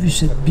Sita elle a vu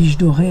cette biche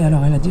dorée,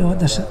 alors elle a dit, oh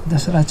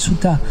Dasarath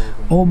Sutta,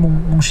 oh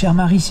mon cher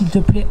mari, s'il te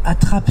plaît,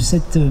 attrape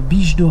cette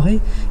biche dorée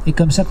et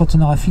comme ça quand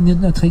on aura fini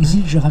notre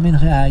exil, je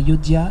ramènerai à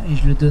Ayodhya et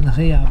je le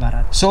donnerai à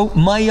Bharat. So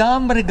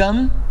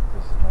Mayamrigam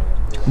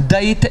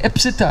Daita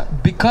Ipsita,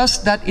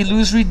 because that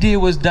illusory deer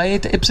was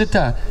Daita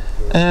Ipsita,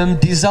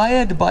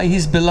 desired by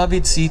his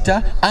beloved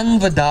Sita,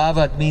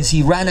 Anvadavad means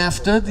he ran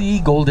after the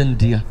golden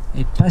deer.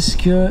 Et parce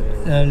que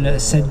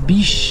cette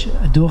biche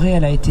dorée,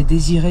 elle a été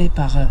désirée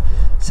par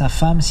sa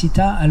femme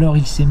Sita, alors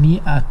il s'est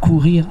mis à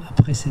courir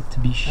après cette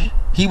biche.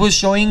 He was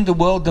showing the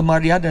world the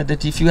Maryada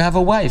that if you have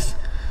a wife,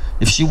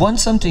 if she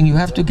wants something, you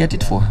have to get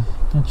it for her.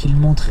 Donc il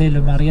montrait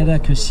le Maryada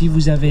que si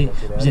vous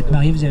êtes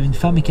marié, vous avez une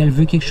femme et qu'elle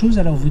veut quelque chose,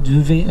 alors vous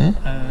devez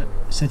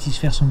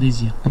satisfaire son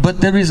désir. But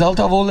the result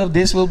of all of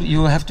this will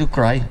you have to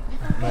cry.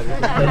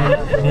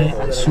 Mais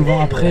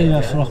souvent après, il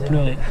va falloir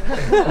pleurer.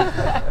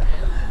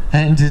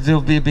 And it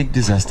will be a big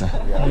disaster.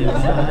 Et il y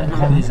aura un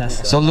grand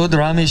désastre. So Lord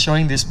Ram is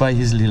showing this by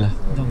his lila.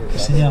 Donc le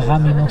Seigneur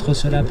Ram il montre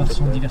cela par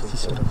son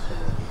divertissement.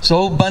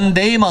 So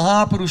Bande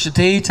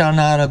Mahapurushottama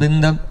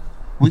Charnarabindam,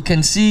 we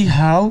can see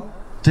how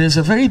there's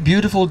a very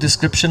beautiful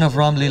description of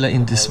Ram Lila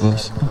in this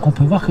verse. Donc on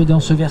peut voir que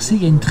dans ce verset,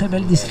 il y a une très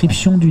belle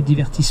description du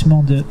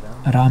divertissement de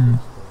Ram.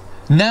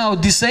 Now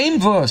the same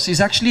verse is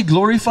actually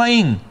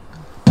glorifying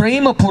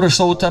Prem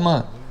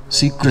Puroshottama,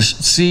 si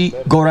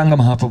Gauranga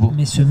Mahaprabhu.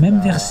 Mais ce même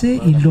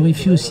verset, il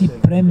glorifie aussi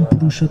Prem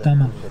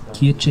Puroshottama,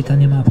 qui est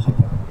Chaitanya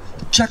Mahaprabhu.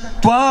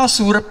 Chaktva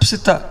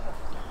surapsita.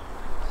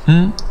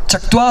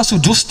 Chaktva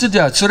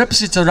sujustadya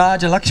surapsita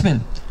Raja Lakshmin.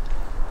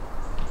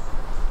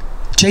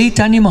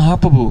 Chaitanya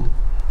Mahaprabhu,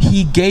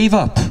 he gave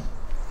up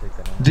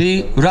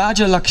the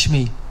Raja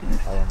Lakshmi,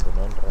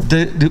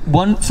 the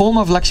one form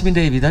of Lakshmi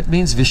Devi, that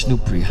means Vishnu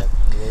Priya.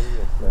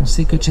 On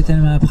sait que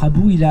Chaitanya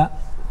Mahaprabhu, il a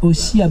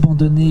aussi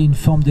abandonné une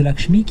forme de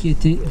Lakshmi qui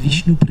était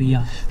Vishnu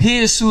Priya.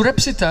 Here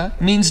Surapsita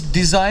means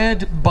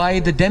desired by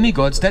the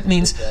demigods. That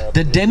means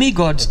the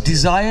demigods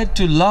desired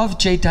to love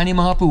Chaitanya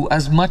Mahaprabhu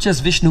as much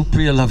as Vishnu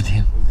Priya loved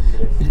him.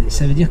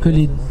 Ça veut dire que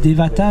les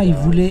Devatas, ils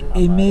voulaient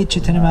aimer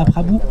Chaitanya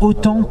Mahaprabhu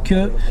autant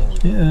que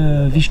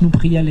Vishnu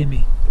Priya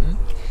l'aimait.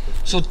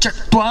 So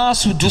Chaktva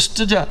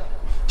Sujustaja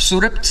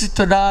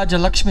Surapsita Raja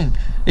Lakshmin.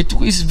 It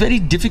is very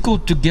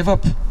difficult to give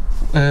up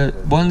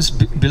one's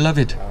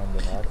beloved.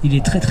 Il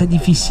est très très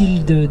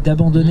difficile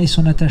d'abandonner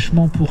son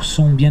attachement pour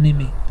son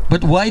bien-aimé.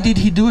 But why did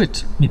he do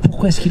it? Mais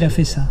pourquoi est-ce qu'il a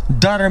fait ça?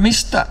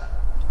 Dharmista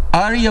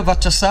Arya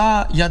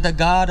Vachasa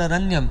Yadagara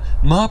Ranyam.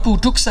 Mahaprabhu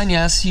took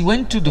sannyas, he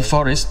went to the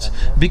forest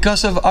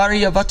because of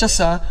Arya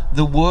Vachasa,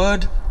 the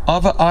word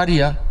of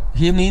Arya.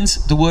 Here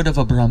means the word of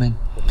a Brahmin.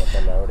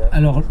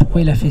 Alors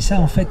pourquoi il a fait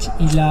ça? En fait,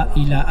 il a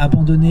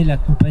abandonné la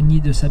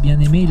compagnie de sa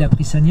bien-aimée, il a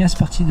pris sannyas,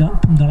 parti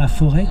dans la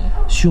forêt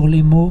sur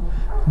les mots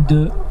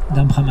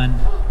d'un brahman.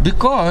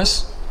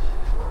 Because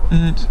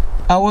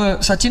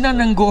our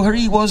Sachinandan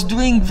Gohari was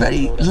doing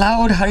very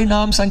loud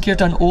Harinam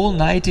Sankirtan all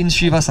night in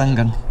Shiva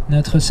Sangam.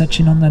 Notre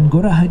Sachinandan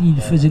Gorahari,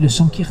 il faisait le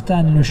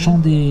Sankirtan, le chant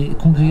des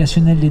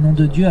congrégationnels des noms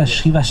de Dieu à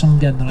Shiva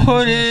Sangam.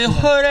 Hare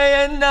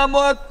Hare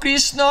Namo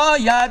Krishna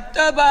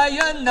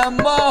Yadavaya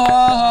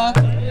Namo.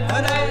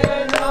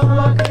 Hare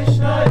Namo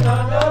Krishna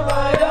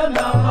Yadavaya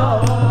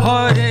Namo.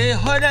 Hare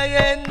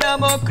Hare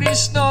Namo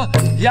Krishna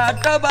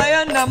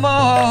Yadavaya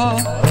Namo.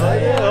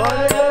 Hare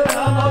Hare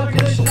Namo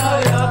Krishna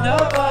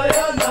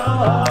Yadavaya Namo.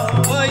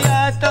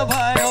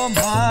 Yadavaya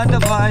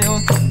Madhavaya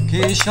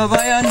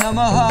Keshavaya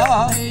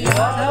Namaha.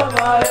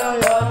 Yadavaya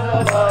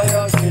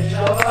Yadavaya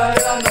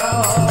Keshavaya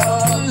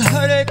Namaha.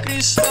 Hare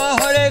Krishna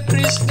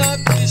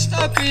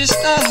Krishna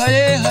Krishna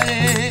Hare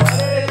Hare.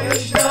 Hare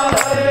Krishna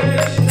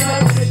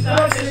Krishna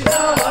Krishna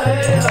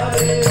Hare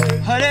Hare.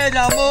 Hare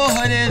Ramo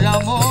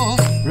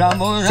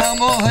Ramo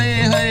Ramo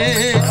Hare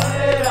Hare.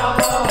 Hare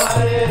Ramo Ramo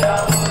Hare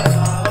Hare.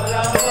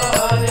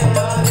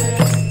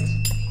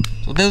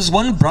 So there was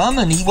one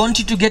Brahman, he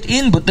wanted to get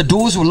in, but the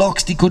doors were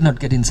locked, he could not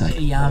get inside.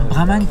 Il y a un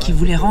brahman qui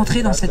voulait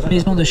rentrer dans cette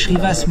maison de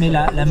Shrivas, mais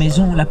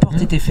la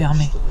porte était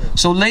fermée.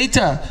 So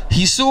later,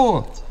 he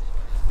saw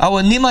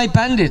our Nimai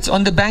Pandits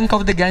on the bank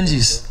of the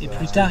Ganges. Et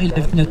plus tard, il a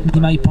vu notre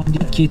Nimai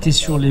Pandit qui était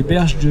sur les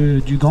berges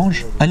du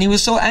Gange. And he was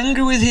so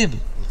angry with him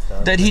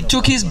that he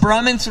took his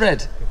Brahmin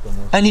thread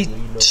and he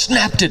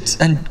snapped it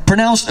and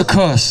pronounced a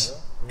curse.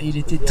 Et il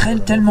était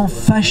tellement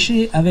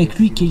fâché avec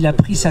lui qu'il a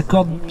pris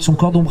son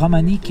cordon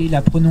brahmanique et il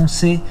a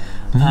prononcé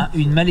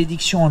une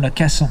malédiction en la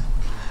cassant.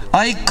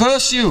 I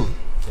curse you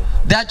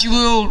that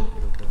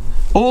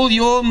all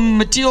your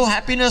material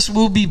happiness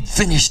will be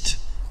finished.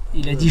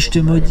 Il a dit, je te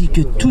maudis que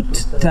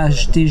toutes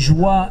tes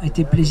joies et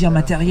tes plaisirs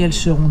matériels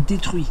seront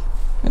détruits.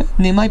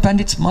 Nimai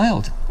Pandit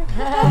smiled.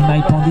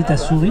 Nimai Pandit a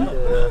souri.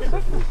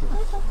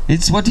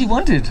 It's what he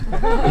wanted.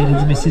 Et il a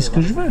dit, mais c'est ce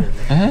que je veux.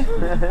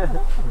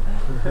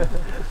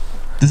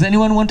 Does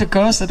anyone want a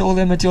curse that all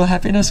their material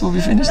happiness will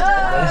be finished?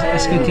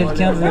 Est-ce que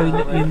quelqu'un veut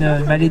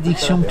une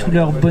malédiction que tout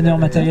leur bonheur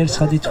matériel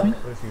sera détruit?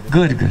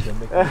 Good.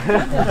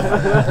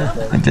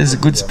 And there's a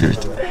good spirit.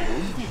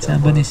 C'est un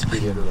bon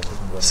esprit.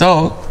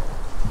 So,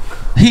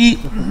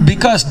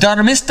 because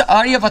Dharmista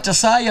Arya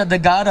Vachasaya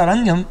Dagara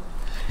Ranyam,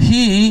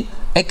 he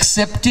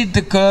accepted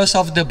the curse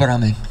of the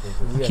Brahmin.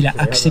 Donc il a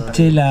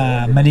accepté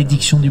la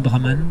malédiction du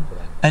Brahman.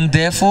 And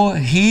therefore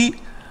he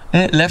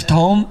left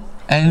home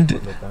and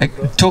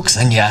took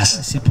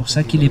sannyas. C'est pour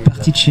ça qu'il est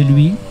parti de chez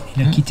lui,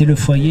 il a quitté le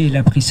foyer et il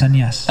a pris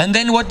sannyas. And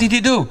then what did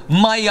he do?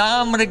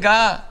 Maya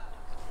mriga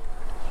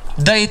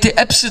daite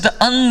epsita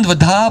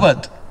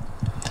andvadhavad.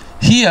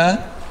 Here,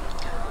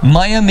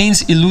 Maya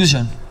means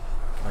illusion.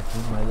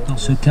 Dans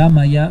ce cas,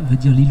 Maya veut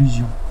dire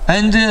l'illusion.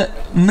 And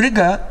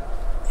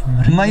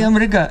Maya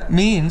mriga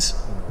means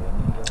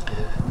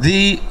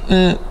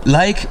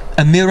like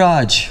a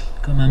mirage.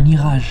 Comme un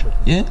mirage.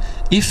 Yeah?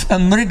 If a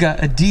mriga,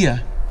 a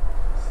deer,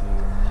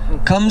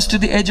 comes to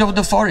the edge of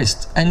the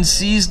forest and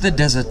sees the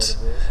desert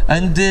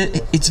and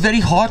it's very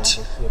hot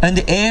and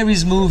the air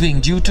is moving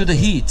due to the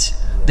heat,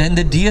 then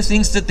the deer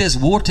thinks that there's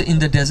water in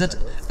the desert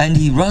and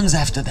he runs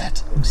after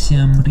that. Donc si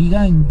un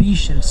mriga, une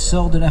biche, elle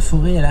sort de la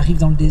forêt, elle arrive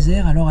dans le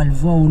désert, alors elle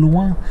voit au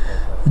loin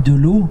de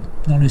l'eau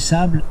dans le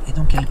sable et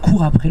donc elle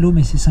court après l'eau,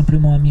 mais c'est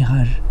simplement un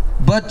mirage.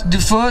 But the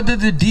further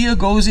the deer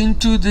goes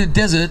into the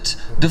desert,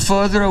 the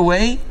further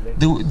away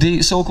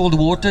the so-called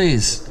water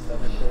is.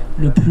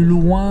 Le plus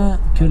loin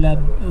que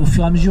au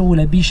fur et à mesure où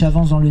la biche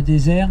avance dans le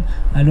désert,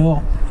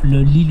 alors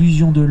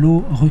l'illusion de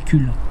l'eau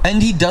recule.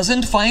 And he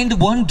doesn't find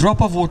one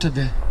drop of water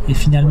there. Et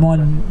finalement,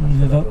 elle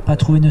ne va pas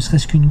trouver ne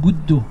serait-ce qu'une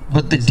goutte d'eau.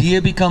 But the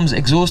deer becomes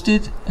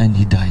exhausted and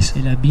he dies.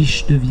 Et la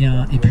biche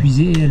devient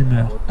épuisée et elle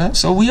meurt.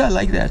 So we are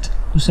like that.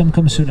 Nous sommes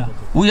comme cela.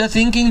 We are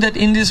thinking that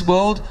in this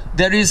world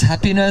there is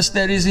happiness,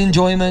 there is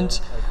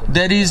enjoyment,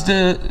 there is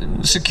the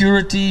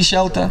security,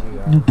 shelter.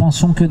 Nous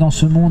pensons que dans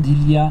ce monde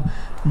il y a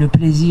le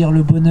plaisir,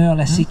 le bonheur,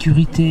 la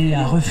sécurité,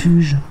 un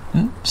refuge.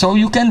 So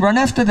you can run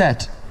after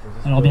that.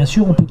 Alors bien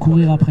sûr, on peut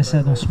courir après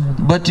ça dans ce monde.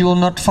 But you will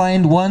not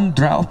find one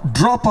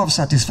drop of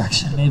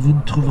satisfaction. Mais vous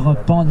ne trouverez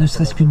pas ne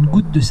serait-ce qu'une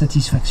goutte de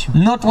satisfaction.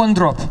 Not one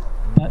drop.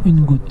 Pas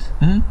une goutte.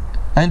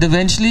 And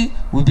eventually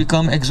we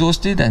become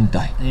exhausted and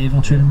die. Et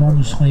éventuellement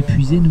nous serons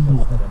épuisés, nous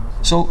mourrons.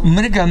 So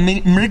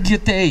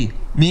mrigyate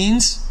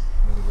means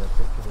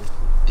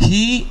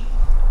he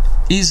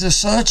is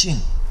searching.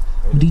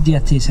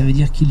 Mrigyate, ça veut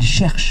dire qu'il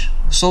cherche.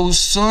 So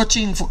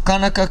searching for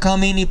kanaka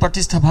kamini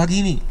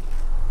pratishthabhagini,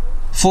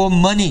 for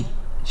money,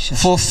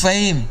 for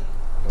fame,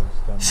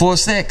 for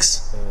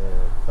sex.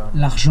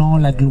 L'argent,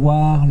 la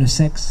gloire, le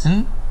sexe.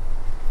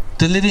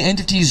 The living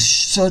entity is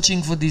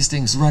searching for these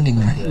things, running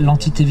away.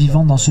 L'entité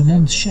vivante dans ce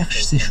monde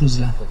cherche ces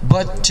choses-là.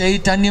 But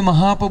Chaitanya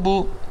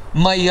Mahaprabhu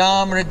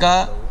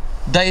Mayamriga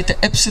Daita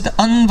Epsit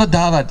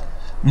Anvadavad.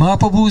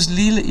 Mahaprabhu's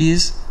lila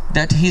is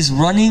that he's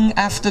running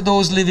after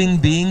those living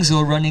beings who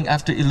are running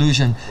after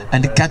illusion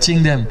and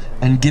catching them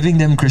and giving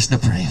them Krishna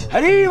Prem.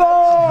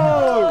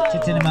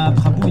 Chaitanya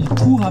Mahaprabhu, il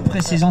court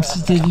après ces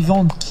entités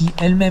vivantes qui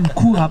elles-mêmes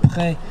courent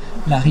après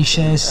la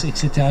richesse,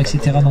 etc.,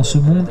 dans ce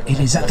monde et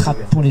les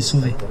attrape pour les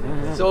sauver.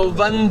 So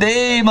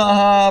Vande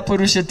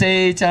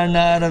Mahapurushottama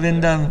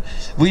Charnaravindam.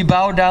 We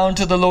bow down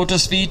to the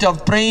lotus feet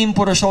of Prem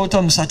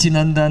Puroshottama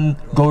Sachinandan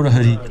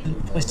Gaurahari.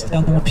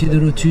 Prosternons au pied de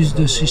lotus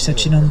de Sri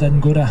Sachinandan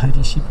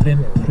Gaurahari, Sri Prem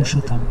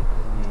Puroshottama.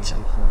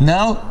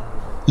 Now,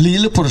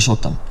 Lila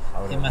Puroshottama.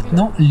 Et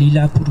maintenant,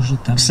 Lila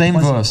Puroshottama. Same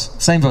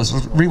verse.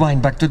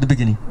 Rewind back to the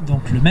beginning.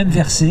 Donc le même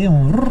verset,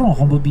 on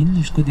rembobine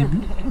jusqu'au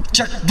début.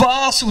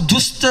 Chakvasu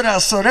Dustara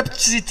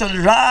Sarepsital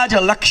Raja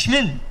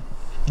Lakshmin.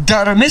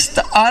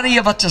 Dharmista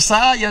Arya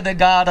Vachasaya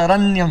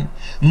Dagararanyam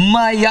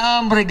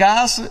Mayam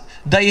Regas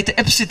Dait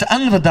Epsit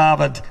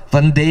Anvadavad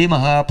Vande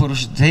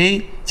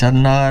Mahapurushate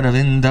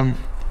Charnaravindam.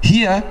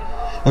 Here,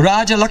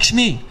 Raja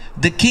Lakshmi,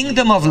 the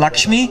kingdom of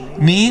Lakshmi,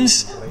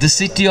 means the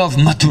city of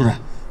Mathura.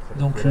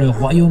 Donc le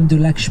royaume de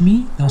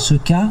Lakshmi, dans ce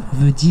cas,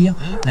 veut dire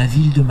la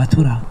ville de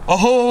Mathura.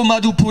 Aho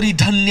Madhupuri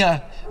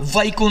Dhanya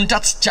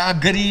Vaikuntats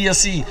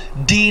Chagariyasi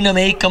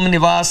Dinamekam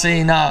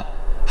Nivasena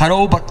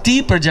Haro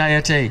Bhakti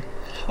Prajayate.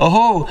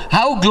 Oh,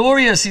 how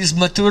glorious is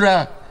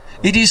Mathura!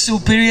 It is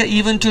superior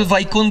even to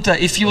Vaikunta.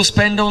 If you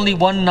spend only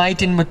one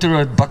night in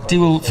Mathura, Bhakti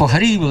for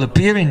Hari will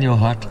appear in your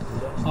heart.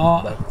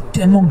 Oh,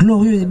 tellement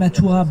glorieux est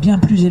Mathura, bien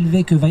plus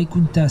élevé que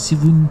Vaikunta. Si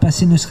vous ne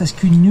passez ne serait-ce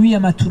qu'une nuit à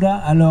Mathura,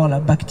 alors la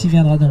Bhakti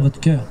viendra dans votre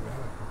cœur.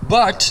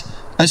 But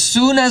as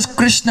soon as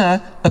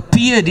Krishna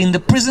appeared in the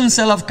prison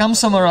cell of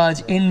Kamsa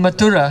Maharaj in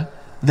Mathura,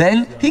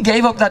 then he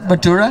gave up that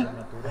Mathura.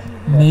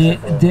 Mais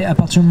à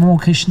partir du moment où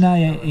Krishna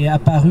est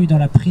apparu dans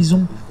la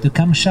prison de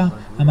Kamsa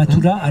à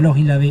Mathura, alors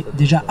il avait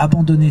déjà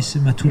abandonné ce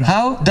Mathura.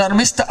 How?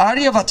 Dharmista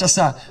Arya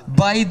Vachasa,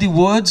 by the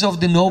words of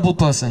the noble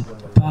person.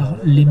 Par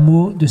les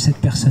mots de cette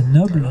personne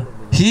noble.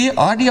 Here,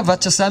 Arya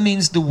Vachasa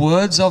means the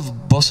words of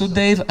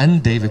Vasudeva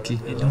and Devaki.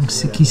 Et donc,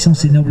 qui sont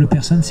ces nobles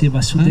personnes? C'est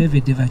Vasudeva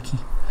et Devaki.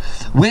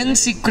 When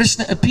Sri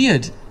Krishna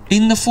appeared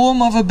in the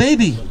form of a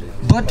baby,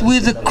 but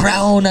with a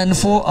crown and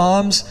 4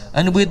 arms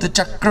and with the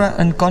chakra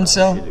and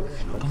consel.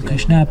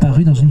 Krishna est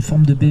apparu dans une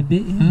forme de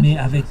bébé, mais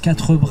avec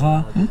 4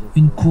 bras,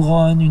 une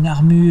couronne, une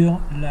armure,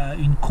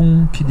 une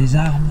conque, des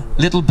armes.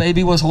 Little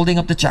baby was holding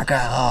up the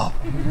chakra. Oh,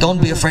 don't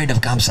be afraid of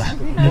Kamsa.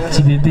 Le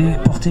petit bébé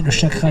portait le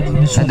chakra,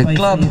 ne sois pas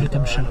effrayé de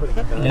Kamsa.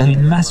 Il avait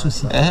une masse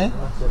aussi.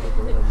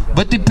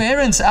 But the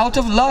parents, out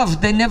of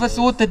love, they never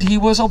thought that he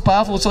was so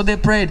powerful, so they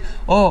prayed,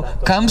 oh,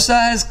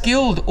 Kamsa has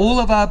killed all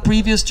of our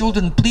previous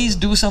children, please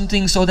do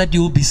something so that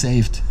you will be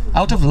saved.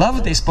 Out of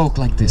love, they spoke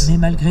like this. Mais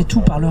malgré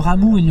tout, par leur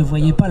amour, ils ne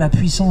voyaient pas la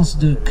puissance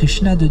de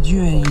Krishna, de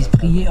Dieu, et ils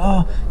priaient,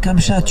 oh,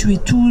 Kamsa a tué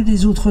tous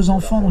les autres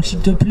enfants, donc s'il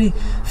te plaît,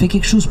 fais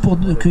quelque chose pour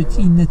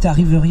qu'il ne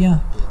t'arrive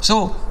rien.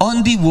 So,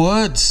 on the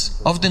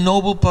words of the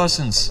noble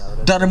persons,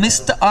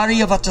 Dharmista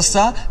Arya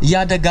Vachasa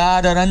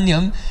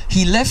Yadagararanyam,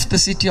 he left the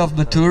city of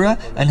Mathura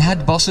and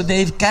had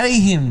Vasudev carry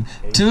him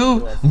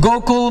to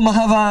Gokul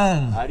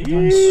Mahavan.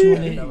 Donc,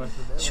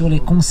 sur les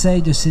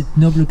conseils de cette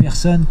noble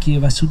personne qui est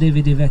Vasudeva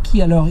et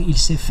Devaki, alors il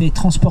s'est fait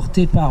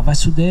transporter par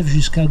Vasudev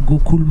jusqu'à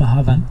Gokul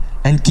Mahavan.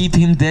 And keep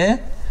him there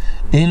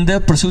in the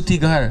Prasuti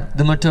Ghar,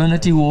 the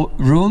maternity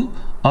room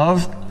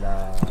of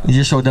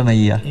Yashoda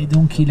Maiya. Et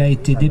donc il a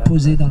été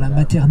déposé dans la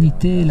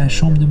maternité, la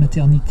chambre de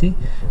maternité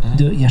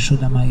de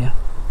Yashoda Maya.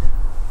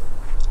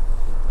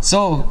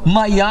 So,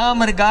 Maya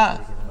Marga,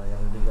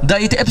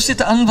 Dait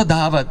Epsit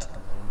Anvadavat.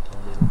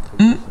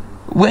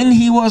 When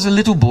he was a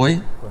little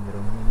boy,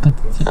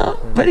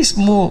 very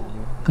small,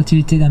 Quand il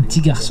était un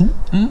petit garçon,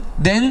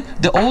 then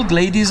the old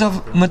ladies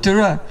of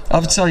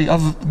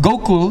of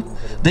Gokul,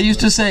 they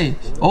used to say,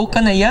 "Oh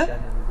Kanaya,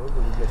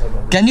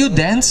 can you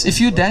dance? If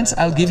you dance,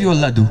 I'll give you a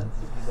laddu."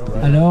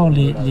 alors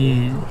les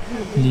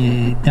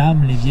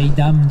dames, les vieilles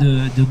dames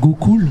de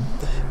Gokul,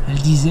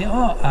 elles disaient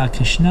à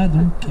Krishna,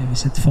 donc qui avait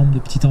cette forme de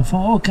petit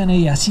enfant, oh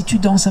Kanaya, si tu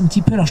danses un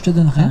petit peu, alors je te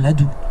donnerai un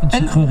laddu, une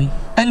sucrerie.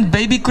 And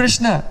baby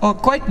Krishna,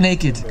 quite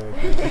naked.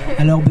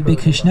 Alors bébé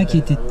Krishna qui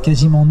était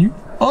quasiment nu,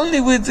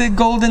 Only with a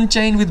golden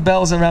chain with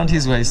bells around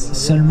his waist.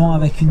 seulement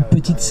avec une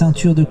petite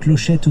ceinture de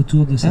clochettes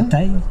autour de sa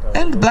taille,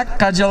 And black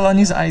kajal on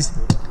his eyes.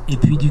 et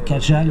puis du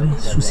kajal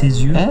sous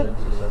ses yeux.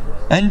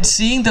 And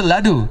seeing the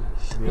laddu,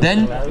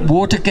 then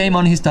water came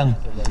on his tongue.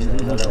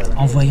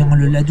 En voyant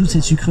le laddu de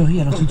cette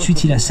sucrerie, alors tout de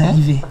suite il a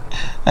salivé.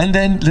 And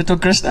then little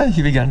Krishna,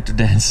 he began to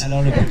dance.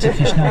 Alors le petit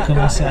Krishna a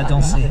commencé à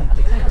danser.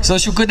 So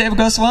Shukadev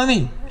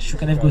Goswami,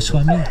 Shukadev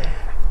Goswami,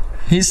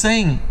 he's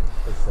saying,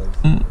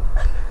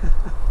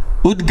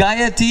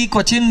 Udgayati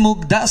Kwachin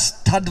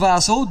Mugdas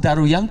Tadvaso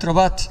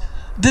Daruyantravat.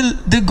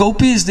 The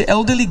gopis, the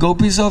elderly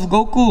gopis of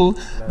Gokul,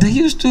 they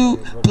used to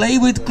play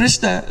with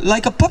Krishna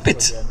like a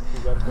puppet.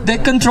 They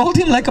controlled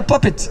him like a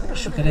puppet,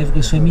 Shukadev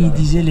Goswami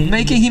disait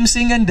making him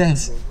sing and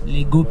dance.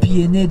 les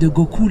gopis aînés de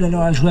Gokul,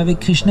 alors elles jouaient avec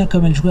Krishna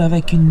comme elles jouaient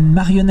avec une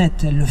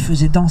marionnette, elles le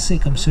faisaient danser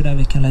comme cela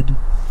avec un laddu.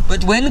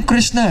 But when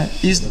Krishna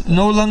is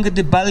no longer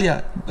the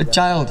Balya, a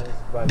child,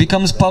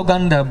 becomes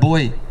Pauganda,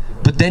 boy,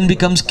 but then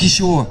becomes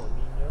Kishore,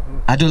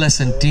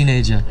 adolescent,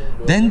 teenager,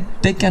 then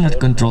they cannot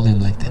control him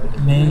like that.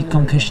 Mais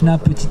quand Krishna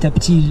petit à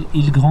petit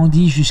il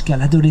grandit jusqu'à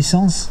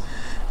l'adolescence,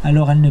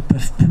 alors elles ne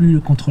peuvent plus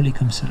le contrôler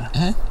comme cela.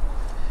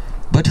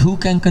 But who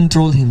can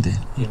control him then?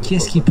 Et qui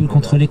est-ce qui peut le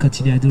contrôler quand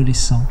il est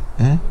adolescent?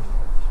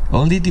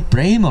 Only the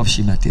Prem of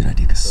Srimati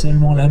Radhika.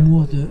 Seulement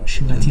l'amour de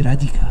Srimati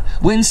Radhika.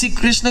 When Sri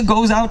Krishna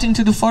goes out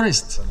into the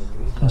forest,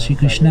 Quand Sri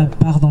Krishna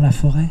part dans la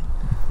forêt,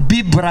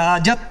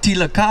 Bibrajat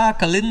tilaka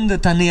kalinda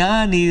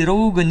tanyani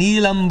roga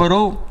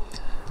nilambaro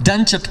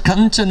danchat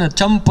kanchana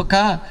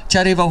champaka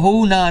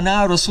charivaho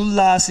nana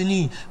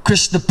rasullasini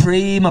Krishna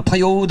prema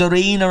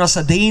payodarena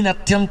rasadena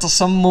atyanta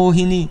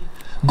sammohini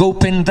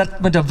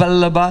Gopendratmada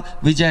Vallabha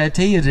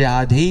Vijayate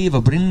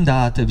Radheva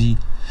Brindatavi.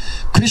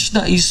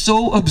 Krishna is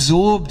so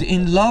absorbed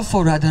in love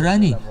for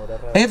Radharani.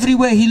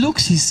 Everywhere he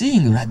looks, he's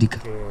seeing Radhika.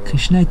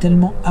 Krishna est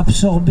tellement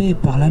absorbé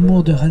par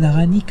l'amour de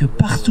Radharani que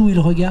partout où il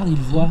regarde,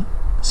 il voit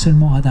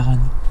seulement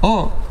Radharani.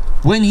 Oh,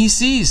 when he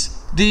sees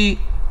the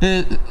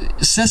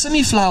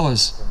sesame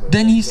flowers,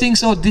 then he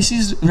thinks, oh, this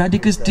is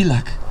Radhika's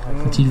tilak.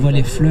 Quand il voit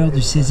les fleurs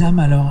du sésame,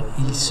 alors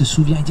il se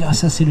souvient, il dit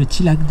ça c'est le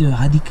tilak de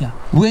Radhika.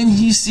 When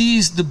he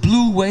sees the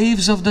blue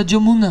waves of the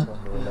Jamuna,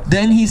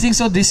 then he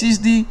thinks, oh, this is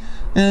the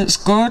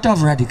skirt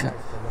of Radhika.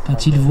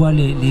 Quand il voit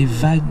les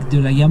vagues de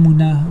la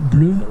Yamuna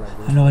bleue,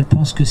 alors elle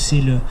pense que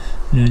c'est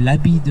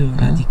l'habit de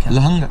Radhika.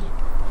 Lahanga.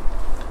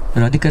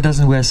 Radhika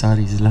doesn't wear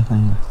saris,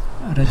 lahanga.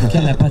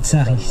 Radhika n'a pas de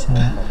sari, c'est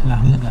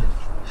lahanga.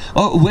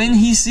 Oh, when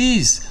he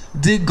sees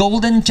the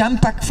golden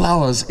champak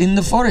flowers in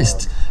the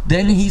forest,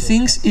 then he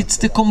thinks it's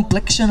the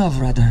complexion of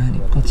Radharani.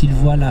 Quand il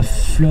voit la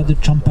fleur de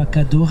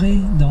champaka dorée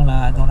dans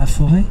la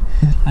forêt,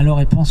 alors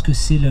il pense que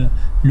c'est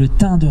le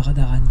teint de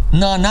Radharani.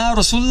 Nana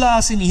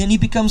Rasullasini, and he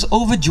becomes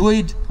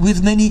overjoyed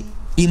with many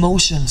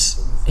emotions.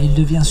 Et il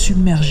devient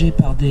submergé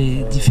par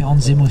des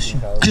différentes émotions.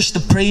 Krishna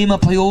Prema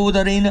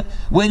Payodarena,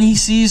 when he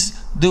sees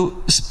the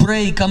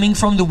spray coming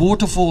from the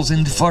waterfalls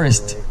in the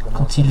forest.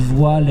 Quand il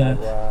voit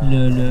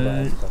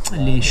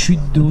les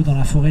chutes d'eau dans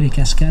la forêt, les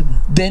cascades,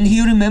 then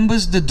he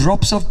remembers the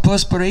drops of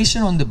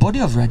perspiration on the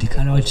body of Radhika.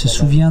 Alors il se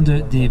souvient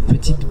des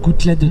petites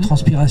gouttelettes de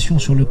transpiration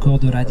sur le corps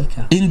de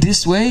Radhika. In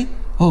this way,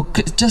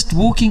 just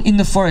walking in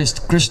the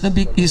forest, Krishna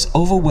is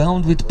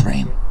overwhelmed with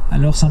Prem.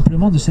 Alors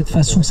simplement, de cette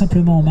façon,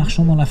 simplement en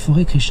marchant dans la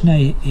forêt, Krishna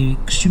est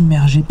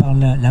submergé par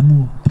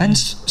l'amour. And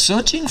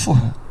searching for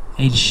her.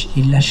 Et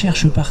il la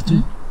cherche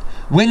partout.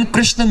 When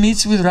Krishna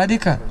meets with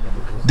Radhika,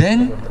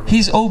 then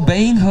he's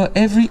obeying her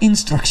every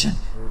instruction.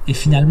 Et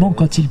finalement,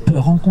 quand il peut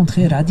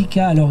rencontrer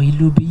Radhika, alors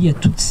il obéit à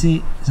toutes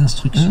ses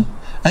instructions.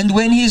 And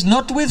when he's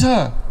not with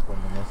her,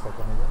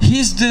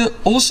 he's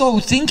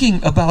also thinking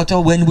about her,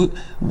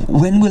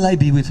 when will I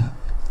be with her?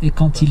 Et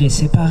quand il est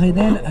séparé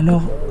d'elle,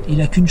 alors il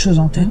n'a qu'une chose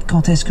en tête,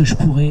 quand est-ce que je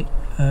pourrai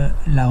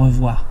la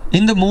revoir?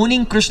 In the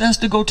morning, Krishna has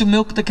to go to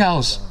milk the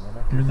cows.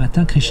 Le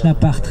matin, Krishna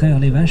part traire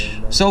les vaches.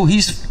 So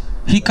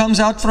he comes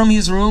out from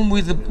his room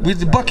with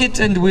the bucket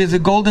and with a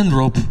golden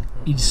rope.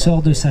 Il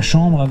sort de sa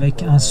chambre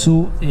avec un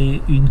seau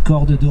et une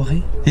corde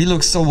dorée. He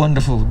looks so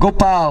wonderful.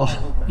 Gopal.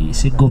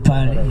 C'est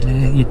Gopal,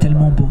 il est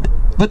tellement beau.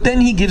 But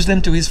then he gives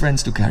them to his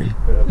friends to carry.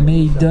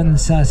 Mais il donne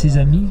ça à ses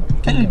amis.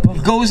 And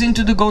goes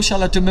into the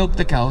Goshala to milk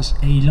the cows.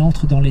 Et il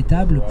entre dans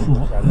l'étable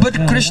pour.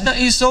 But Krishna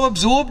is so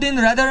absorbed in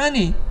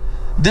Radharani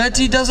that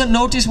he doesn't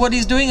notice what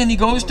he's doing and he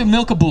goes to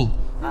milk a bull.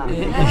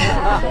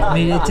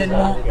 Mais il est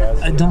tellement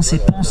dans ses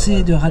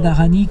pensées de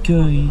Radharani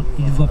qu'il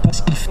ne voit pas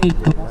ce qu'il fait. Il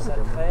commence à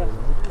le faire.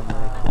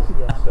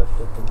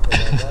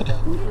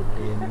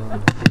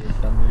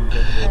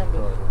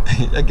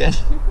 Again.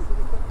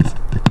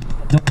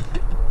 Donc,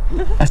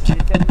 parce qu'il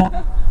est tellement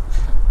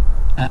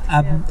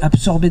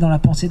absorbé dans la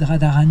pensée de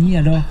Radharani,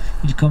 alors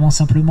il commence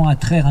simplement à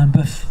traire un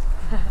bœuf.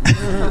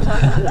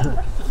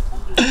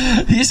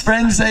 His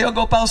friends say, "Oh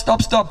Gopal,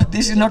 stop, stop!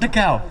 This is not a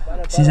cow."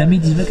 Ses amis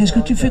disent, mais qu'est-ce que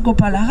tu fais,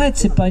 Gopal? Arrête,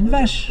 c'est pas une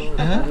vache.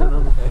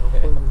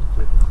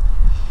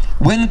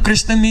 When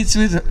Krishna meets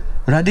with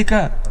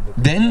Radhika,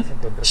 then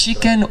she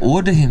can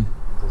order him.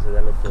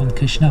 Quand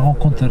Krishna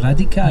rencontre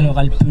Radhika, alors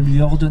elle peut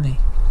lui ordonner.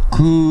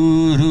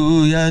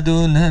 Kuru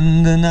yadu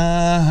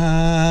nandana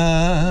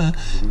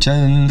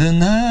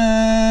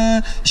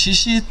chandana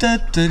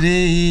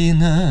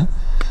shishitatarena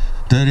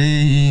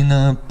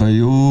tarena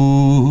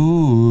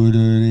payodare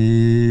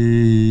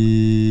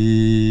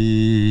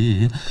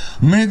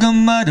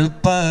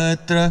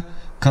mrigamadapatra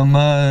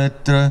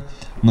kamatra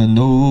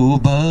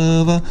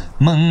manobhava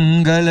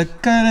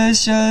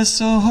mangalakarasha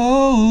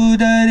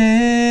sohodare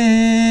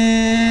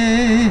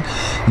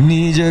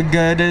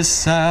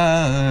nijagadasa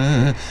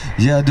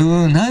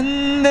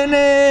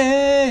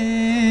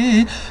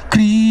yadunandane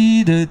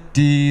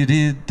kridati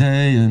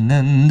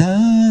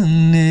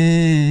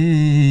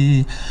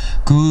ridayanandane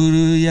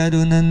kuru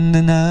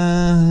yadunandana.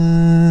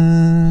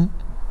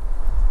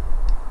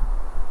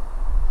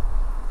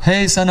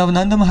 Hey, son of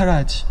Nanda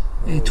Maharaj.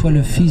 Et toi,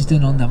 le fils de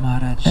Nanda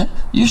Maharaj,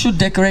 you should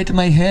decorate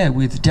my hair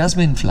with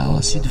jasmine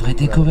flowers. Tu devrais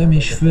décorer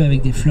mes cheveux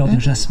avec des fleurs de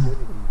jasmin.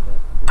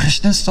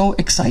 Krishna is so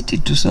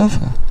excited to serve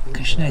her.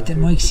 Krishna est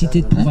tellement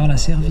excité de pouvoir la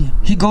servir.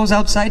 He goes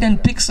outside and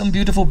picks some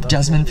beautiful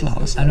jasmine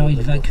flowers. Alors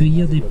il va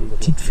cueillir des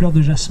petites fleurs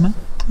de jasmin.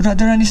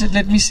 Radharani said,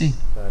 "Let me see."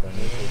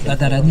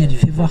 Radharani a lui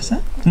fait voir ça.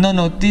 No,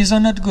 no, these are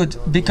not good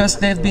because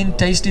they've been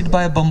tasted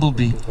by a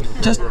bumblebee.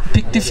 Just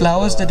pick the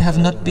flowers that have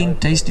not been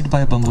tasted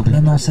by a bumblebee.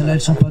 Non, non, celles-là,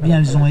 elles sont pas bien.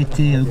 Elles ont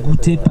été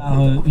goûtées par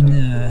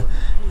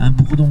un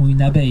bourdon ou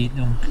une abeille.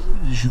 Donc,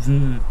 je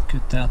veux que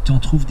tu en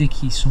trouves des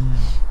qui sont.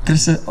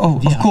 Krishna, oh,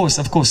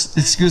 of course.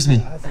 Excuse me.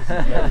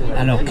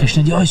 Alors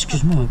Krishna dit, oh,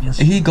 excuse-moi, bien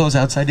sûr. He goes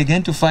outside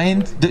again to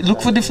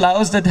look for the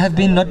flowers that have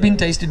not been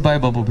tasted by a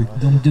bumblebee.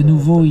 Donc de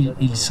nouveau,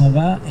 il s'en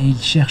va et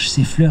il cherche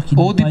ces fleurs qui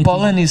n'ont pas été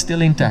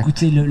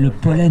goûtées. Le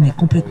pollen est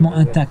complètement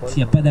intact. Il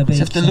n'y a pas d'abeilles.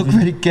 You have to look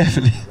very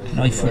carefully.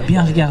 Alors il faut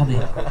bien regarder.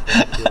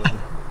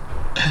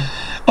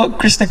 Oh,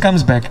 Krishna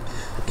comes back.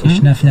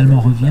 Krishna finalement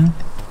revient.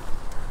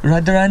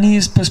 Radharani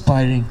is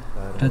perspiring.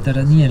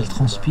 Radharani, elle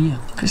transpire.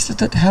 Krishna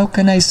thought, how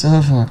can I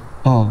serve her?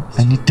 Oh,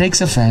 and he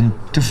takes a fan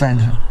to fan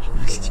her.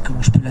 Il se dit,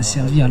 comment je peux la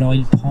servir? Alors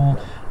il prend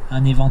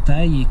un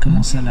éventail et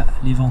commence à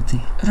l'éventer.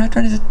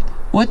 Radharani said,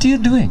 what are you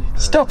doing?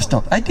 Stop.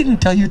 I didn't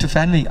tell you to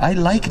fan me. I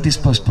like this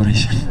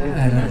perspiration.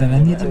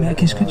 Radharani dit, mais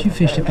qu'est-ce que tu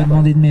fais? Je t'ai pas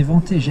demandé de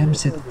m'éventer. J'aime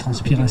cette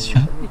transpiration.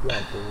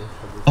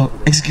 Oh,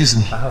 excuse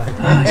me. Ah,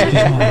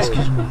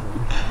 excuse-moi.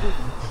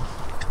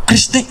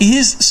 Krishna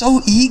is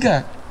so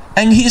eager.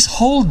 And his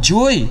whole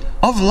joy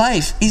of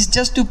life is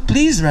just to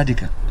please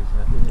Radhika.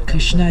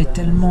 Krishna est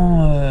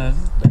tellement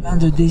plein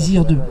de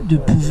désir de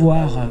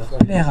pouvoir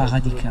plaire à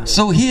Radhika.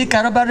 So here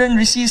Karabharan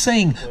Rishi is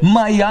saying,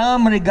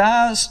 Mayam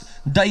regas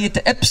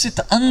dayit epsit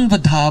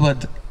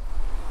anvadhavad.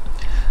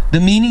 The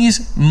meaning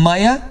is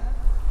Maya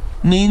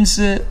means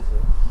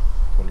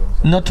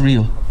not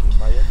real.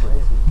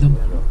 Donc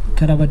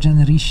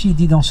Karabhajan Rishi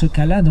dit dans ce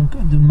cas-là, donc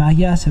de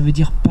Maya ça veut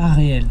dire pas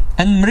réel.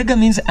 And Mriga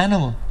means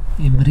animal.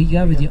 Et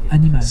Mriga veut dire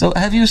animal. So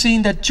have you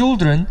seen that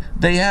children,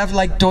 they have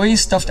like toy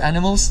stuffed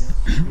animals?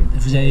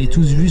 Vous avez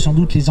tous vu sans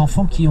doute les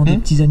enfants qui ont des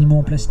petits animaux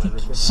en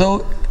plastique.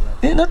 So,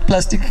 not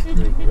plastic.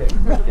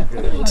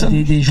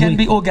 Des jouets. Can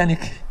be organic.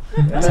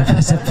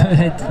 Ça peut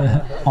être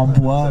en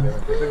bois.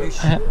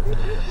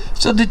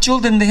 So the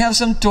children, they have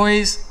some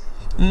toys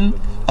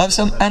of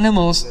some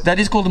animals that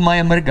is called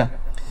Mayamriga.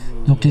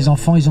 Donc les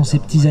enfants, ils ont ces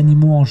petits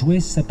animaux en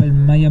jouets, ça s'appelle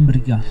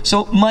Mayamriga.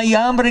 So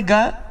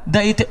Mayamriga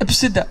daite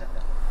epsida.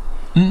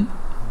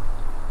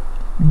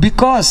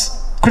 Because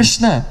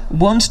Krishna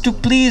wants to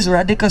please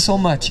Radhika so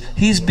much,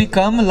 he's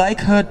become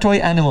like her toy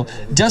animal.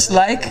 Just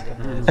like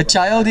a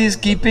child is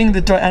keeping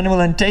the toy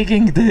animal and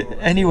taking it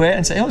anywhere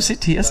and say, oh,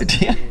 sit here.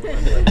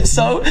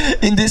 So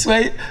in this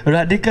way,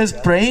 Radhika's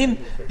Prem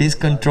is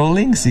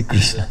controlling Sri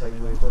Krishna.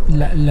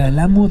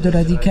 L'amour de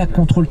Radhika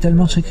contrôle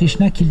tellement Sri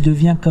Krishna qu'il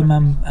devient comme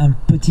un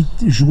petit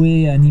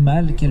jouet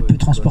animal qu'elle peut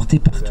transporter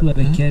partout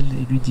avec elle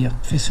et lui dire,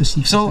 fais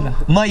ceci, fais cela.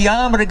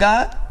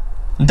 Mayamriga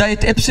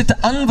Dait epsit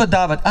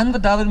anvadavat.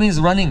 Anvadavat means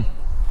running.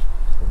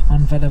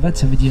 Anvadavat,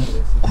 ça veut dire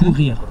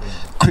courir.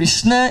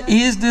 Krishna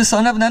is the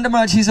son of Nanda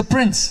Maharaj. He's a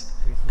prince.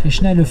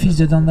 Krishna est le fils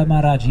de Nanda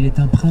Maharaj. Il est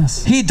un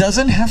prince. He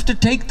doesn't have to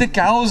take the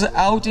cows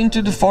out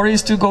into the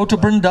forest to go to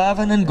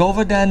Vrindavan and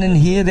Govardhan and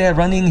here they're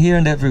running here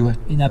and everywhere.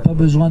 Il n'a pas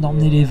besoin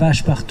d'emmener les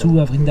vaches partout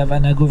à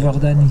Vrindavan, à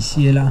Govardhan,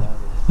 ici et là.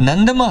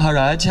 Nanda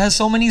Maharaj has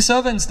so many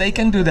servants, they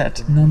can do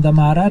that. Nanda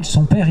Maharaj,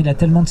 son père, il a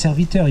tellement de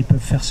serviteurs, ils peuvent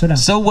faire cela.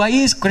 So why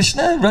is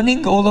Krishna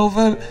running all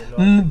over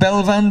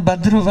Belvan,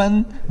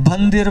 Badruvan,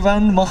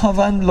 Bandirvan,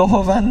 Mahavan,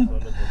 Lohavan,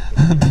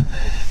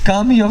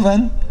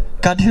 Kamyavan,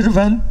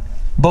 Kadirvan,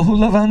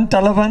 Bahulavan,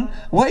 Talavan?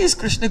 Why is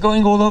Krishna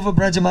going all over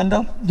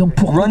Brajamandal? Donc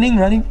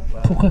Running.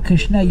 pourquoi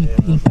Krishna il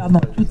part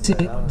dans toutes ces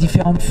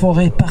différentes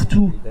forêts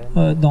partout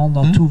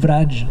dans tout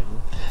Vraj?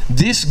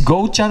 This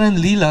Gocharan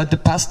Leela, the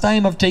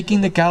pastime of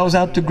taking the cows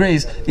out to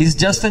graze, is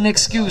just an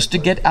excuse to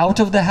get out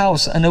of the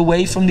house and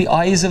away from the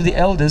eyes of the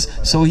elders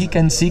so he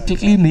can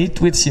secretly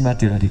meet with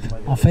Srimati Radhika.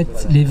 En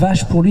fait, les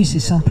vaches pour lui c'est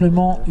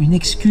simplement une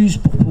excuse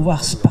pour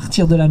pouvoir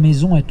partir de la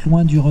maison, être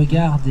loin du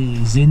regard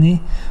des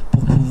aînés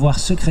pour pouvoir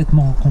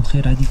secrètement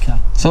rencontrer Radhika.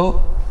 So,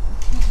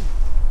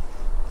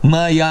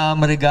 Maya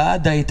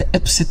Mrigadait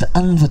Epsit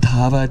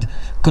Anvatavad,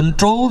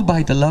 controlled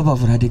by the love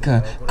of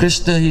Radhika,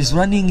 Krishna is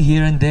running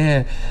here and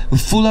there,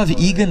 full of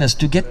eagerness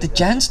to get the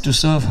chance to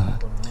serve her.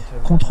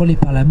 Contrôlé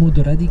par l'amour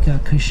de Radhika,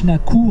 Krishna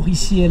court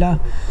ici et là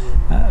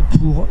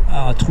pour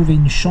trouver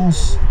une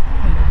chance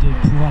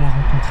de pouvoir la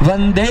rencontrer.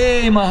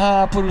 Vande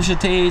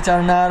Mahapurushate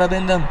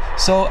Charnarabindam.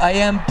 So I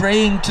am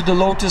praying to the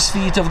lotus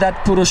feet of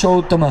that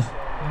Puroshottama.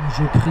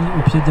 Je prie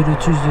au pied de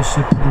lotus de ce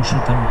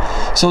Puroshottama.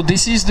 So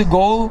this is the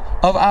goal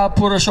of our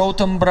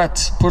Purushottam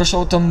Brat,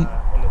 Purushottam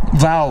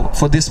vow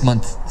for this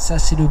month. Ça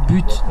c'est le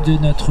but de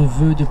notre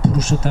vœu de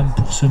Puroshottama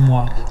pour ce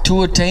mois.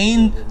 To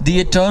attain the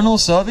eternal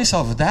service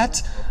of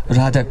that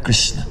Radha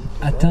Krishna.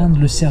 Atteindre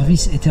le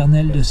service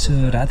éternel de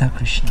ce Radha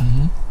Krishna.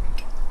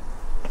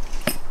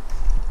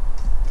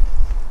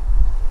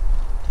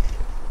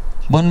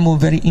 One more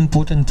very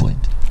important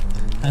point.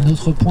 Un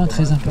autre point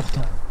très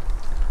important.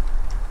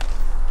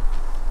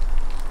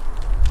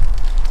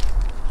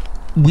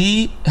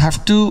 We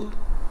have to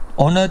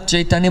honor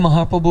Chaitanya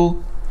Mahaprabhu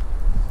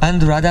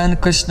and Radha and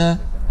Krishna,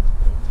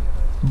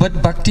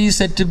 but Bhakti is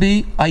said to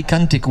be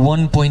ikantic,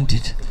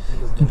 one-pointed.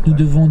 Donc nous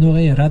devons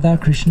honorer Radha,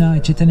 Krishna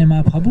et Chaitanya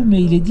Mahaprabhu,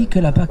 mais il est dit que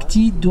la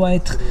Bhakti doit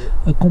être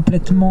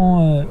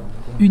complètement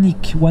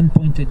unique,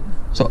 one-pointed.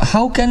 So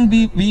how can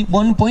we be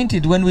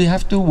one-pointed when we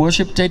have to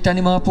worship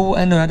Chaitanya Mahaprabhu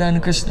and Radha and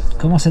Krishna?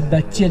 Comment cette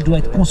Bhakti elle doit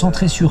être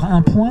concentrée sur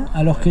un point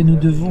alors que nous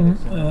devons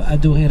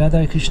adorer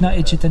Radha, Krishna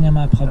et Chaitanya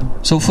Mahaprabhu?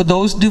 So for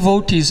those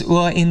devotees who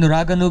are in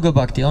Raganuga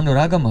Bhakti, on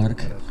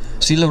Ragamarg,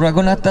 Srila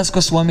Raghunath Das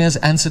Goswami has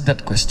answered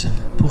that question.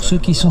 Pour ceux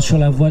qui sont sur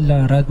la voie de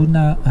la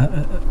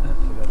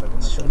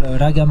sur le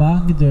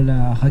Ragamarg de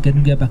la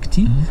Raganuga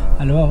Bhakti,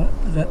 alors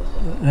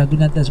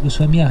Raghunath Das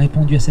Goswami a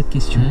répondu à cette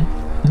question.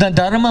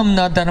 Dharmam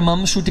na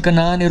dharmam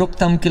shutikana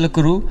niruktam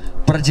kilakuru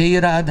prajay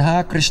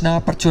radha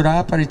krishna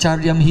parchura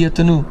paricharyam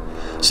hiyatanu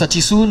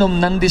sachisunam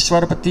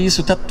nandishwarpati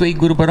sutattvai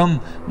guruparam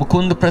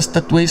mukund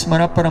prastattvai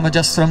smara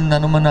paramajasram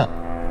nanumana.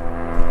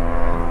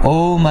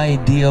 Oh my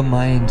dear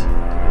mind,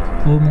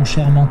 Oh mon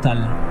cher mental,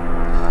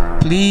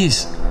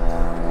 please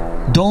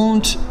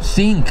don't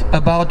think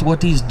about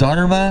what is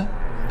dharma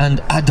and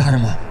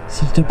adharma.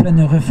 s'il te plaît,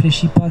 ne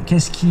réfléchis pas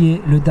qu'est-ce qui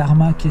est le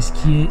dharma, qu'est-ce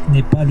qui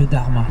n'est pas le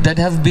dharma. That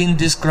have been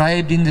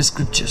described in the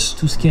scriptures.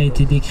 Tout ce qui a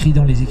été décrit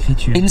dans les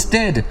Écritures.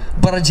 Instead,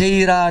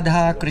 Parajay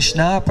Radha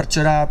Krishna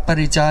Parchara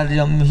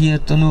Paricharyam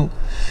Hiyatanu.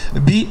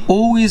 Be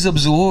always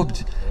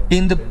absorbed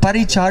in the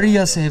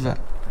Paricharya Seva.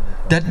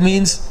 That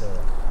means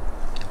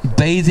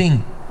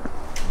bathing,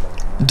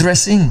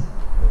 dressing,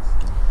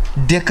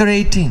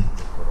 decorating,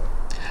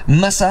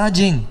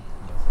 massaging,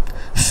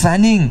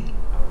 fanning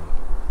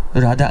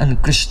Radha and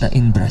Krishna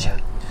in Braja.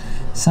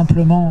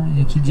 Simplement,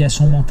 qu'il dit à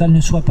son mental, ne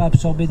sois pas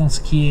absorbé dans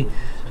ce qui est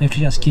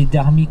réfléchir à ce qui est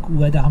dharmique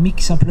ou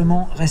adharmique,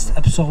 simplement reste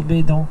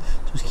absorbé dans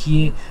tout ce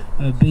qui est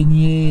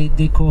baigné,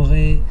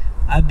 décoré,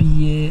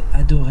 habillé,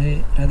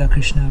 adoré Radha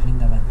Krishna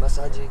Vrindavan.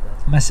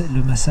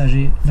 Le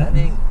massager,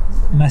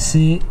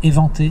 masser,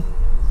 éventé.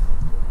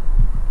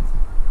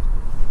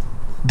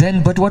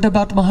 Then, but what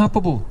about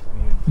Mahaprabhu?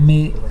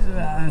 Mais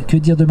que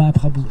dire de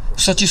Mahaprabhu?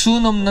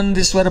 Sachisunam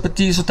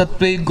Nandiswarapati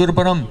Sutatve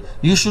Guruparam.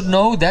 You should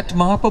know that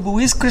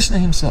Mahaprabhu is Krishna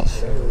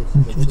himself.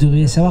 Vous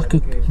devriez savoir que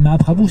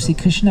Mahaprabhu c'est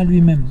Krishna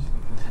lui-même.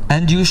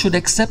 And you should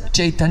accept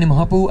Chaitanya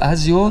Mahaprabhu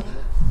as your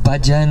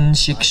Bhajan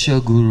Shiksha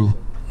Guru.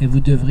 Et vous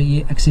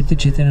devriez accepter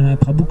Chaitanya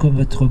Mahaprabhu comme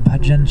votre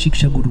Bhajan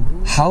Shiksha Guru.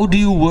 How do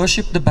you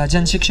worship the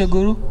Bhajan Shiksha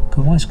Guru?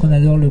 Comment est-ce qu'on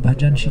adore le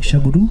Bhajan Shiksha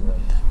Guru?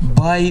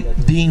 By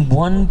being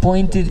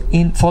one-pointed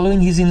in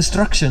following his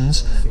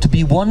instructions to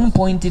be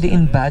one-pointed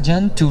in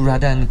bhajan to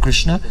Radha and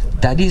Krishna.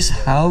 That is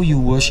how you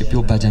worship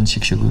your Bhajan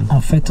Shiksha Guru. En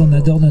fait, on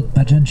adore notre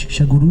Bhajan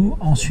Shiksha Guru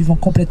en suivant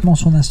complètement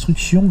son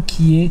instruction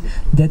qui est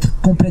d'être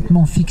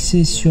complètement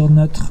fixé sur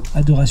notre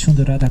adoration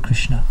de Radha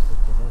Krishna.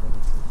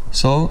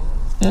 So,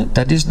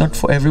 that is not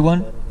for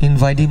everyone. In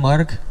Vaidhi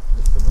Marg,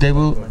 they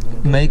will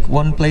make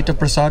one plate of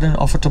prasadam,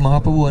 offer to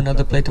Mahaprabhu,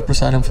 another plate of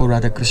prasadam for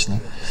Radha Krishna.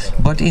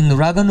 But in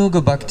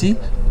Raganuga Bhakti,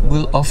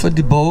 we'll offer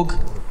the bhog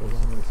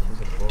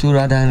to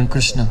Radha and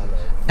Krishna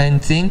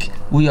and think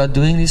we are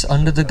doing this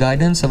under the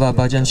guidance of our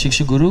Bhajan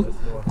Shiksha Guru,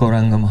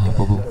 Gauranga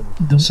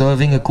Mahaprabhu,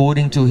 serving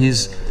according to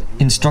his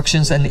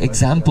instructions and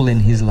example in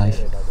his life.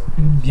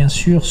 bien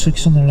sûr, ceux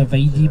qui sont dans la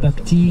Vaidhi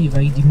Bhakti,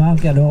 Vaidhi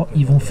Marg, alors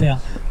ils vont faire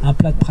un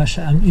plat de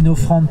prasad, une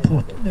offrande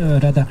pour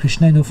Radha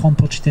Krishna, une offrande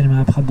pour Chaitanya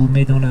Mahaprabhu,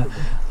 mais dans la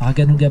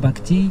Raganuga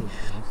Bhakti,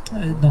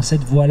 dans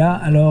cette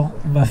voie-là, alors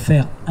on va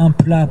faire un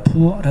plat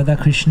pour Radha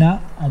Krishna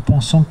en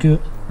pensant que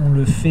on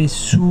le fait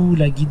sous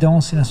la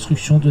guidance et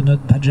l'instruction de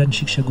notre Bhajan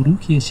Shiksha Guru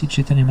qui est ici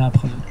Chaitanya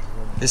Mahaprabhu.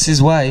 This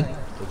is why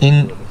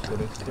in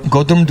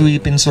Gautam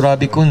Dweep in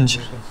Surabikunj,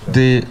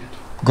 the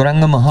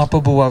Gauranga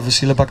Mahaprabhu of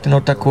Srila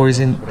Bhaktivinoda Thakur is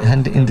in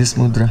this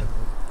mudra.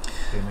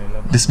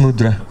 This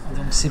mudra.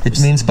 It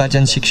means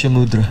Bhajan Shiksha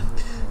mudra.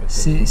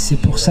 C'est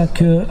pour ça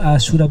que à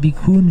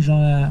Surabikunj,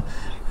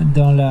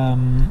 dans la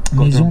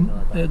maison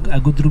à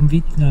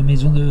Godrumvit, dans la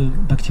maison de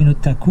Bhaktivinoda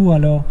Thakur,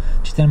 alors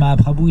Chaitanya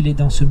Mahaprabhu il est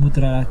dans ce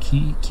mudra là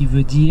qui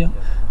veut dire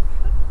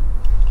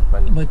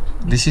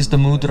this is the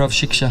mudra of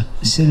Shiksha.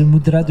 C'est le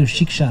mudra de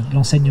Shiksha,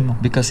 l'enseignement.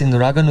 Because in the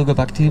Raganuga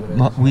Bhakti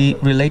we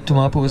relate to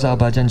Mahaprabhu as our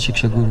Bhajan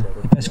Shiksha Guru.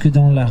 Et parce que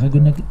dans la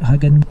Raganuga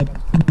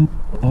Bhakti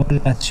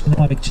relation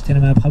avec Chaitanya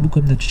Mahaprabhu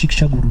comme notre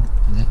Shiksha Guru.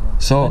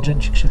 So, Bhajan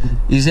Shiksha Guru.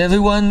 is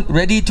everyone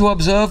ready to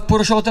observe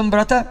Puroshottama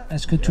Vrata?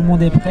 Est-ce que tout le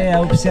monde est prêt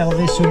à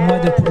observer ce mois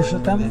de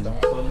Puroshottama?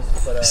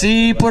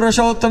 Shri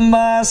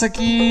Puroshottama Masa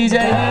ki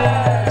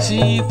jai,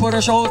 Shri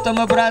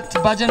Puroshottama Vrat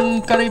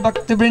Bhajan Kari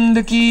Bhakti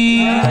Vrind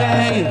ki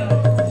jai,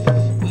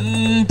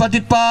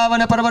 Patit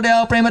Pavana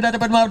Parvadaya Prema Data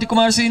Padmavati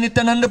Kumar Sri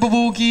Nityananda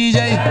Prabhu ki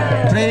jai,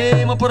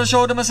 Prema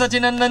Puroshottama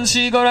Sachinandan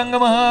Shri Gauranga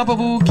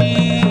Mahaprabhu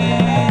ki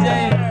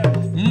jai,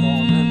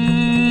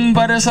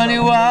 Parasani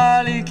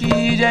Wali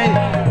ki jai,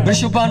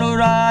 Vrishupanu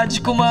Raj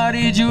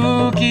Kumari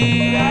Ju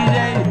ki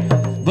jai,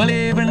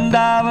 Bale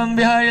Vrindavan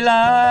Bihari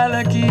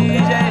Lal ki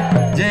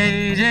jai,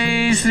 Jai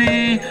Jai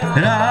Sri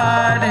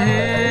Radhe.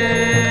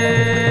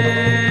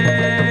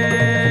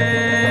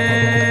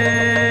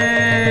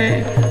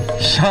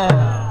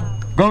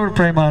 Gaur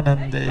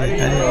Premanande.